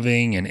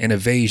solving and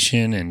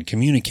innovation and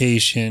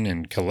communication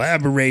and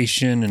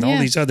collaboration and all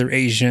these other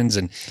Asians.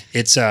 And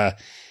it's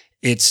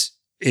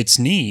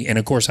neat. And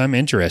of course, I'm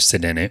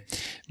interested in it,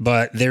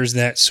 but there's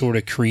that sort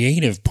of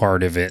creative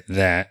part of it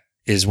that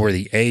is where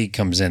the A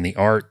comes in, the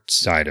art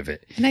side of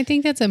it. And I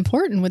think that's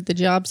important with the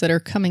jobs that are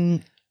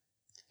coming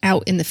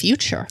out in the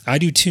future. I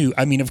do too.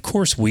 I mean, of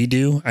course we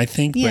do, I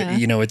think, but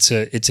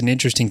it's an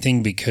interesting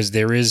thing because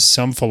there is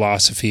some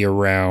philosophy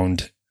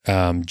around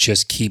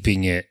just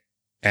keeping it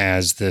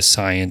as the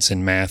science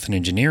and math and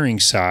engineering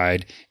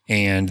side,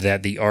 and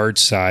that the art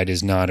side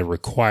is not a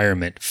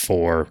requirement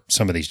for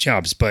some of these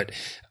jobs. But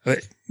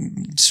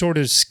sort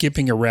of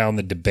skipping around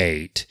the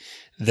debate,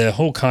 the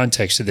whole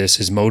context of this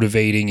is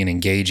motivating and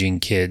engaging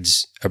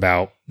kids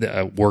about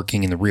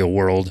working in the real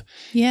world.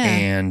 Yeah.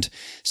 And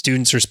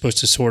students are supposed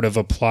to sort of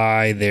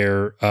apply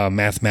their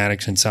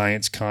mathematics and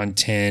science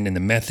content, and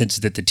the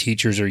methods that the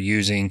teachers are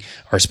using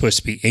are supposed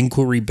to be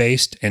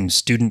inquiry-based and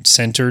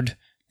student-centered.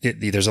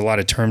 There's a lot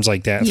of terms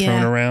like that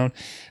thrown around.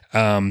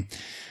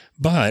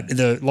 But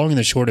the long and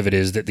the short of it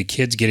is that the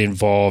kids get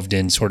involved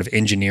in sort of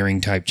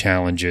engineering type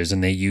challenges,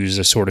 and they use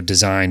a sort of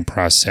design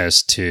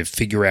process to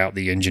figure out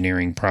the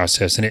engineering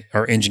process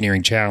or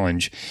engineering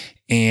challenge.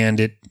 And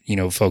it,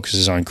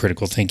 focuses on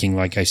critical thinking,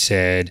 like I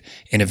said,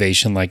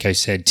 innovation, like I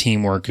said,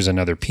 teamwork is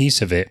another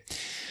piece of it.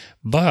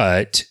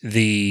 But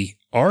the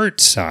art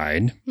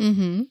side,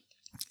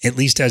 at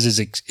least as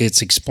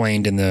it's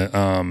explained in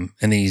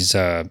these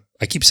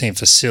I keep saying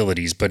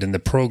facilities, but in the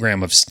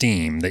program of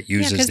STEAM that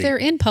uses because they're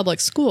in public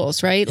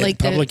schools, right? Like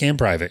public and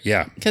private,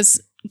 yeah.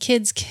 Because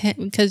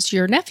because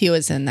your nephew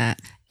is in that,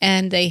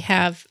 and they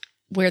have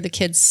where the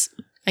kids,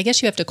 I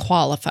guess you have to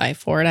qualify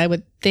for it. I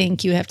would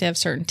think you have to have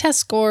certain test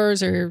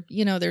scores, or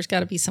there's got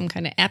to be some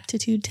kind of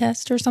aptitude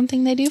test or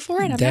something they do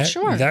for it. I'm not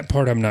sure. That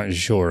part I'm not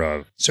sure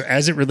of. So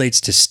as it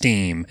relates to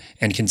STEAM,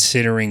 and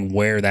considering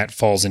where that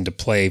falls into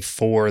play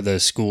for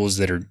the schools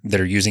that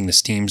are using the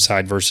STEAM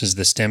side versus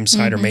the STEM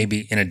side, or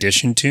maybe in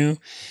addition to,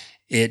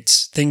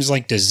 it's things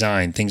like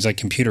design, things like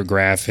computer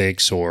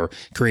graphics, or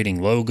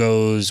creating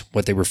logos,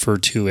 what they refer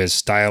to as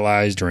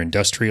stylized or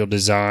industrial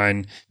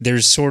design.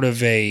 There's sort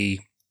of a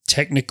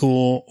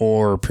technical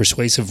or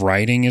persuasive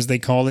writing, as they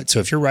call it. So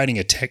if you're writing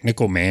a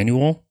technical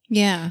manual,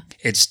 Yeah.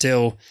 It's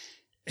still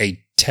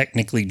a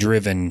technically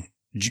driven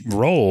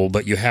role,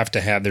 but you have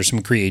to have, there's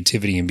some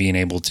creativity in being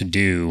able to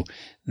do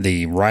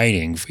the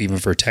writing, even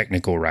for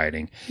technical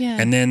writing. Yeah.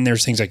 And then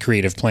there's things like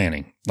creative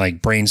planning,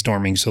 like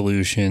brainstorming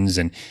solutions,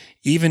 and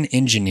even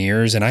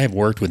engineers. And I have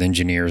worked with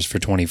engineers for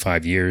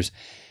 25 years.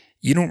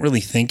 You don't really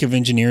think of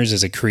engineers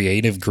as a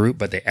creative group,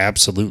 but they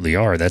absolutely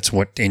are. That's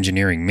what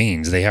engineering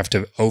means. They have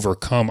to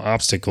overcome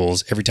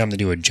obstacles every time they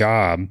do a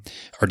job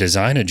or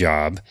design a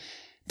job.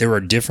 There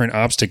are different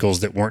obstacles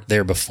that weren't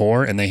there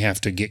before, and they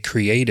have to get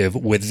creative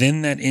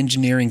within that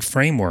engineering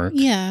framework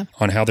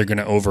on how they're going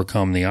to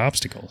overcome the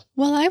obstacles.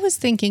 Well, I was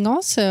thinking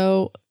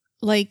also,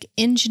 like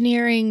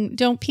engineering,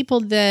 don't people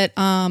that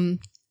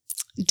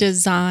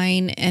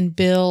design and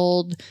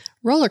build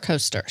roller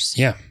coasters?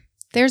 Yeah.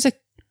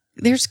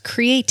 There's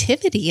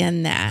creativity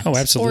in that. Oh,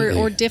 absolutely.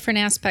 Or different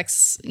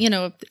aspects,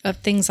 of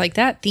things like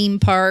that, theme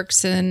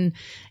parks, and,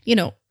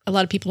 a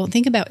lot of people don't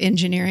think about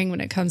engineering when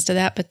it comes to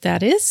that, but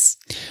that is.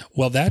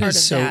 Well, that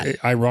is so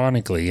that.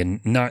 Ironically, and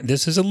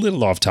this is a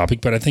little off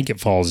topic, but I think it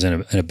falls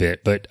in a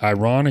bit. But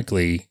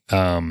ironically,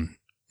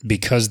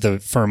 because the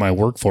firm I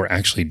work for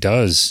actually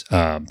does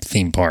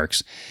theme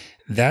parks,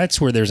 that's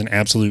where there's an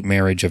absolute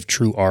marriage of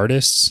true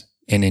artists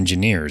and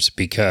engineers.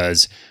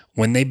 Because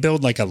when they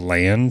build like a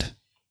land,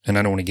 and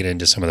I don't want to get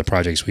into some of the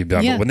projects we've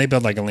done, but when they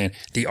build like a land,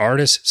 the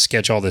artists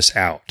sketch all this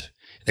out.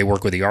 They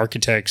work with the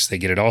architects, they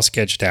get it all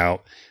sketched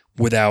out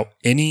without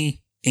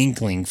any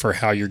inkling for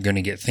how you're going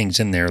to get things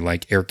in there,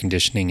 like air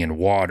conditioning and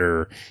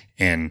water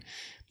and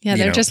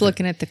they're just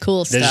looking at the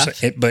cool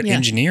stuff. But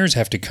engineers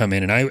have to come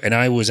in, and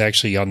I was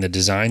actually on the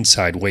design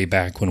side way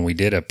back when we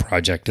did a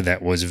project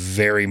that was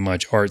very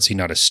much artsy,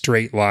 not a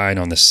straight line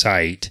on the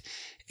site,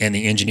 and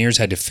the engineers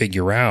had to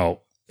figure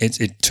out.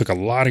 It took a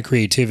lot of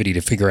creativity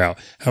to figure out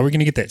how we're going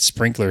to get that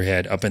sprinkler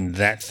head up in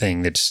that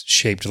thing that's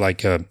shaped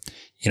like an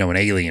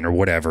alien or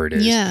whatever it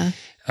is. Yeah.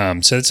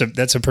 So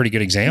that's a pretty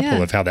good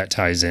example of how that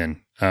ties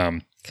in.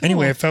 Cool.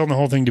 Anyway, I found the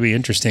whole thing to be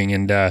interesting,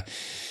 and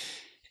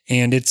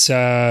it's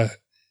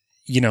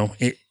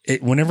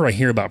whenever I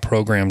hear about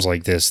programs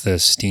like this, the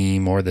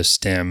STEAM or the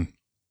STEM,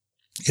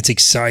 it's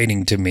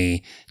exciting to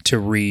me to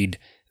read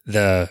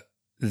the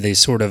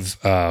sort of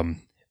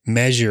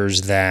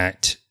measures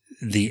that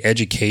the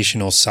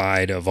educational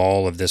side of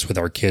all of this with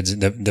our kids,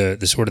 the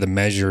sort of the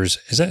measures,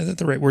 is that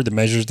the right word? The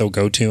measures they'll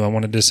go to, I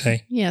wanted to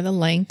say. Yeah, the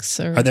links.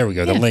 There we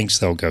go. The links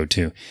they'll go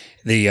to.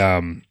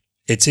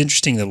 It's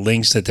interesting the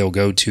links that they'll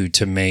go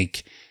to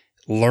make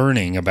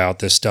learning about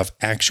this stuff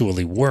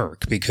actually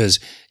work, because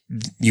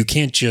you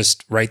can't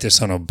just write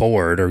this on a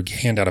board or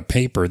hand out a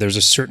paper. There's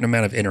a certain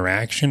amount of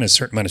interaction, a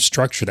certain amount of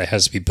structure that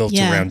has to be built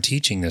around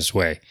teaching this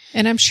way.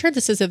 And I'm sure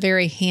this is a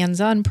very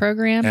hands-on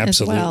program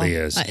Absolutely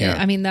as well. Is. Yeah.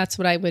 I mean, that's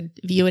what I would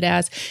view it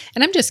as.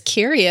 And I'm just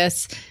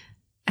curious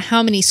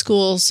how many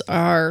schools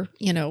are,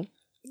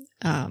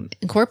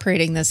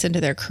 incorporating this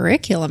into their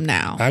curriculum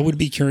now. I would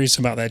be curious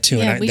about that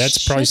too. And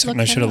that's probably something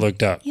I should have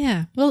looked up.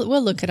 Yeah,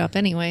 we'll look it up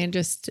anyway and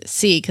just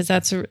see, because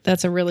that's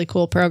a really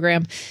cool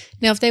program.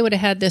 Now, if they would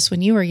have had this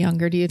when you were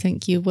younger, do you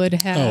think you would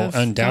have? Oh,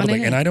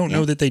 undoubtedly. And I don't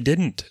know that they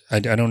didn't. I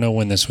don't know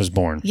when this was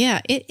born.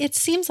 Yeah, it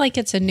seems like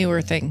it's a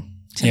newer thing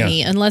to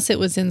me, unless it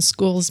was in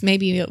schools.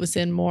 Maybe it was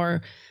in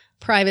more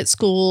private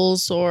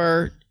schools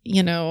or,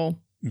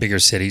 bigger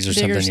cities or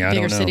something. Yeah, I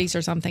don't know. Bigger cities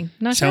or something.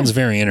 Sounds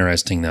very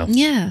interesting, though.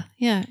 Yeah,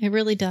 it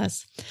really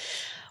does.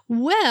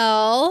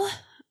 Well,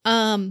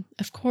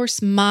 of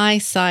course, my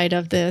side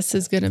of this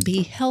is going to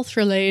be health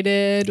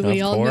related.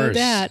 We all know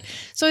that.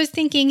 So I was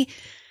thinking,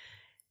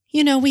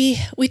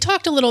 we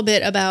talked a little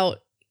bit about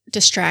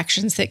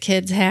distractions that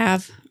kids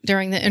have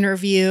during the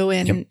interview,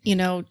 and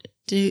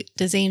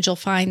does Angel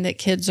find that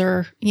kids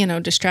are,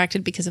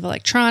 distracted because of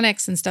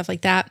electronics and stuff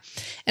like that?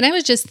 And I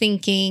was just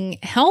thinking,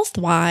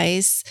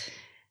 health-wise,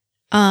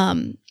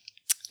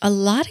 a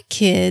lot of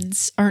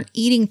kids aren't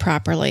eating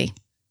properly,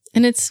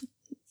 and it's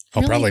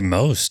probably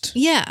most.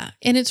 Yeah,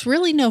 and it's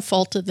really no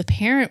fault of the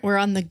parent. We're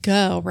on the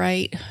go,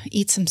 right?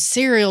 Eat some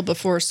cereal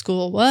before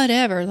school,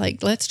 whatever.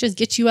 Like, let's just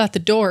get you out the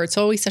door. It's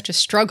always such a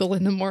struggle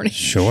in the morning.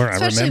 Sure, I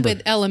remember. Especially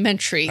with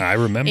elementary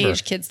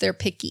age kids. They're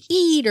picky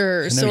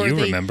eaters. I know you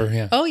remember,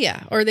 yeah. Oh,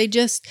 yeah. Or they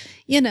just,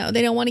 they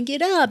don't want to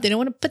get up. They don't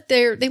want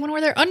to they want to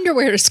wear their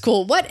underwear to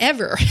school,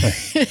 whatever.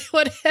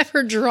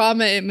 Whatever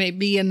drama it may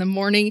be in the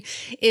morning,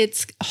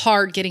 it's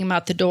hard getting them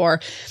out the door.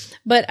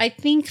 But I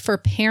think for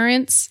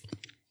parents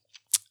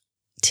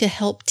to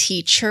help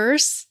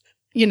teachers,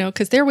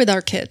 because they're with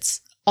our kids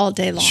all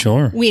day long.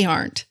 Sure. We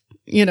aren't,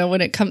 when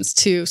it comes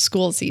to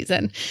school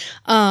season.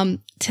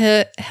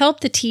 To help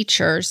the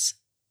teachers,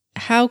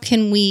 how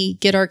can we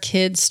get our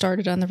kids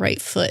started on the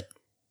right foot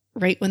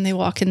right when they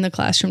walk in the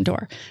classroom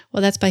door?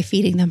 Well, that's by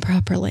feeding them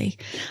properly.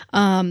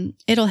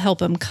 It'll help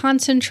them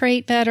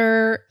concentrate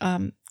better,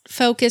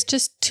 focus,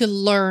 just to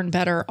learn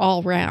better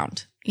all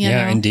around.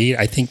 Indeed.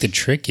 I think the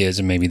trick is,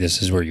 and maybe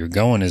this is where you're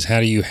going, is how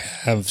do you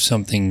have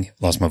something,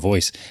 lost my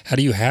voice. How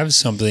do you have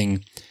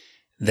something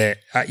that,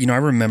 I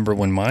remember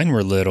when mine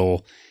were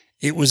little,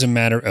 it was a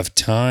matter of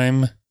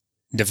time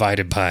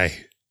divided by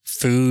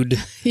food.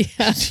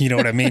 Yeah. You know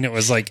what I mean? It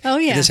was like, oh,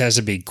 yeah. This has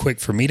to be quick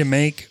for me to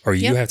make, or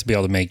you have to be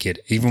able to make it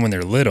even when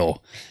they're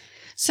little.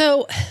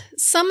 So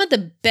some of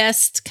the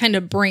best kind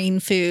of brain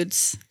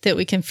foods that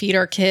we can feed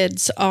our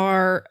kids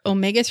are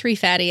omega-3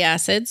 fatty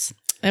acids.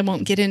 I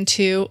won't get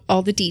into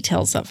all the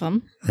details of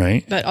them.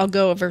 Right. But I'll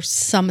go over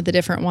some of the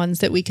different ones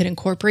that we could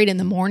incorporate in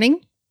the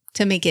morning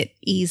to make it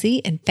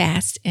easy and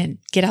fast and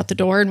get out the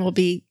door, and we'll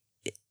be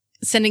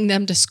sending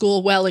them to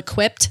school well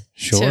equipped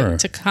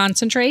to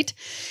concentrate.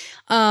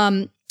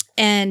 And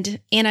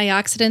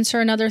antioxidants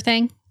are another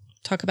thing.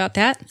 Talk about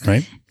that.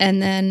 Right.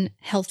 And then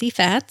healthy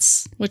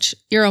fats, which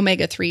your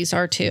omega-3s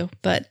are too.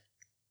 But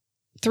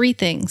 3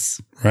 things.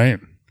 Right.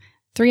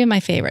 3 of my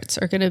favorites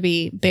are going to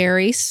be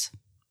berries,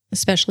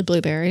 especially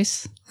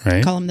blueberries.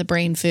 Right. Call them the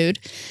brain food.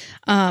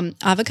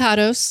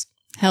 Avocados,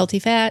 healthy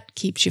fat,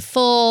 keeps you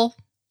full.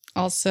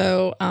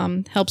 Also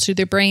helps with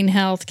your brain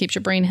health, keeps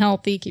your brain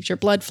healthy, keeps your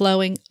blood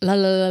flowing,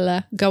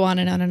 go on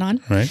and on and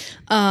on. Right.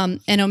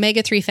 And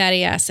omega-3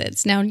 fatty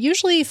acids. Now,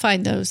 usually you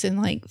find those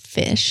in like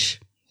fish.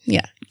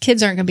 Yeah,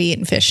 kids aren't going to be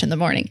eating fish in the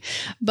morning.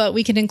 But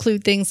we can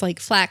include things like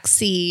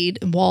flaxseed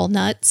and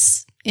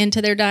walnuts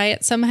into their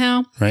diet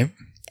somehow. Right.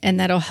 And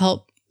that'll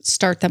help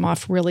start them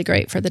off really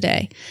great for the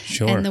day.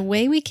 Sure. And the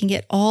way we can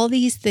get all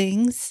these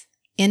things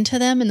into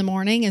them in the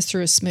morning is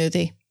through a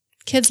smoothie.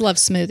 Kids love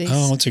smoothies.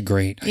 Oh, it's a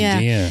great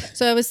idea.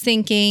 So I was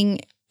thinking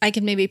I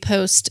could maybe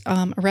post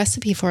a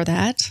recipe for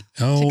that.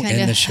 Oh,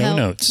 in the show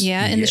notes.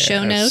 Yeah, in the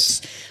show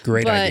notes.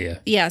 Great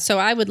idea. Yeah, so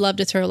I would love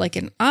to throw like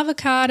an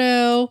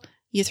avocado.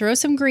 You throw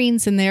some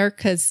greens in there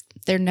because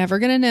they're never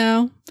going to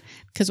know.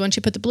 Because once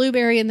you put the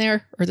blueberry in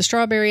there or the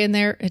strawberry in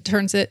there, it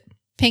turns it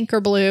pink or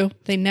blue.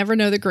 They never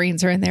know the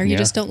greens are in there. You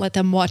just don't let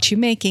them watch you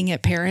making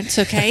it, parents.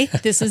 Okay,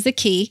 this is the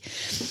key.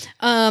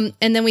 And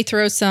then we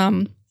throw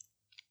some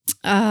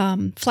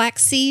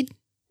flaxseed.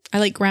 I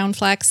like ground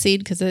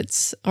flaxseed because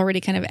it's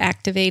already kind of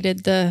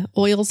activated the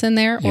oils in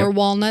there, or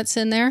walnuts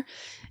in there.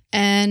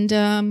 And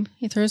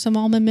you throw some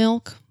almond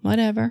milk,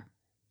 whatever.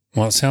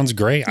 Well, it sounds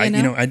great.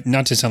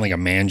 Not to sound like a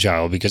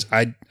man-child, because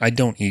I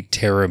don't eat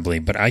terribly,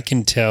 but I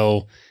can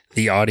tell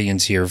the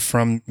audience here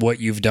from what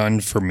you've done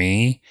for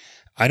me,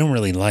 I don't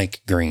really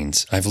like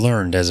greens. I've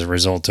learned as a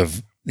result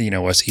of,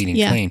 us eating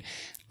clean.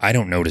 I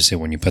don't notice it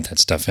when you put that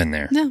stuff in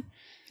there. No,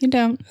 you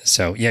don't.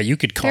 So, you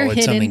could call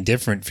it something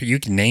different. You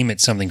can name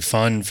it something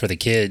fun for the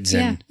kids.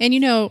 And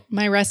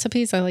my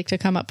recipes, I like to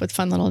come up with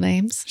fun little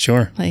names.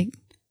 Sure. Like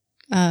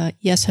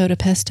Yesota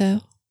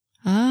pesto.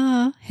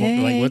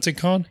 Hey. What's it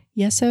called?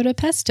 Yesota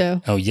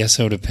pesto. Oh,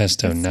 Yesota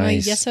pesto. That's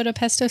nice. My Yesota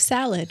pesto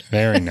salad.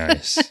 Very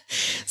nice.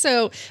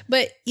 So,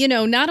 but,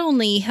 not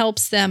only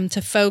helps them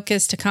to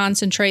focus, to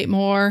concentrate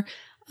more,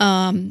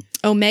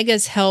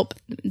 omegas help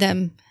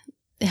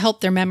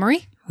their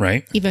memory.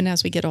 Right. Even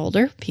as we get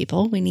older,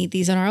 we need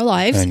these in our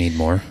lives. I need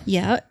more.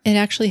 Yeah. It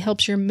actually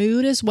helps your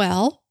mood as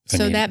well.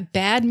 So that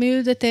bad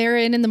mood that they're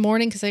in the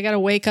morning because they got to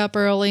wake up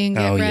early and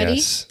get ready,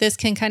 this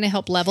can kind of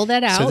help level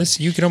that out.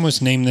 So you could almost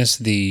name this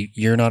the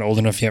 "You're not old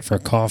enough yet for a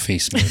coffee"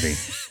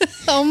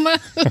 smoothie.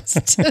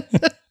 Almost.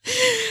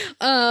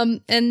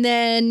 And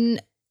then,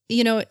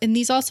 and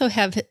these also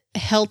have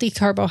healthy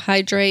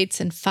carbohydrates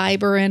and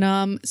fiber in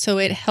them. So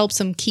it helps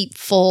them keep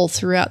full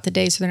throughout the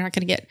day so they're not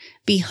going to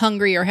be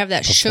hungry or have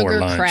that sugar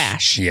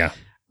crash. Yeah.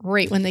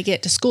 Right when they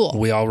get to school.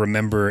 We all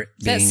remember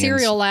that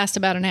cereal lasts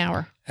about an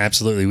hour.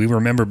 Absolutely. We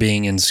remember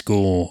being in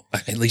school,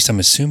 at least I'm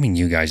assuming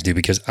you guys do,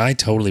 because I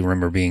totally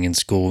remember being in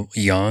school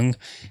young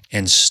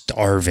and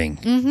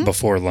starving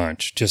before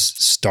lunch,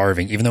 just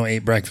starving, even though I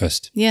ate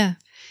breakfast. Yeah.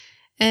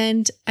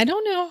 And I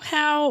don't know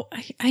how,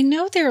 I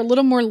know they're a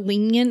little more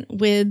lenient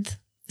with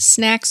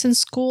snacks in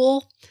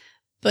school,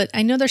 but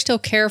I know they're still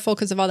careful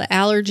because of all the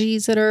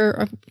allergies that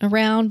are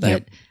around.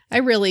 But I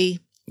really,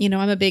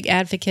 I'm a big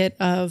advocate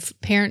of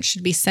parents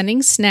should be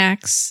sending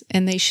snacks,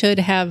 and they should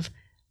have,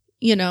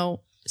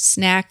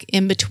 snack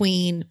in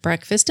between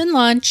breakfast and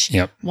lunch,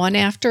 one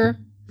after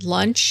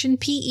lunch and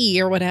PE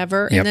or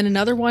whatever, and then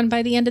another one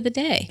by the end of the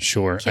day.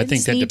 Sure. Kids I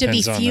think that need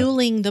depends to be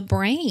fueling the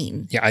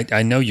brain. Yeah,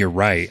 I know you're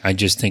right. I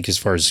just think as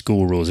far as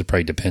school rules, it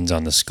probably depends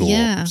on the school,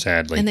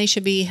 sadly. And they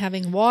should be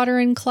having water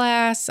in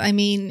class. I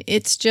mean,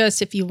 it's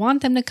just if you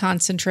want them to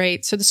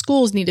concentrate, so the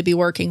schools need to be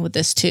working with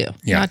this too,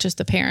 not just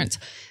the parents.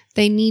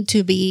 They need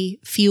to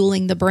be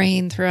fueling the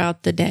brain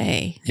throughout the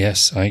day.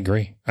 Yes, I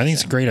agree. I think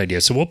it's a great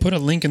idea. So we'll put a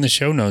link in the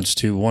show notes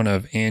to one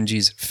of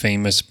Angie's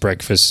famous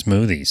breakfast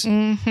smoothies.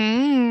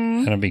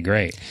 Mm-hmm. That'll be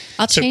great.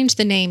 I'll change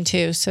the name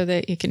too so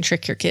that you can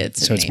trick your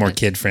kids. So it's more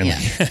kid-friendly.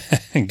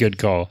 Yeah. Good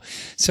call.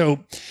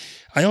 So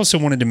I also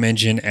wanted to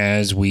mention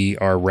as we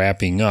are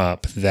wrapping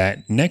up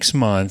that next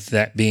month,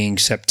 that being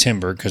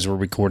September, because we're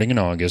recording in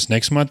August,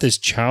 next month is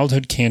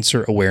Childhood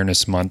Cancer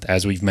Awareness Month,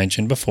 as we've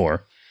mentioned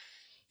before.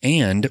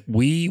 And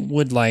we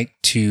would like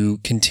to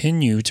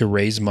continue to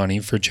raise money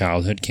for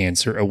childhood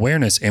cancer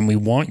awareness, and we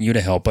want you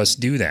to help us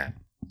do that.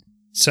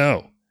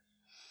 So,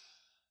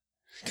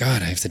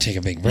 God, I have to take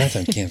a big breath.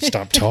 I can't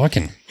stop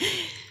talking.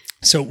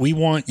 So we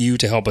want you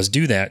to help us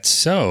do that.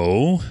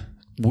 So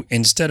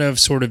instead of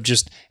sort of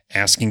just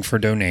asking for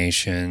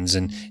donations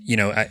and,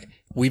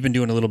 we've been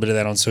doing a little bit of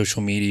that on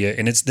social media,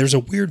 and there's a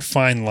weird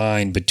fine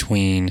line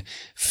between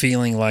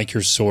feeling like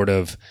you're sort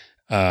of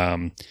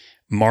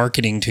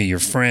marketing to your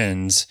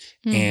friends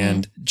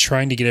and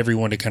trying to get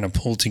everyone to kind of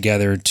pull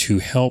together to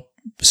help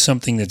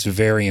something that's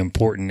very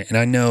important. And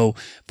I know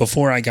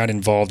before I got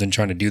involved in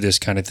trying to do this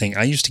kind of thing,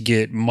 I used to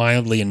get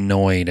mildly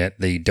annoyed at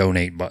the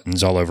donate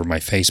buttons all over my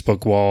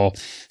Facebook wall.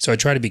 So I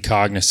try to be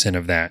cognizant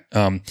of that.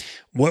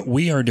 What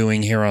we are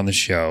doing here on the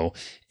show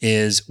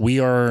is we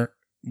are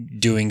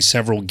doing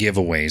several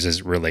giveaways as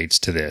it relates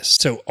to this.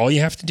 So all you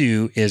have to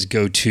do is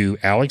go to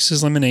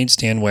Alex's Lemonade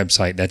Stand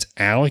website. That's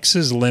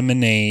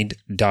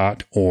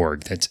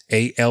alexslemonade.org. That's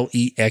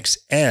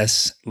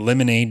ALEXS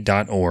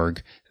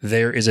lemonade.org.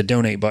 There is a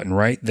donate button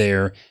right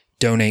there.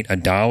 Donate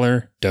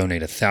 $1,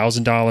 donate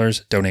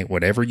 $1,000, donate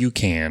whatever you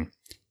can.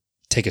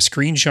 Take a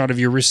screenshot of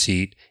your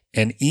receipt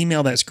and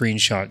email that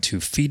screenshot to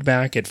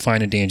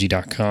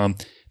feedback@fineandangie.com.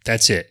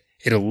 That's it.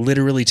 It'll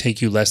literally take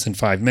you less than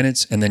 5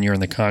 minutes, and then you're in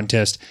the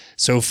contest.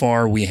 So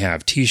far, we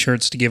have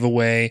T-shirts to give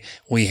away.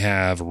 We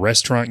have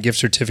restaurant gift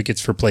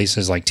certificates for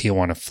places like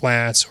Tijuana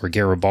Flats or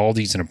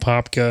Garibaldi's and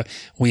Apopka.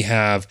 We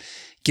have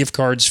gift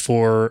cards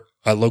for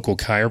a local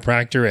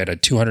chiropractor at a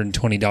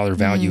 $220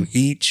 value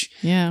each.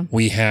 Yeah.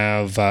 We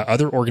have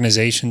other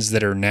organizations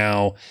that are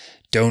now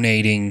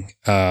donating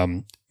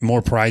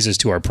more prizes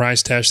to our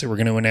prize test that we're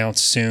going to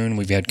announce soon.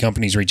 We've had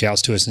companies reach out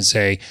to us and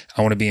say,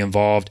 I want to be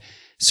involved.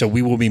 So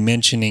we will be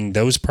mentioning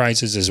those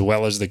prizes as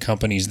well as the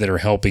companies that are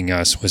helping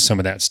us with some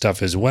of that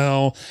stuff as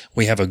well.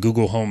 We have a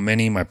Google Home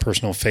Mini, my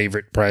personal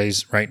favorite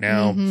prize right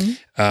now.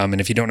 And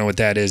if you don't know what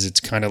that is, it's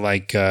kind of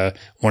like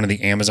one of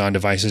the Amazon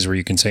devices where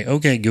you can say,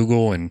 okay,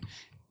 Google, and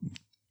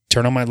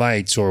turn on my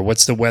lights, or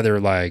what's the weather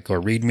like, or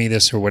read me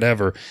this or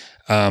whatever.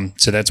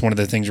 So that's one of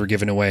the things we're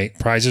giving away.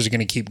 Prizes are going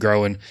to keep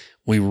growing.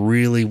 We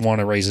really want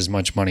to raise as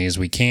much money as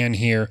we can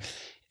here.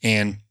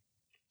 And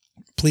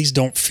please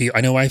don't feel,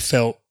 I know I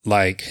felt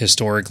like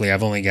historically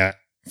I've only got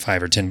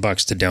 $5 or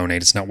 $10 to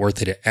donate. It's not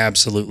worth it. It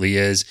absolutely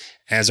is.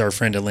 As our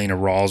friend Elena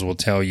Rawls will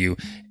tell you,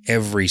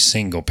 every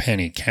single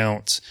penny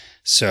counts.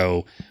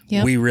 So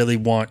we really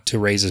want to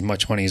raise as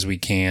much money as we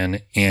can.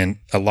 And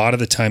a lot of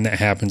the time that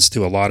happens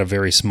through a lot of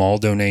very small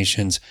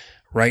donations.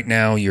 Right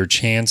now, your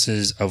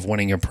chances of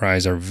winning a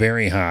prize are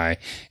very high,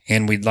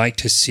 and we'd like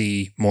to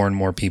see more and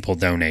more people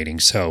donating.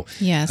 So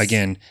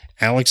again,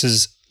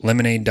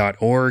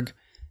 alexslemonade.org.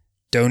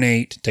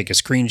 Donate, take a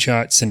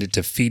screenshot, send it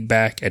to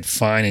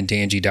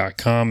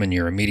feedback@fineandangie.com, and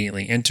you're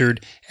immediately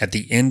entered. At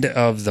the end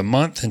of the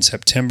month in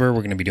September,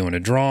 we're going to be doing a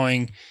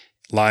drawing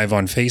live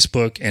on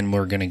Facebook, and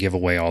we're going to give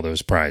away all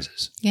those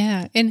prizes.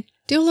 Yeah, and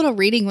do a little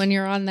reading when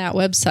you're on that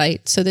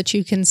website so that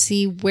you can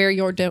see where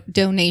your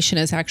donation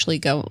is actually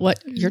going, what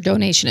your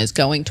donation is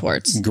going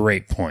towards.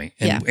 Great point.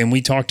 And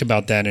we talked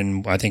about that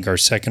in, I think, our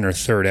second or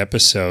third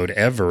episode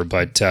ever,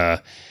 but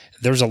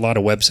there's a lot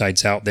of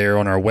websites out there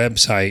on our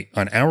website.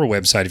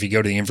 If you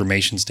go to the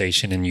information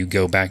station and you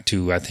go back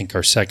to, I think,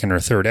 our second or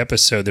third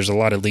episode, there's a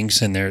lot of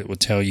links in there that will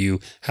tell you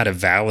how to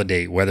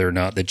validate whether or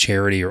not the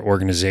charity or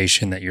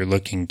organization that you're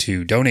looking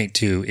to donate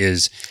to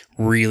is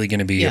really going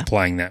to be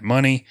applying that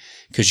money,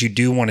 because you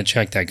do want to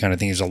check that kind of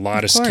thing. There's a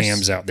lot of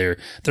scams out there.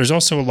 There's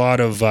also a lot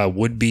of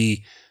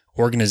would-be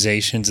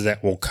organizations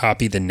that will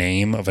copy the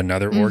name of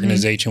another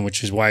organization,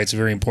 which is why it's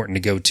very important to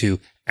go to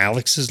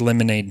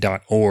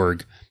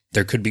alexslemonade.org.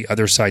 There could be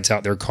other sites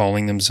out there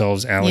calling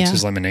themselves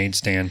Alex's Lemonade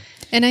Stand.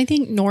 And I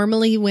think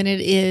normally when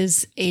it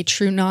is a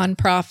true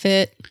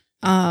nonprofit,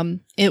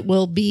 it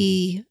will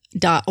be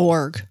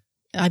 .org,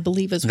 I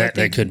believe is what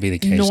that could be the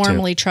case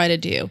normally try to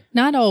do.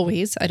 Not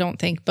always, I don't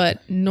think,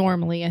 but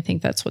normally I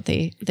think that's what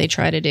they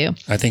try to do.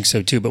 I think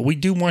so too, but we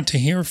do want to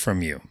hear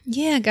from you.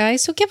 Yeah,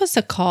 guys. So give us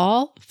a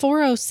call,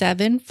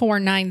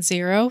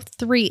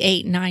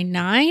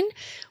 407-490-3899.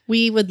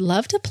 We would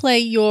love to play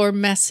your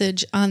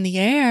message on the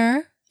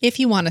air if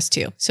you want us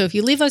to. So if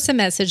you leave us a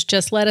message,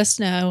 just let us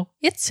know.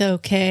 It's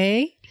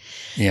okay.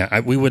 Yeah,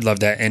 we would love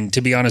that. And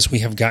to be honest, we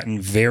have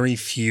gotten very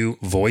few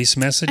voice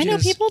messages. I know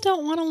people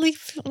don't want to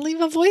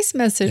leave a voice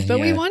message, but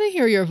we want to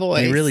hear your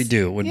voice. They really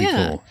do. It would be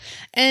cool.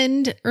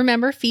 And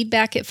remember,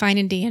 feedback at Fine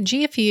and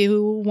Dangie if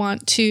you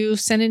want to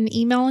send an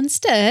email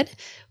instead.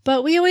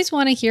 But we always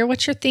want to hear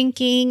what you're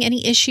thinking,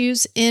 any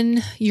issues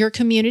in your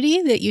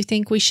community that you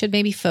think we should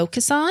maybe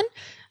focus on,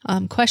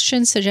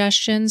 questions,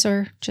 suggestions,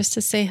 or just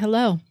to say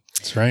hello.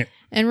 That's right.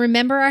 And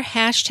remember our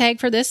hashtag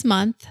for this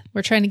month.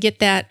 We're trying to get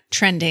that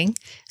trending.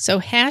 So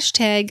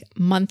hashtag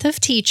Month of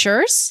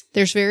Teachers.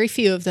 There's very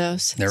few of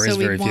those. There is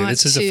very few.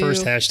 This is the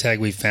first hashtag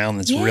we found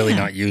that's really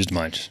not used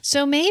much.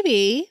 So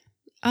maybe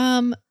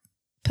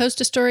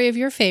post a story of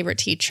your favorite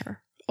teacher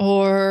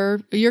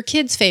or your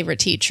kid's favorite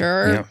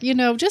teacher,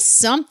 or, just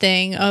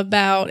something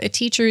about a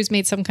teacher who's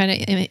made some kind of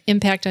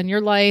impact on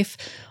your life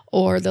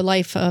or the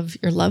life of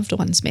your loved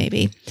ones,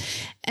 maybe.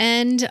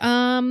 And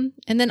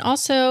then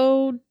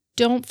also,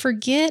 don't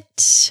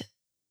forget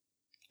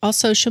all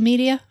social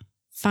media,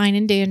 Fine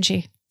and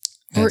Dangie.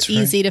 We're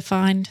easy to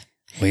find.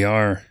 We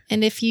are.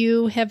 And if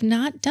you have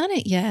not done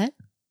it yet,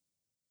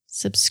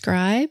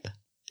 subscribe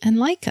and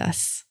like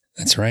us.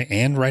 That's right.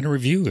 And write a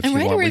review if you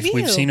want.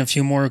 We've seen a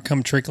few more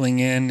come trickling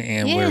in,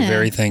 and we're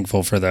very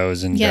thankful for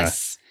those. And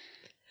yes.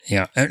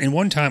 And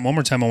one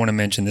more time I want to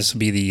mention, this will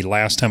be the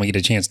last time I get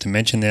a chance to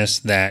mention this,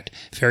 that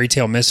Fairy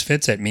Tale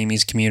Misfits at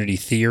Mimi's Community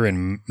Theater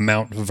in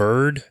Mount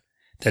Verde.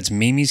 That's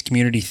Mimi's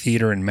Community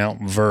Theater in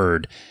Mount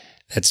Verde.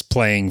 That's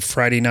playing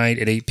Friday night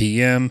at 8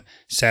 p.m.,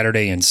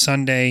 Saturday and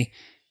Sunday.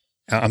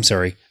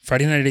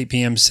 Friday night at 8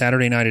 p.m.,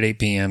 Saturday night at 8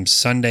 p.m.,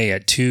 Sunday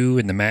at 2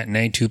 in the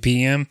matinee, 2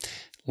 p.m.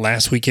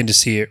 Last weekend to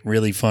see it.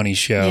 Really funny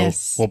show.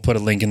 Yes. We'll put a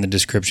link in the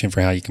description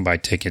for how you can buy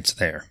tickets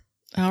there.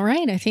 All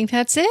right. I think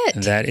that's it.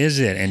 That is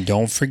it. And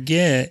don't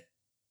forget,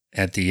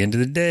 at the end of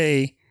the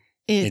day,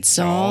 it's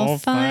all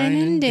fine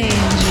and dandy.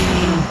 And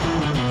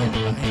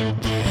I am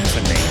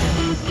caffeinated.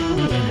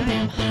 I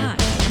am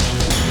hot.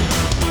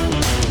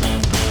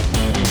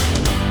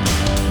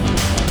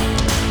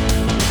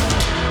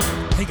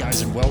 Hey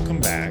guys, and welcome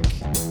back.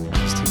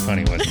 It's too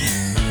funny, wasn't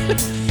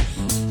it?